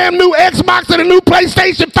goddamn new Xbox and the new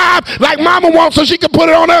PlayStation 5 like mama wants so she can put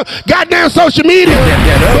it on her goddamn social media.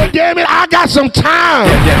 But damn it, I got some time.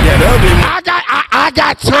 I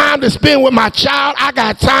got time to spend with my child. I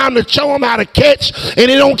got time to show him how to catch,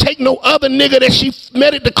 and it don't take no other nigga that she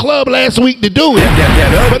met at the club last week to do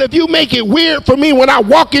it. But if you make it weird for me when I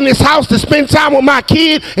walk in this house to spend time with my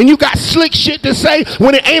kid and you got slick shit to say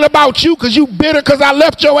when it ain't about you because you bitter because I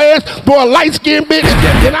left your ass for a light-skinned bitch,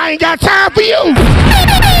 then I ain't got time for you.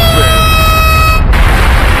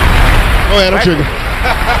 Go ahead, I'm triggered.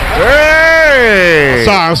 Hey!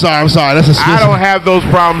 I'm sorry. I don't have those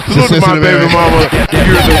problems. Salute to my baby mama.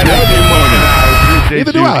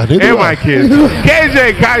 Neither do I. And my kids.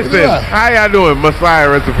 KJ Kyson, how y'all doing? Messiah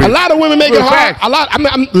recipe. A lot of women make it hard.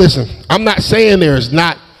 Listen, I'm not saying there's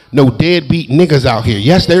not no deadbeat niggas out here.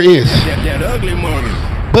 Yes, there is. That ugly money.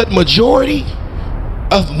 But majority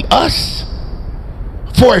of us,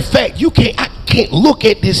 for a fact, I can't look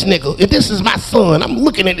at this nigga. If this is my son, I'm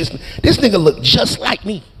looking at this nigga look just like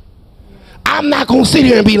me. I'm not gonna sit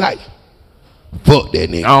here and be like, fuck that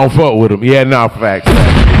nigga. I don't fuck with him. Yeah, no, facts.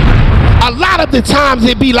 A lot of the times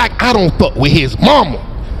it be like, I don't fuck with his mama.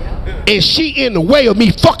 And she in the way of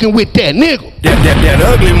me fucking with that nigga. That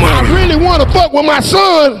ugly money. I really wanna fuck with my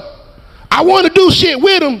son. I wanna do shit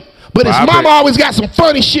with him. But his mama always got some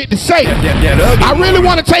funny shit to say. I really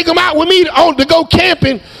want to take him out with me to go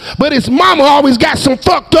camping, but his mama always got some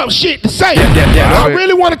fucked up shit to say. I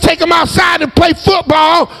really want to take him outside and play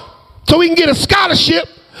football so he can get a scholarship,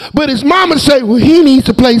 but his mama say, well, he needs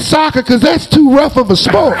to play soccer because that's too rough of a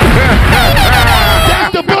sport.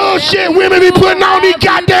 That's the bullshit women be putting on these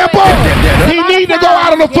goddamn boys. He need to go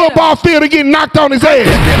out on the football field and get knocked on his ass.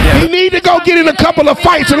 He need to go get in a couple of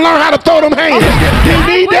fights and learn how to throw them hands. He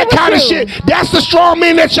need that kind of shit. That's the strong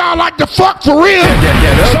men that y'all like to fuck for real.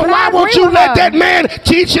 So why won't you let that man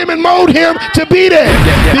teach him and mold him to be there?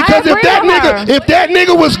 Because if that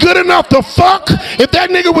nigga was good enough to fuck, if that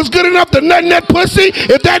nigga was good enough to nut in that pussy,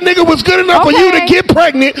 if that nigga was good enough for you to get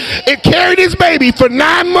pregnant and carry this baby for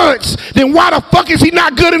 9 months, then why the fuck is he not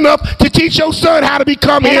not good enough to teach your son how to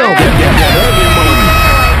become him.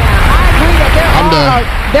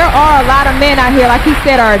 There are a lot of men out here, like he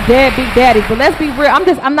said, are deadbeat daddies. But let's be real. I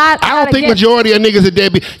don't think majority of niggas are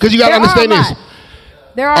deadbeat, because you gotta understand this.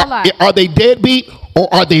 There are a lot. Are they deadbeat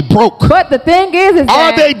or are they broke? But the thing is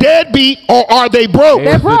are they deadbeat or are they broke?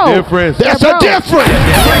 They're broke. That's a difference.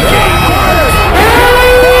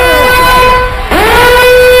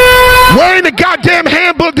 Where in the goddamn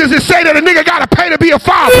handbook does it say that a nigga gotta pay to be a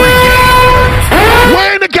father?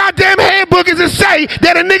 Where in the goddamn handbook does it say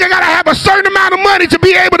that a nigga gotta have a certain amount of money to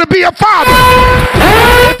be able to be a father?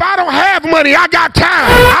 If I don't have money, I got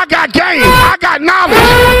time, I got game, I got knowledge.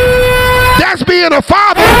 That's being a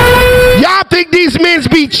father. Y'all think these men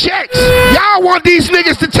be checks. Y'all want these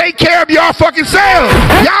niggas to take care of y'all fucking selves.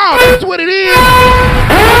 Y'all, that's what it is.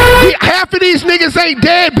 Half of these niggas ain't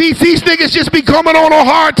deadbeats. These niggas just be coming on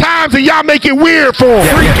hard times and y'all make it weird for them.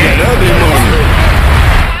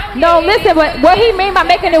 No, listen, but what he mean by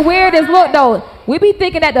making it weird is, look, though, we be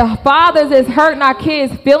thinking that the fathers is hurting our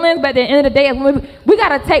kids' feelings, but at the end of the day, we got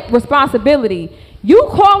to take responsibility. You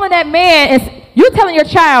calling that man and you telling your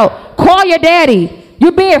child, call your daddy.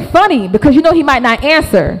 You're being funny because you know he might not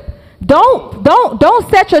answer. Don't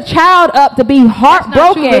set your child up to be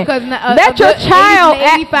heartbroken. Let your child.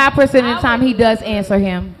 85% of the time he does answer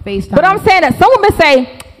him FaceTime. But I'm saying that some women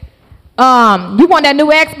say, you want that new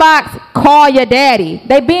Xbox? Call your daddy.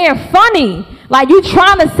 They being funny. Like, you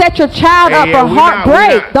trying to set your child up for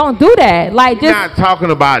heartbreak. Don't do that. Like, just not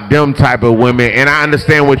talking about them type of women, and I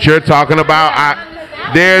understand what you're talking about.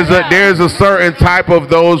 There's a certain type of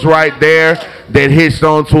those right there that hitched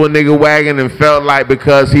onto a nigga wagon and felt like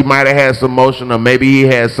because he might have had some motion or maybe he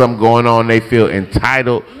had something going on, they feel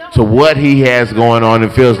entitled to what he has going on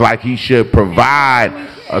and feels like he should provide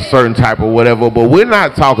a certain type of whatever. But we're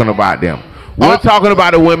not talking about them. We're talking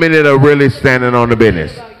about the women that are really standing on the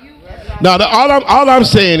business. Now, all I'm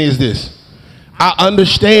saying is this. I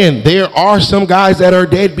understand there are some guys that are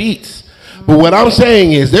deadbeats. But what I'm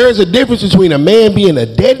saying is there is a difference between a man being a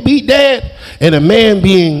deadbeat dad and a man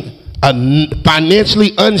being a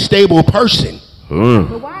financially unstable person.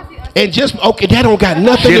 And just, okay, that don't got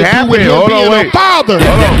nothing to do with him being a father.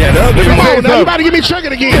 Come on, now, you about to get me triggered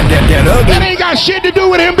again. That ain't got shit to do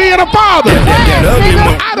with him being a father.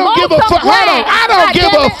 I don't give a fuck. Hold on. I don't give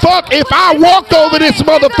a fuck if I walked over this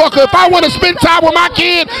motherfucker. If I want to spend time with my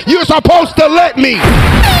kid, you're supposed to let me.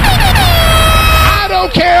 I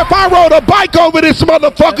don't care if I rode a bike over this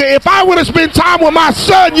motherfucker. If I want to spend time with my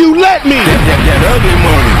son, you let me.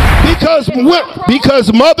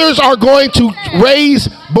 Because mothers are going to raise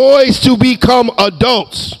boys to become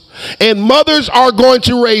adults. And mothers are going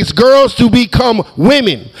to raise girls to become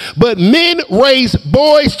women. But men raise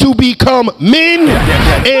boys to become men.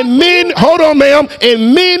 And men, hold on, ma'am,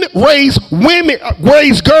 and men raise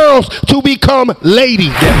girls to become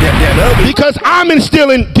ladies. Because I'm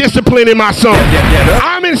instilling discipline in my son.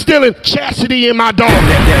 I'm instilling chastity in my daughter.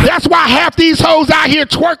 That's why half these hoes out here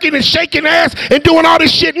twerking and shaking ass and doing all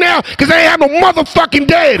this shit now, because they ain't have no motherfucking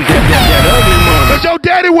daddy. Because your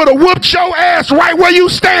daddy would have whooped your ass right where you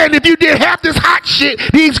stand if you did half this hot shit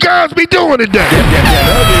these girls be doing today.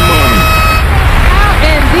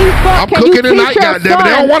 I'm cooking tonight, goddammit. They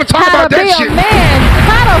don't want to talk about that shit.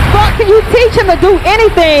 How the fuck can you teach him to do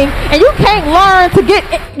anything and you can't learn to get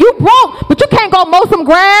you broke, but you can't go mow some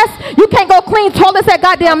grass? You can't go clean toilets at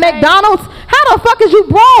goddamn McDonald's? How the fuck is you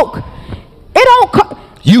broke? It don't.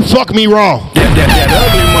 You fuck me wrong.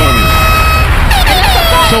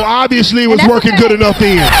 So obviously it was working good enough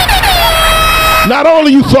then. Not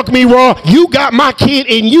only you fuck me raw, you got my kid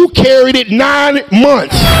and you carried it 9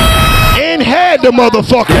 months and had the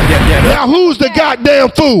motherfucker. Now who's the goddamn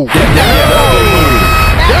fool? They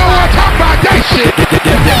don't want to talk about that shit.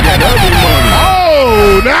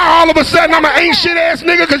 Oh, now all of a sudden I'm an ain't shit ass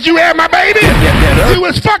nigga because you had my baby? You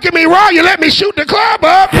was fucking me raw. You let me shoot the club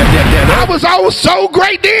up. I was so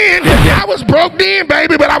great then. I was broke then,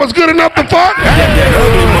 baby, but I was good enough to fuck.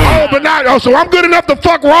 Oh, but not. Oh, so I'm good enough to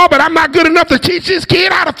fuck raw, but I'm not good enough to teach this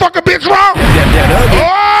kid how to fuck a bitch raw. Oh!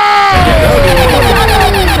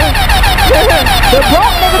 The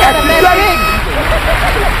broke nigga got a mess.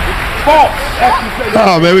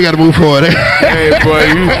 Oh man, we gotta move forward. Hey boy,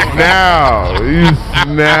 you now. Hey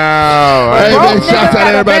man, shouts out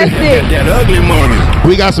everybody. That ugly money.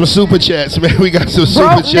 We got some super chats, man. We got some super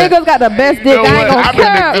broke chats. niggas got the best dick. You know I ain't gonna I've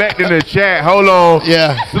care. been neglecting the chat. Hold on.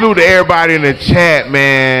 Yeah. Salute to everybody in the chat,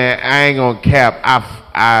 man. I ain't gonna cap.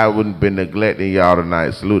 I wouldn't been neglecting y'all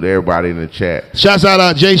tonight. Salute to everybody in the chat. Shouts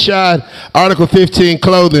out Jay Shad, Article 15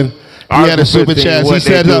 clothing. He had a super chat. He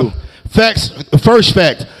said, facts. First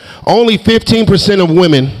fact: only 15% of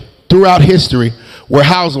women throughout history were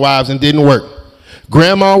housewives and didn't work.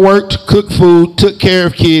 Grandma worked, cooked food, took care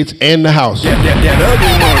of kids and the house. That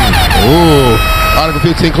ugly money. Ooh. Article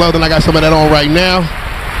 15 clothing, I got some of that on right now.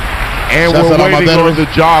 And Shouts we're out all my waiting on veterans. the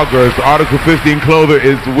joggers. Article 15 clothing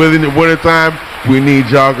is within the wintertime. We need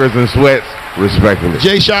joggers and sweats, respectively.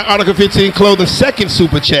 Jay Shot, Article 15 clothing, second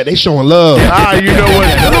super chat. They showing love. You know what?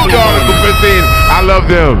 Salute to Article 15. I love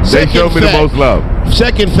them. They show me the most love.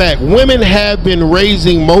 Second fact, women have been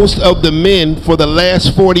raising most of the men for the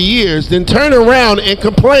last 40 years, then turn around and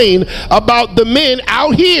complain about the men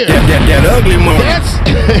out here. That ugly money.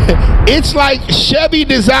 It's like Chevy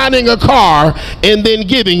designing a car and then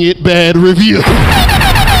giving it bad reviews.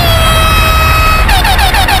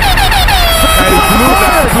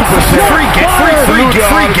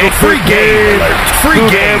 Free game.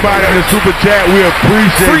 Everybody in the super chat, we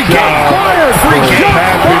appreciate Free game.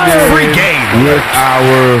 Free game. With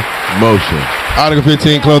our motion. Article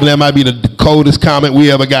 15 clothing, that might be the coldest comment we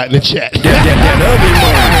ever got in the chat.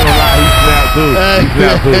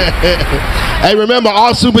 Hey, remember,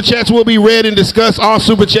 all super chats will be read and discussed. All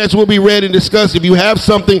super chats will be read and discussed. If you have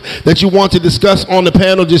something that you want to discuss on the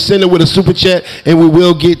panel, just send it with a super chat and we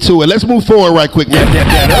will get to it. Let's move forward right quick, man. We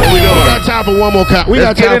got time for one more We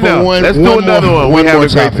got time for one. Let's do another one. We have a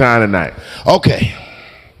great topic. time tonight. Okay.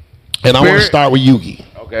 And I want to start with Yugi.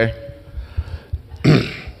 Okay.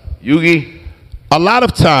 Yugi. A lot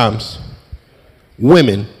of times,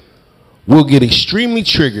 women will get extremely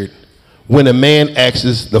triggered when a man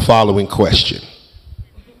asks the following question.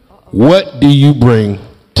 What do you bring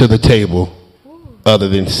to the table other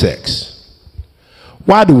than sex?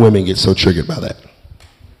 Why do women get so triggered by that?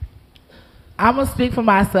 I'm going to speak for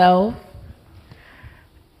myself.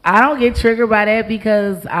 I don't get triggered by that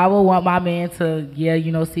because I will want my man to,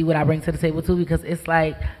 see what I bring to the table too, because it's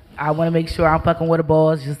like I want to make sure I'm fucking with a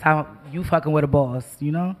boss just how you fucking with a boss,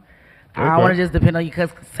 you know? Okay. I don't want to just depend on you because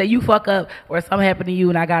say you fuck up or something happened to you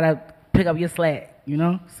and I got to pick up your slack, you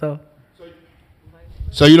know? So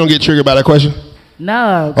you don't get triggered by that question?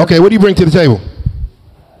 No. Okay, what do you bring to the table?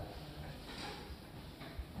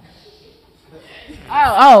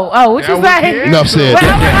 What you say? Enough said.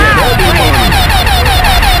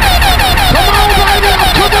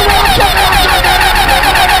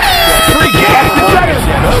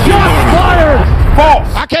 False.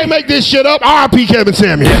 I can't make this shit up. R.I.P. Kevin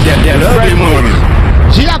Samuels. That ugly money.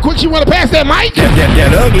 See how quick she want to pass that mic?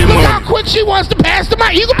 That ugly Look money. how quick she wants to pass the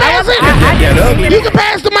mic. You can pass it. That ugly. You can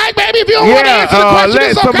pass the mic, baby. If you don't want to answer the question,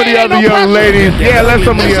 let it's some okay. of the Ain't other no young pressure. ladies. Yeah, let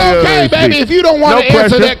some of the It's other okay, ladies baby. speak. If you don't want to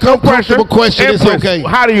answer that comfortable question, it's okay.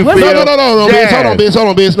 How do you feel? No, Biz.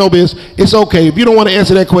 Hold on, Biz. No, Biz. It's okay. If you don't want to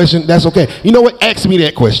answer that question, that's okay. You know what? Ask me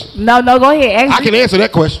that question. No, go ahead. I can answer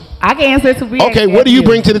that question. I can answer it to be. Okay, what do you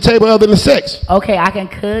bring to the table other than sex? Okay, I can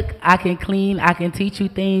cook, I can clean, I can teach you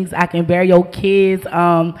things, I can bear your kids.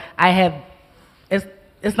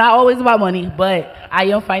 It's not always about money, but I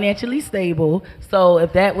am financially stable. So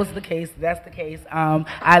if that was the case, that's the case.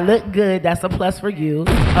 I look good, that's a plus for you.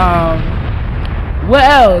 What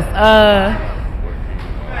else?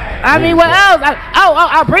 What else?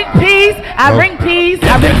 I bring peace. I bring peace.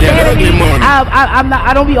 I bring sanity.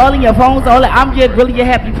 I don't be all in your phones. I'm just really your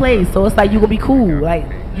happy place. So it's like you gonna be cool. Like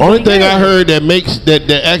only thing I heard that makes that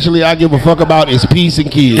actually I give a fuck about is peace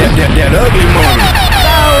and kids. That ugly money.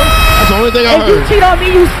 That's the only thing I heard. If you cheat on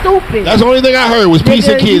me, you stupid. That's the only thing I heard was peace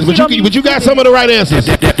and kids. But you got some of the right answers.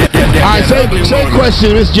 All right, same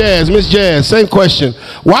question, Miss Jazz. Same question.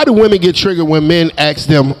 Why do women get triggered when men ask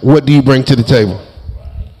them, "What do you bring to the table?"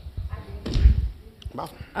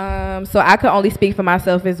 So I could only speak for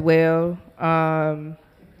myself as well.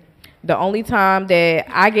 The only time that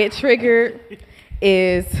I get triggered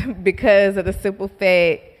is because of the simple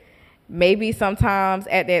fact, maybe sometimes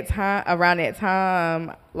around that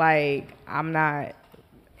time, like I'm not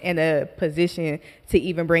in a position to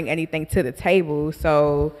even bring anything to the table.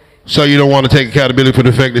 So you don't want to take accountability for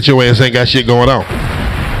the fact that your ass ain't got shit going on.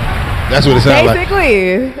 That's what it sounds like.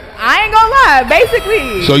 Basically, I ain't gonna lie.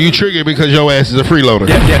 Basically. So you triggered because your ass is a freeloader.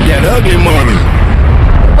 That ugly money.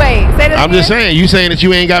 Wait, say that I'm again? just saying. You saying that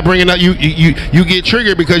you ain't got bringing up. You get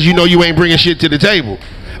triggered because you know you ain't bringing shit to the table.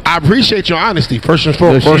 I appreciate your honesty, first and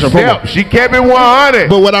foremost. She kept it 100.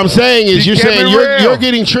 But what I'm saying is, you're saying you're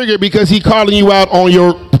getting triggered because he calling you out on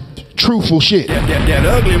your truthful shit. That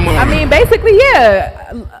ugly money. I mean, basically,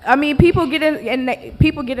 yeah. I mean, people get in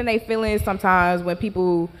their feelings sometimes when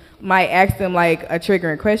people might ask them like a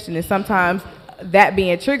triggering question, and sometimes that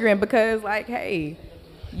being triggering because like, hey,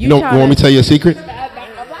 you know, want me to tell you a secret?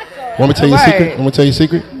 Want me to tell you a secret? Want me to tell you a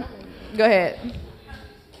secret? Go ahead.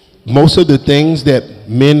 Most of the things that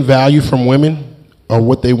men value from women or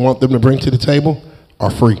what they want them to bring to the table are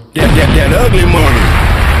free. That ugly money.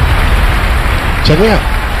 Check me out.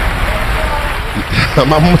 I'm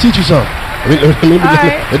gonna teach you something.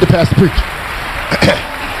 Let the pastor preach.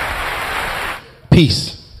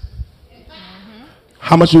 Peace.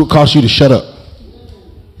 How much it would cost you to shut up?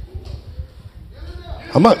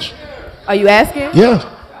 How much? Are you asking? Yeah.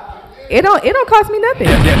 It don't cost me nothing.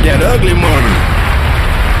 That ugly money.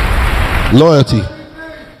 Loyalty.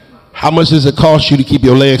 How much does it cost you to keep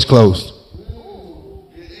your legs closed?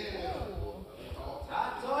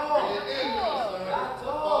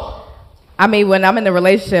 I mean, when I'm in a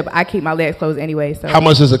relationship, I keep my legs closed anyway. So How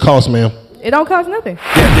much does it cost, ma'am? it don't cost nothing.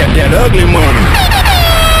 That ugly money.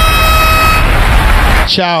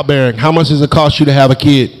 Childbearing. How much does it cost you to have a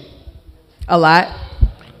kid? A lot.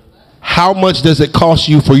 How much does it cost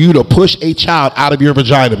you for you to push a child out of your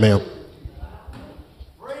vagina, ma'am?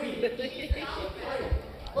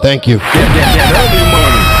 Thank you. That ugly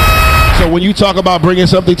money. So when you talk about bringing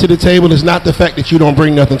something to the table, it's not the fact that you don't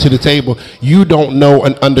bring nothing to the table. You don't know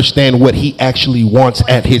and understand what he actually wants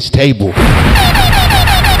at his table.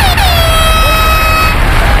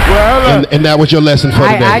 Well, And that was your lesson for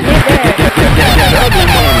today. I get that. That ugly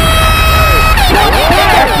money.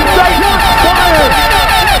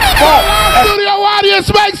 Studio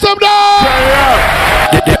audience, make some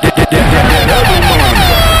noise! That ugly money.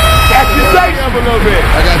 Up a little bit.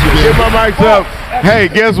 I got you, Get man. my mics up. Hey,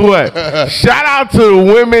 guess what? Shout out to the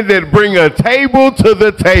women that bring a table to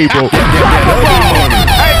the table.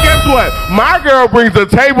 Hey, guess what? My girl brings a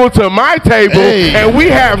table to my table, Hey. and we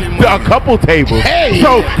have a couple tables. Hey.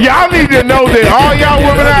 So y'all need to know that all y'all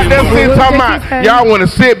women out there sitting talking about, y'all want to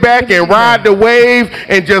sit back and ride the wave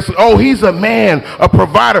and just, oh, he's a man, a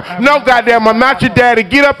provider. No, goddamn, I'm not your daddy.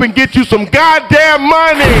 Get up and get you some goddamn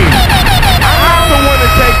money. I'm the one to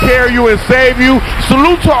take care of you and save you.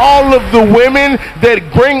 Salute to all of the women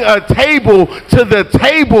that bring a table to the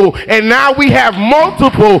table, and now we have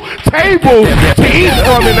multiple tables to eat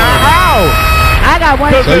from in our house. I got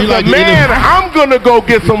one. Because So you as like a to eat man, them? I'm going to go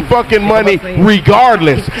get some fucking money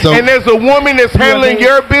regardless. So- and as a woman that's handling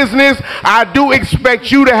your business, I do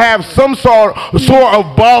expect you to have some sort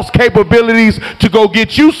of boss capabilities to go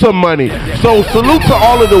get you some money. So salute to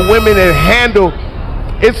all of the women that handle.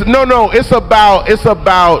 It's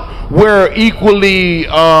about we're equally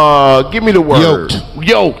give me the word.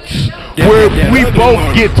 Yoked. Where we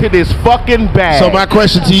both get to this fucking bag. So my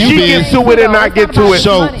question to you, She Biz. gets to it and I get to it.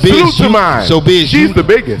 So Biz, salute to mine. So Biz, she's the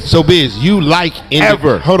biggest. So Biz, you like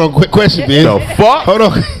Ever. Hold on, quick question, Biz. The fuck? Hold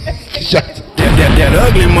on. That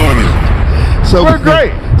ugly money. So We're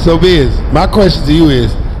great. So Biz, my question to you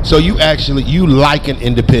is: so you like an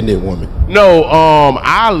independent woman? No,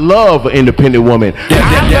 I love an independent woman.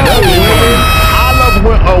 I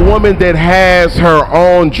love a woman that has her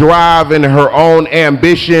own drive and her own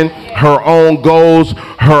ambition, her own goals,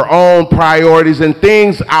 her own priorities, and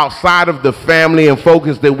things outside of the family and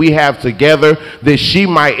focus that we have together that she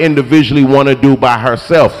might individually want to do by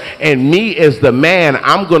herself. And me as the man,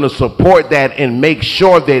 I'm going to support that and make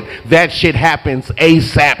sure that that shit happens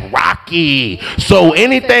ASAP Rocky. So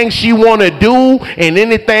anything she want to do and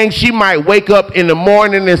anything she might wake up in the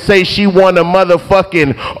morning and say she want to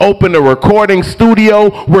motherfucking open a recording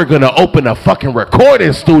studio, we're going to open a fucking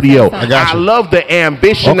recording studio. I got you. I love the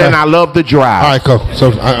ambition Okay. and I love the drive. All right, cool.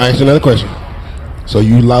 So I ask you another question. So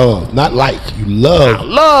you love, not like, you love. I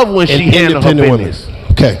love when she handles her business. women.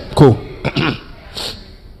 Okay, cool.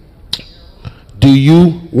 Do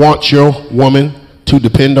you want your woman to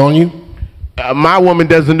depend on you? My woman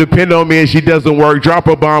doesn't depend on me and she doesn't work. Drop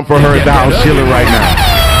a bomb for her $1 shilling right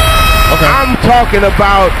now. Okay. I'm talking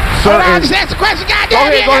about certain. just ask a question. Go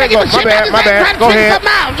ahead. My bad. Go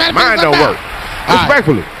ahead. Mine don't work.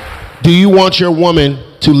 Respectfully. Do you want your woman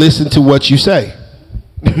to listen to what you say?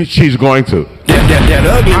 She's going to. That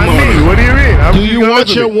ugly money. What do you mean? Do you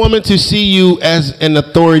want your woman to see you as an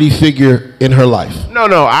authority figure in her life? No,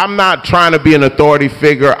 I'm not trying to be an authority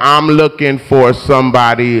figure. I'm looking for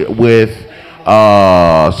somebody with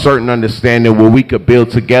certain understanding where we could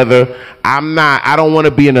build together. I don't want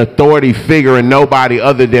to be an authority figure in nobody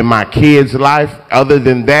other than my kid's life. Other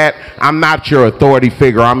than that, I'm not your authority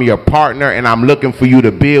figure. I'm your partner and I'm looking for you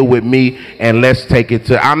to build with me and let's take it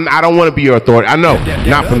to, I don't want to be your authority. I know,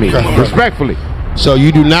 not for me. Respectfully. So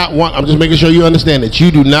you do not want, I'm just making sure you understand that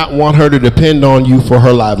you do not want her to depend on you for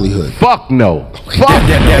her livelihood. Fuck no. Fuck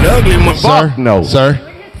That ugly money. Fuck no. Sir.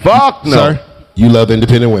 Fuck no. Sir, you love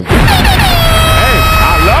independent women.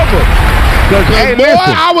 I love her. Hey, Boy,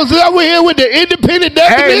 listen. I was over here with the independent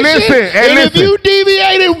definition. Hey, listen. And if you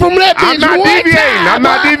deviated from that bitch. I'm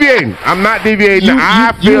not deviating.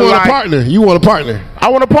 You want a partner. You want a partner. I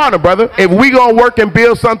want a partner, brother. If we gonna work and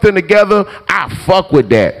build something together, I fuck with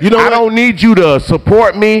that. You know, I don't need you to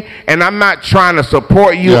support me, and I'm not trying to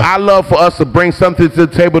support you. I love for us to bring something to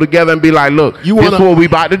the table together and be like, look, this is what we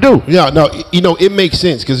about to do. Yeah, no, you know, it makes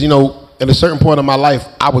sense because, you know, at a certain point in my life,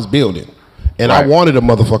 I was building, and I wanted a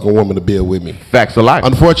motherfucking woman to build with me. Facts of life.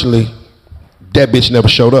 Unfortunately, that bitch never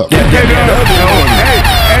showed up. Hey,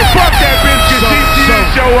 fuck that bitch. She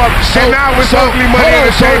didn't show up, and now it's Ugly Money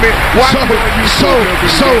Entertainment. So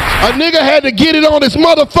a nigga had to get it on his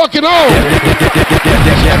motherfucking own.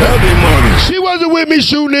 She wasn't with me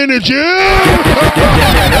shooting in the gym.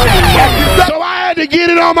 So I had to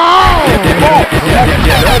get it on my own.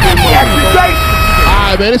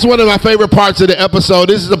 All right, man, it's one of my favorite parts of the episode.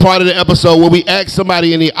 This is the part of the episode where we ask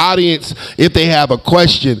somebody in the audience if they have a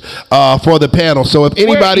question for the panel. So if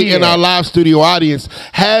anybody in our live studio audience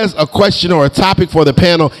has a question or a topic for the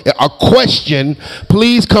panel, a question,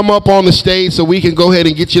 please come up on the stage so we can go ahead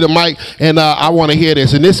and get you the mic. And I want to hear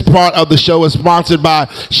this. And this part of the show is sponsored by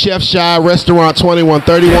Chef Shy Restaurant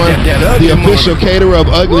 2131, the official caterer of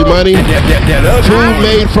Ugly Money. Food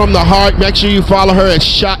made from the heart. Make sure you follow her at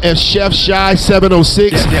Chef Shy 706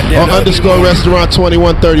 or underscore restaurant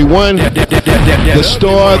 2131. The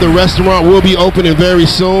store, the restaurant will be opening very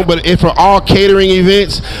soon, but if for all catering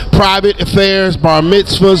events, private affairs, bar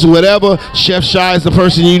mitzvahs, whatever, Chef Shy is the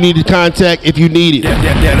person you need to contact if you need it.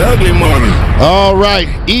 That ugly money. All right,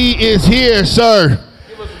 E is here, sir.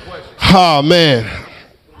 Oh man.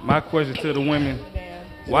 My question to the women: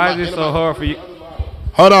 why is it so hard for you?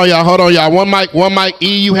 Hold on, y'all. One mic.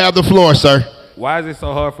 E, you have the floor, sir. Why is it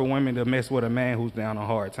so hard for women to mess with a man who's down on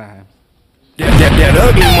hard times? That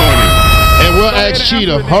ugly money. And we'll ask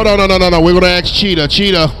Cheetah. Hold on, no. We're gonna ask Cheetah.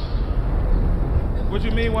 Cheetah. What you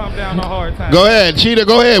mean when I'm down on hard times? Go ahead, Cheetah.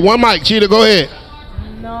 Go ahead. One mic, Cheetah. Go ahead.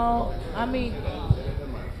 No, I mean.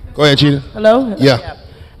 Go ahead, Cheetah. Hello? Yeah.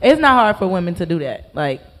 It's not hard for women to do that.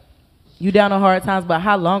 Like, you down on hard times, but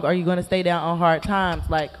how long are you going to stay down on hard times?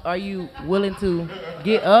 Like, are you willing to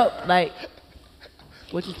get up? Like,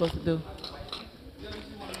 what you supposed to do?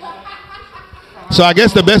 So I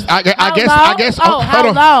guess the best. I guess.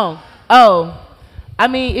 How long? Oh, I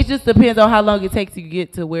mean, it just depends on how long it takes you to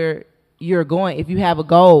get to where you're going. If you have a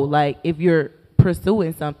goal, like if you're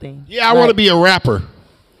pursuing something. Yeah, I want to be a rapper.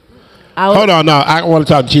 Hold on, no, I want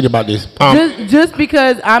to talk to Cheetah about this. Just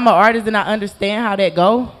because I'm an artist and I understand how that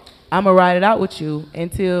go, I'm gonna ride it out with you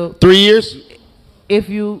until 3 years. If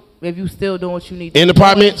you still doing what you need to in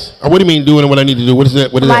departments. What do you mean doing what I need to do? What is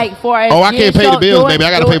that? What is like that? For I can't pay the bills, baby.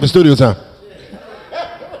 I gotta pay for studio time.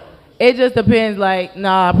 It just depends. Like,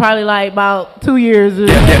 probably like about 2 years. 2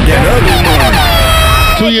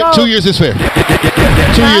 years is fair.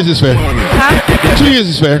 2 years is fair. 2 years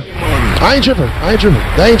is fair. I ain't tripping.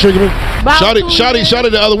 That ain't tricking me. Shawty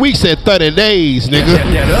the other week said 30 days, nigga.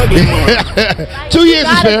 2 years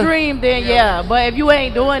is fair. Dream, then yeah. But if you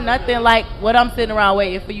ain't doing nothing like what I'm sitting around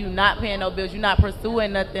waiting for, you not paying no bills, you're not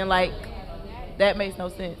pursuing nothing, like that makes no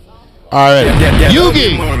sense. All right,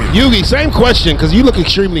 Yugi, same question because you look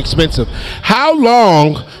extremely expensive. How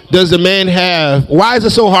long does a man have? Why is it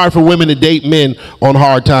so hard for women to date men on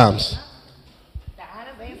hard times?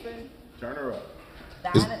 Turn her up.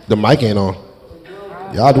 The mic ain't on.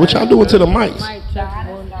 Y'all, what y'all doing to the mics?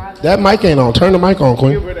 That mic ain't on. Turn the mic on,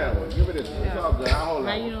 Queen. Give her that one. Give her this one. It's all good. I'll hold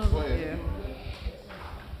on.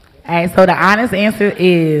 All right, so the honest answer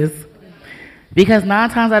is because 9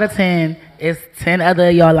 times out of 10, it's 10 other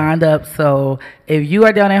y'all lined up. So if you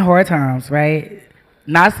are down in hard times, right?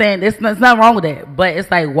 Not saying there's nothing wrong with that, but it's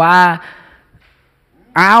like why?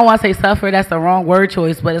 I don't want to say suffer. That's the wrong word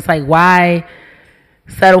choice, but it's like why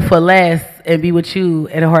settle for less and be with you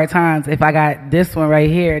in hard times if I got this one right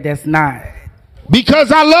here that's not?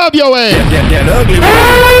 Because I love your ass. That ugly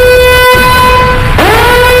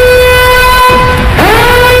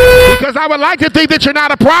Because I would like to think that you're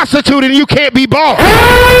not a prostitute and you can't be bought.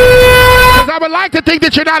 Because I would like to think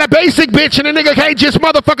that you're not a basic bitch and a nigga can't just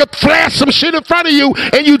motherfucker flash some shit in front of you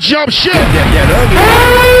and you jump shit.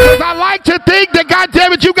 Because I like to think that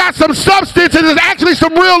goddammit you got some substance and there's actually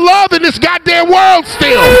some real love in this goddamn world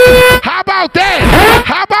still. How about that?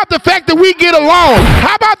 How about the fact that we get along?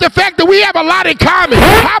 How about the fact that we have a lot in common?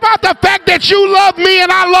 How about the fact that you love me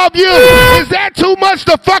and I love you? Is that too much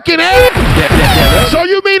to fucking ask? So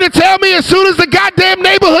you mean to tell me as soon as the goddamn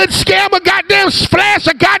neighborhood scammer goddamn splash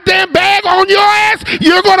a goddamn bag on your ass, you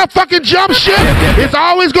you're gonna fucking jump ship, it's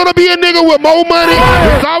always gonna be a nigga with more money.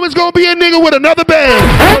 It's always gonna be a nigga with another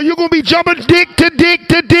bag. So you're gonna be jumping dick to dick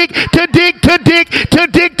to dick to dick to dick to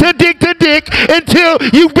dick to dick to dick until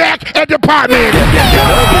you back at the apartment.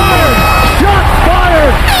 Shots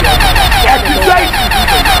fired!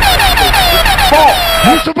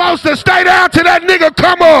 You're supposed to stay down till that nigga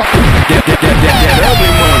come up.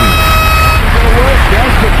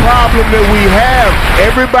 That's the problem that we have.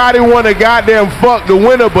 Everybody want to goddamn fuck the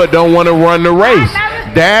winner, but don't want to run the race.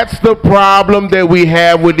 That's the problem that we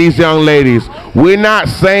have with these young ladies. We're not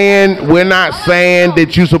saying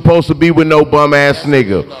that you're supposed to be with no bum ass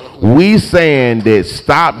nigga. We saying that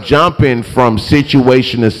stop jumping from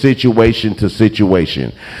situation to situation to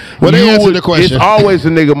situation. Well, they answer the question. It's always a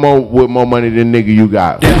nigga with more money than nigga you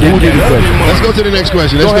got. Who did the question? Let's go to the next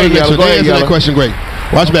question. Let's go to the next one. Answer that question great.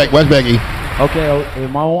 Watch back, E. Okay,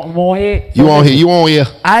 am I on here? You on here.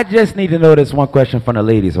 I just need to know this one question from the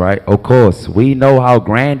ladies, right? Of course, we know how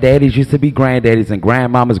granddaddies used to be granddaddies and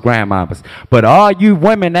grandmamas. But all you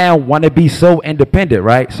women now want to be so independent,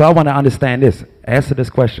 right? So I want to understand this. Answer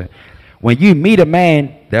this question. When you meet a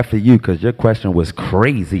man, that's for you because your question was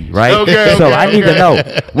crazy, right? I need to know.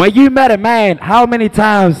 When you met a man, how many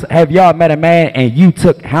times have y'all met a man and you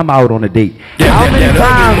took him out on a date? How many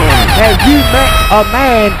times have you met a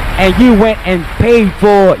man and you went and paid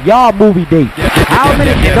for y'all movie date? How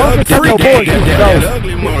many? Don't just no bullshit.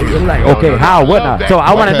 Like, okay, how, what not? So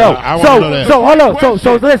I want to know. So hold on.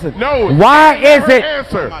 So listen. Why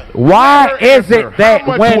is it that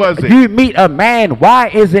when you meet a man, why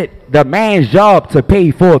is it the man's job to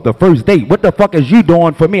pay for the first date? What the fuck is you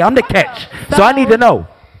doing for me? I'm the catch. So I need to know.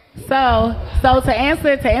 So to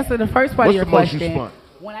answer the first part of your question,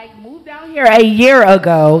 when I moved down here a year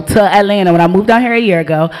ago to Atlanta,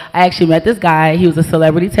 I actually met this guy. He was a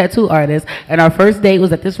celebrity tattoo artist, and our first date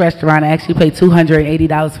was at this restaurant. I actually paid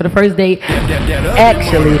 $280 for the first date.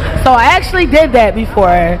 So I actually did that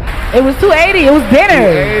before. It was $280. It was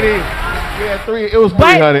dinner. Yeah, it was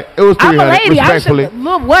 300. It was 300. I'm a lady. Respectfully.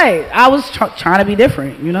 Look, what? I was trying to be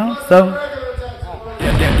different, you know. So.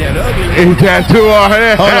 Tattoo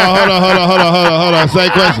artist. Hold on. Same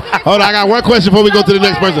question. Hold on. I got one question before we go to the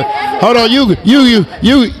next person. Hold on. You.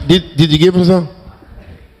 Did you give him some?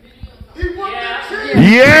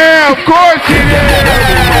 Yeah, of course he did.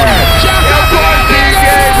 Of course he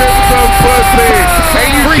gave him some pussy. And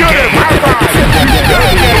you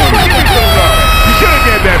should have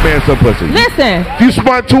gave that man some pussy. Listen. You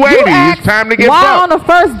spent $280. It's time to get why fucked. on the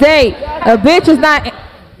first date a bitch is not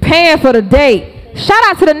paying for the date? Shout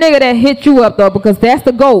out to the nigga that hit you up though, because that's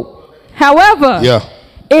the GOAT. However,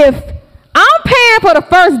 if I'm paying for the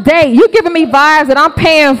first date, you giving me vibes that I'm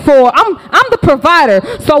paying for. I'm the provider.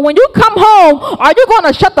 So when you come home, are you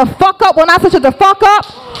gonna shut the fuck up when I say shut the fuck up?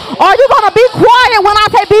 Are you gonna be quiet when I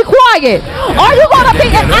say be quiet? Are you gonna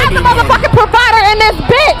be? If I'm the motherfucking provider in this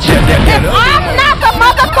bitch, if I'm not the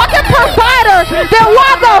motherfucking provider, then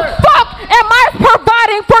why the fuck am I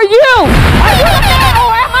providing for you? Are you the man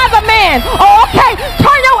or am I the man? Oh, okay.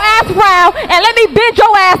 Turn your ass around and let me bend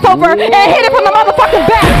your ass over and hit it from the motherfucking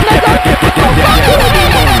back, nigga.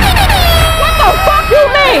 What the fuck you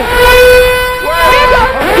mean? Nigga,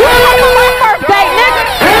 you pay for my first date, nigga.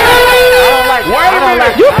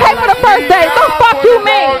 You pay for the first date. What the fuck you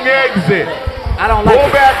mean? I don't like it.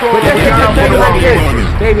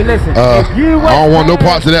 Baby, listen. I don't want no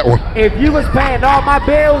parts of that one. If you was paying all my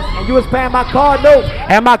bills and you was paying my car note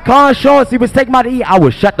and my car insurance, you was taking my to eat, I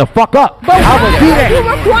would shut the fuck up. But I would do that. You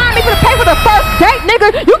require me to pay for the first date,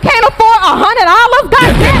 nigga. You can't afford $100.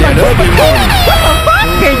 Goddamn it. What the fuck?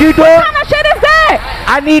 Can you do it? What kind of shit is that?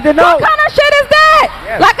 I need to know. What kind of shit is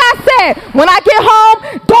that? Like I said, when I get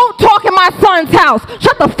home, don't talk in my son's house.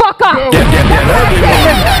 Shut the fuck up. I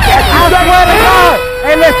swear to God.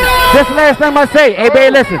 Hey, listen. This last time I say, hey,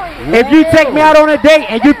 babe, listen. If you take me out on a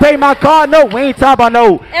date and you pay my car, no, we ain't talking about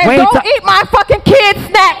no. And don't eat my fucking kid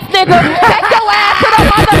snacks, nigga. Take your ass to the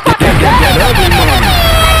motherfucking bed. Take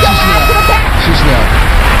your ass to the bed.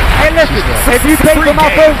 Hey, listen. If you pay for my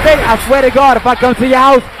first date, I swear to God, if I come to your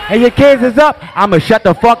house and your kids is up, I'ma shut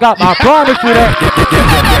the fuck up. I promise you that.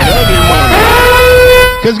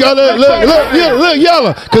 Cause look,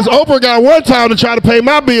 yellow. Cause Oprah got one time to try to pay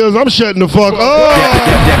my bills. I'm shutting the fuck up.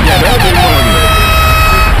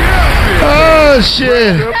 Oh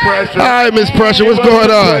shit! All right, Miss Pressure, what's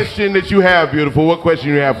going on? What question that you have, beautiful? What question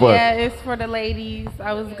you have for us? Yeah, it's for the ladies.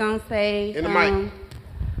 I was gonna say, in the mic.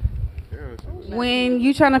 When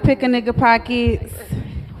you trying to pick a nigga pockets,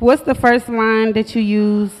 what's the first line that you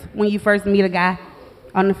use when you first meet a guy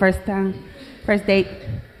on the first date?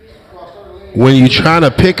 When you trying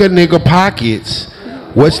to pick a nigga pockets,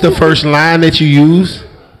 What's the first line that you use?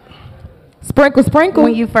 Sprinkle, sprinkle.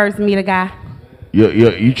 When you first meet a guy.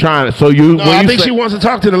 You trying to, so you. No, I think she wants to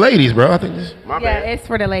talk to the ladies, bro. I think this. It's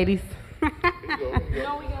for the ladies.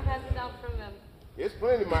 There's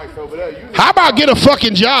plenty of mics over there. How about get a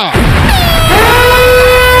fucking job?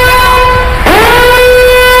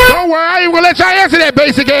 Don't worry, I ain't gonna let y'all answer that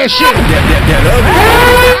basic ass shit.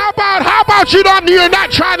 How about you're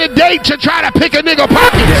not trying to date to try to pick a nigga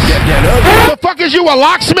pockets? The fuck is you, a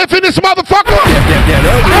locksmith in this motherfucker?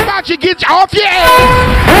 How about you get off your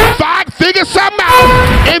ass, figure something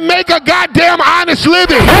out, and make a goddamn honest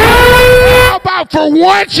living? How about for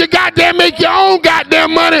once you goddamn make your own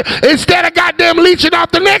goddamn money instead of goddamn leeching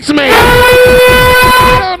off the next man?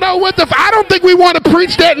 I don't know I don't think we want to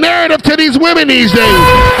preach that narrative to these women these days.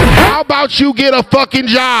 How about you get a fucking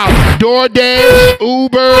job? DoorDash,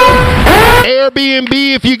 Uber,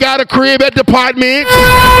 Airbnb if you got a crib at Departments.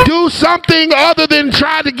 Do something other than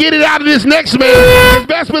try to get it out of this next man. Cause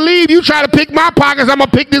best believe you try to pick my pockets, I'm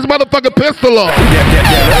gonna pick this motherfucking pistol off.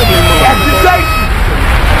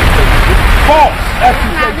 False.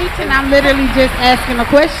 I'm literally just asking a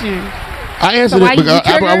question. I answered it because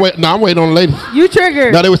I'm waiting on the ladies. You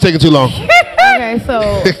triggered. No, they was taking too long. Okay,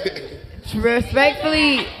 so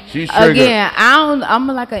respectfully, again, I'm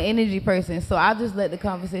like an energy person, so I just let the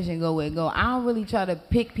conversation go where it go. I don't really try to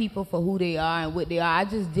pick people for who they are and what they are. I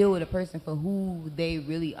just deal with a person for who they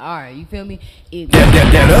really are. You feel me?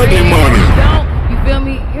 That ugly money. You feel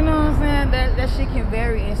me? You know what I'm saying? That shit can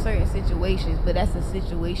vary in certain situations, but that's a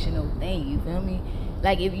situational thing. You feel me?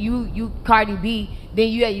 Like if you Cardi B, then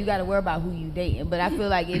you got to worry about who you dating. But I feel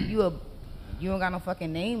like if you don't got no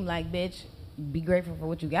fucking name, like bitch, be grateful for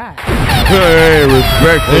what you got. Hey,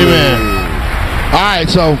 respectfully. Amen. All right,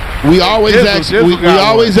 so we always ask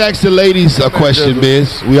the ladies a question,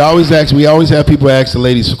 Biz. We always have people ask the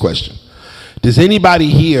ladies a question. Does anybody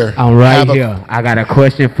here? I'm right here. I got a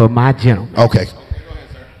question for my gentleman. Okay.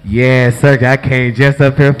 Yeah, sir, I came just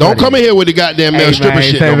up here. Don't come in here with the goddamn male stripper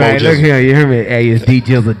shit no more. Look here, you hear me? Hey, it's D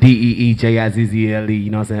Jizzle, DEEJIZZLE. You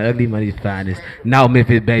know what I'm saying? Ugly money's finest. Now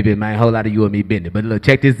Memphis, baby, man. Whole lot of you and me business. But look,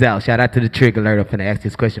 check this out. Shout out to the Trigger Alert. I'm finna ask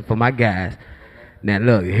this question for my guys. Now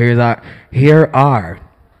look, here are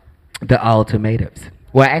the ultimatums.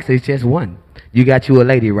 Well, actually, it's just one. You got you a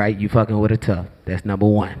lady, right? You fucking with her tough. That's number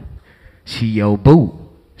one. She your boo.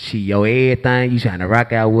 She your everything. You trying to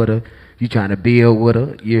rock out with her. You trying to build with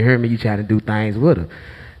her. You hear me? You trying to do things with her.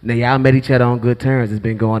 Now, y'all met each other on good terms. It's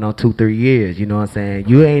been going on 2-3 years. You know what I'm saying?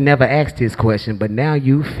 You ain't never asked this question, but now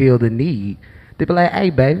you feel the need to be like,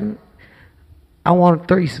 hey, baby, I want a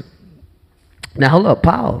threesome. Now, hold up,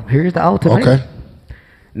 Paul. Here's the ultimatum. Okay.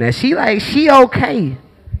 Now, she okay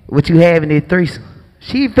with you having this threesome.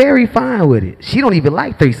 She very fine with it. She don't even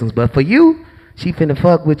like threesomes, but for you, she finna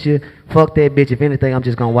fuck with you. Fuck that bitch. If anything, I'm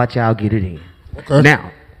just gonna watch y'all get it in. Okay.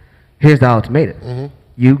 Now, here's the ultimatum.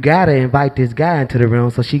 You gotta invite this guy into the room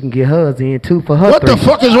so she can get hers in too for her. What the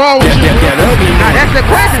fuck is wrong with you? Now, that's the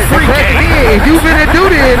question. The question is, if you finna do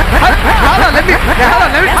this, hold on, let me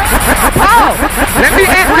Paul, let me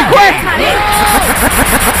answer the question.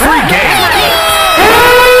 Free game.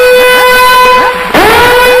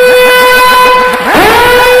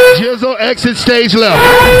 Jizzle exit stage left.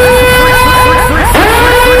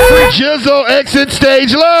 Jizzle exit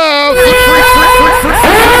stage left.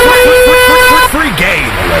 Free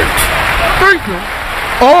game alert. Threesome.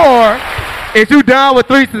 Or if you down with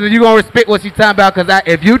threesomes and you gonna respect what she talking about, because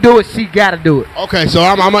if you do it, she gotta do it. Okay, so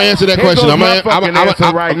I'm gonna answer that question. I'm gonna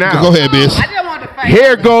right now. Go ahead, Biz.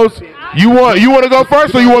 Here goes. You want to go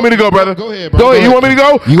first, or you want me to go, brother? Go ahead, bro. Go ahead. You want me to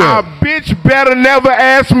go? You go A bitch better never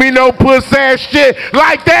ask me no puss ass shit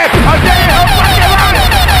like that. A day her fucking life.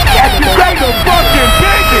 You say the fucking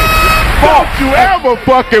biggest. Don't you ever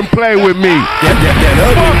fucking play with me?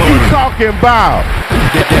 Fuck you talking about?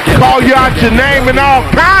 Call you out your name and all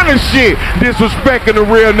kind of shit. Disrespecting a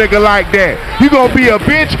real nigga like that. You gonna be a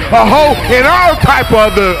bitch, a hoe, and all type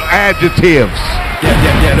of other adjectives.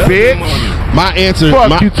 Bitch. My answer.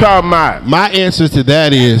 You talking about? My answer to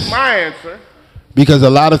that is my answer. Because a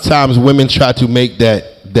lot of times women try to make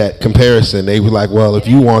that comparison. They were like, well, if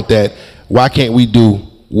you want that, why can't we do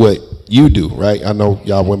what you do, right? I know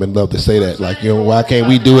y'all women love to say that. Like, why can't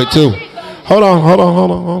we do it too? Hold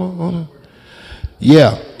on.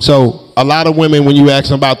 Yeah. So a lot of women, when you ask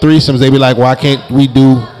them about threesomes, they be like, why can't we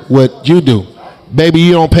do what you do? Baby,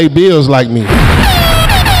 you don't pay bills like me.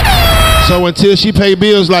 So until she pay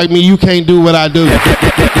bills like me, you can't do what I do. Now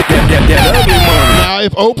Now,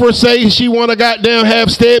 if Oprah say she want to goddamn have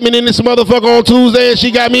Stedman in this motherfucker on Tuesday and she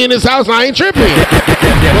got me in this house, I ain't tripping.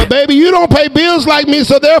 But baby, you don't pay bills like me,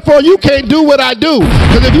 so therefore you can't do what I do.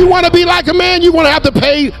 Because if you want to be like a man, you want to have to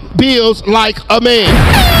pay bills like a man.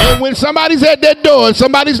 And when somebody's at that door and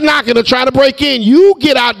somebody's knocking or trying to break in, you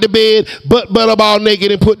get out the bed, butt all naked,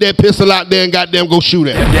 and put that pistol out there and goddamn go shoot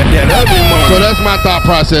at it. So that's my thought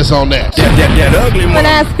process on that. When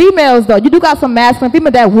as females though, you do got some masculine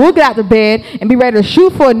females that will get out the bed and be ready to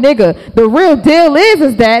shoot for a nigga. The real deal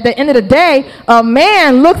is that at the end of the day, a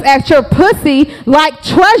man looks at your pussy like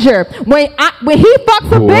treasure. When he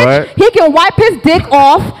fucks a bitch, he can wipe his dick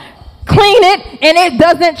off, clean it, and it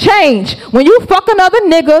doesn't change. When you fuck another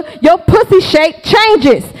nigga, your pussy shape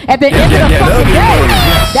changes at the end of the fucking day.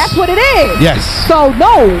 Yes. That's what it is. Yes. So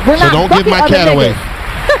no, we're not. So don't give my cat away.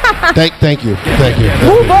 Thank you.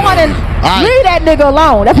 Move on and leave that nigga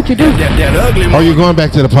alone. That's what you do. Or you're going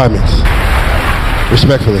back to the apartments.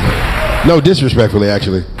 Respectfully. No, disrespectfully,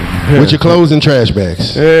 actually. With your clothes and trash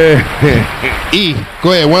bags. E,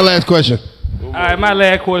 go ahead. One last question. All right, my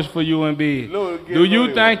last question for you and B. Do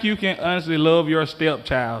you think you can honestly love your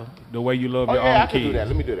stepchild the way you love your own kids?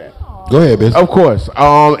 Let me do that. Go ahead, bitch. Of course.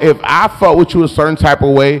 If I fuck with you a certain type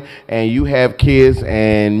of way and you have kids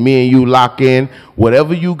and me and you lock in,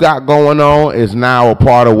 whatever you got going on is now a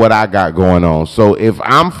part of what I got going on. So if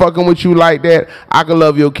I'm fucking with you like that, I can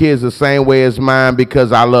love your kids the same way as mine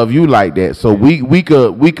because I love you like that. So we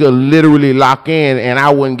could literally lock in and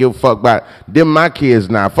I wouldn't give a fuck about them my kids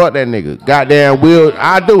now. Fuck that nigga. Goddamn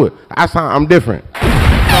I do it. I'm different.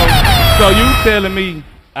 So you telling me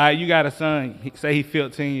you got a son, say he's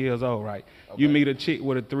 15 years old, right? Okay. You meet a chick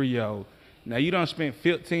with a 3-year-old. Now, you done spent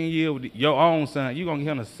 15 years with your own son. You going to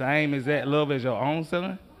give him the same exact love as your own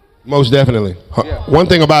son? Most definitely. Yeah. One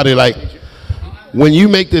thing about it, like, when you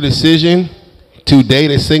make the decision to date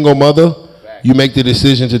a single mother, you make the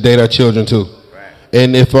decision to date our children, too.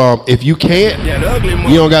 And if you can't,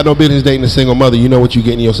 you don't got no business dating a single mother. You know what you're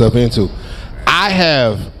getting yourself into. I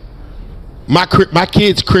have, my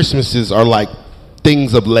kids' Christmases are like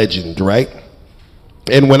things of legend, right?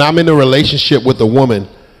 And when I'm in a relationship with a woman,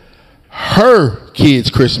 her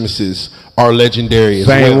kids' Christmases are legendary as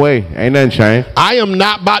well. Same way. Ain't nothing changed. I am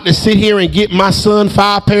not about to sit here and get my son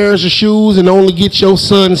 5 pairs of shoes and only get your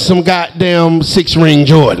son some goddamn 6-ring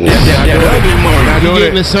Jordans. You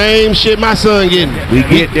getting the same shit my son getting. We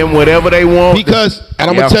get them whatever they want. Because, and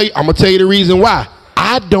I'm gonna tell you the reason why.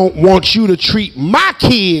 I don't want you to treat my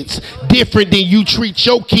kids different than you treat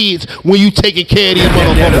your kids when you taking care of these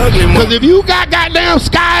motherfuckers. Because if you got goddamn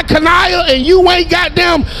Sky Kanaya and you ain't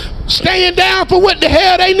goddamn staying down for what the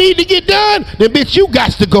hell they need to get done, then bitch, you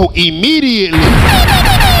got to go immediately.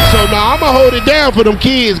 So now I'ma hold it down for them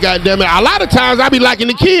kids, goddamn it. A lot of times I be liking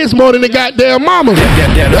the kids more than the goddamn mama.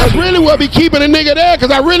 That's really what be keeping a nigga there, because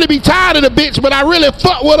I really be tired of the bitch, but I really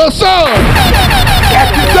fuck with her son.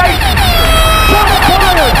 That's the thing.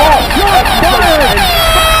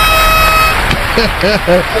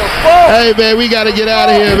 Hey man, we gotta get out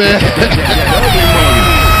of here, man.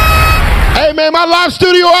 Hey man, my live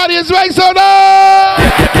studio audience, make some noise.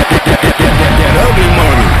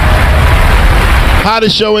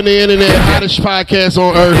 Hottest show in the internet, hottest podcast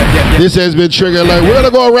on earth. This has been Trigger Alert. We're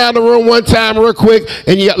gonna go around the room one time real quick,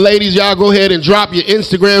 and ladies, y'all go ahead and drop your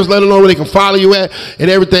Instagrams, let them know where they can follow you at, and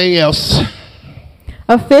everything else.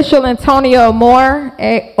 Official Antonia Moore,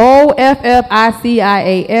 OFFICIAL,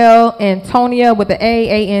 Antonia with the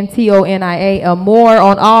AANTONIA, Amore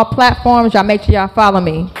on all platforms. Y'all make sure y'all follow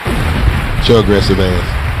me. Show aggressive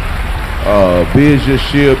ass. Biz Just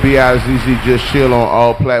Chill, BIZZ Just Chill on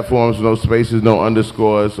all platforms, no spaces, no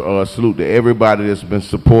underscores. Salute to everybody that's been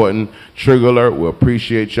supporting Trigger Alert. We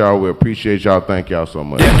appreciate y'all. Thank y'all so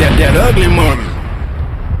much. That ugly money.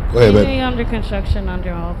 Go ahead, baby. Under construction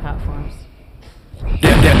under all platforms.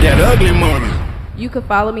 That ugly money. You can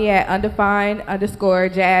follow me at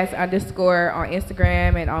undefined_jazz_ on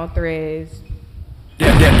Instagram and on Threads.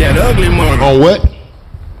 That ugly money. On what?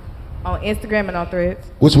 On Instagram and on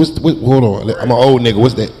Threads. What's hold on. I'm an old nigga.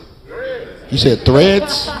 What's that? You said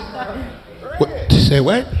Threads? What? You say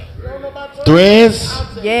what? Threads?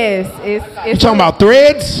 Yes, it's You talking about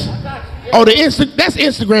Threads? Oh, that's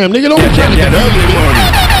Instagram, nigga. Don't be trying to get ugly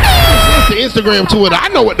money. That's the Instagram Twitter. I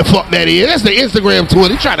know what the fuck that is. That's the Instagram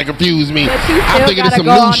Twitter. He trying to confuse me. I'm thinking it's some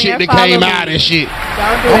new shit that came out and shit.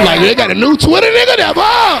 I'm like, they got a new Twitter, nigga. That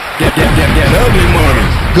ugly money.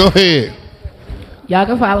 Go ahead. Y'all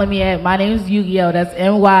can follow me at, my name is Yu-Gi-Oh! That's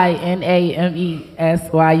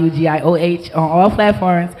MYNAMESYUGIOH on all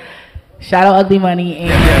platforms. Shout out Ugly Money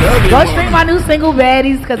and go stream my new single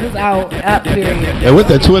Baddies because it's out. Period. And what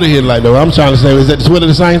that Twitter hit like though? I'm trying to say, is that the Twitter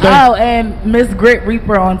the same thing? Oh, and Miss Grit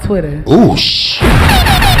Reaper on Twitter. Ooh, shh.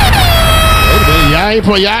 I ain't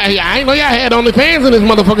know y'all had OnlyFans in this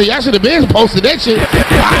motherfucker. Y'all should have been posted that shit.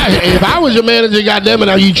 If I was your manager, goddammit,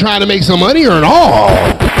 are you trying to make some money or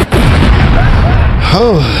not?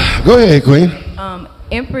 Oh, go ahead, Queen.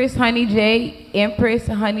 Empress Honey J,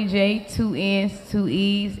 2 N's, 2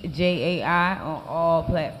 E's, JAI on all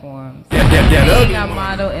platforms. I'm a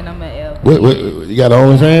model and I'm an L. What, you got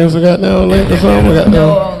OnlyFans? I got now link or something?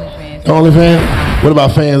 No OnlyFans. OnlyFans? What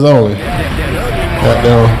about fans only?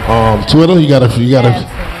 Twitter? You got a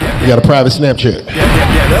private Snapchat.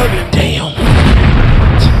 Damn.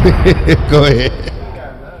 Go ahead.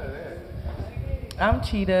 I'm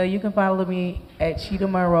Cheetah. You can follow me at Cheetah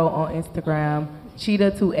Monroe on Instagram.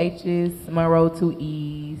 Cheetah 2 H's, Monroe 2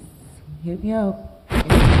 E's. Hit me up. You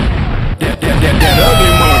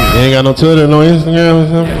ain't got no Twitter, no Instagram or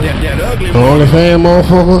something? No OnlyFans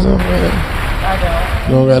motherfucker or something? I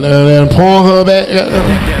don't. You don't got that Pornhub back?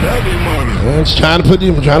 I'm just trying to put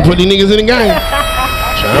these niggas in the game.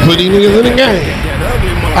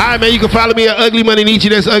 All right, man, you can follow me at Ugly Money Nietzsche.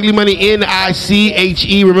 That's Ugly Money Niche.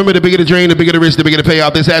 Remember, the bigger the drain, the bigger the risk, the bigger the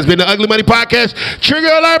payoff. This has been the Ugly Money Podcast. Trigger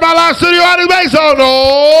alert, my live studio audience. Make some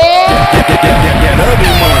noise.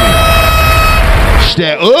 It's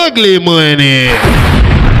that Ugly Money.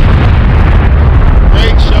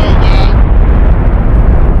 Great show, guys.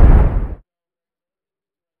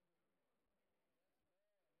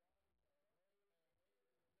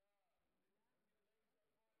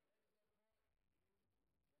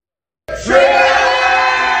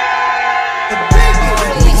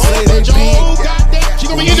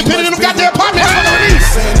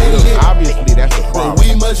 Obviously, that's the problem.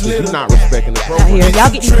 You're not respecting the program. Out here,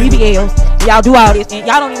 y'all get these BBLs, y'all do all this, and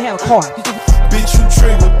y'all don't even have a car. Bitch, you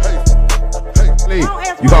trigger. Hey,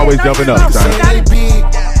 you always jumping up, son.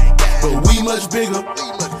 But we much bigger.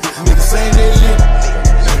 Niggas saying they lit,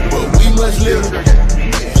 but we much litter.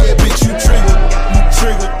 Yeah, bitch, you trigger.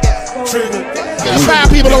 There's 5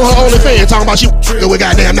 people on her OnlyFans talking about you trigger with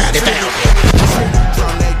goddamn 90,000.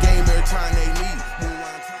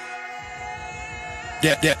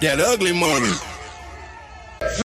 That ugly money.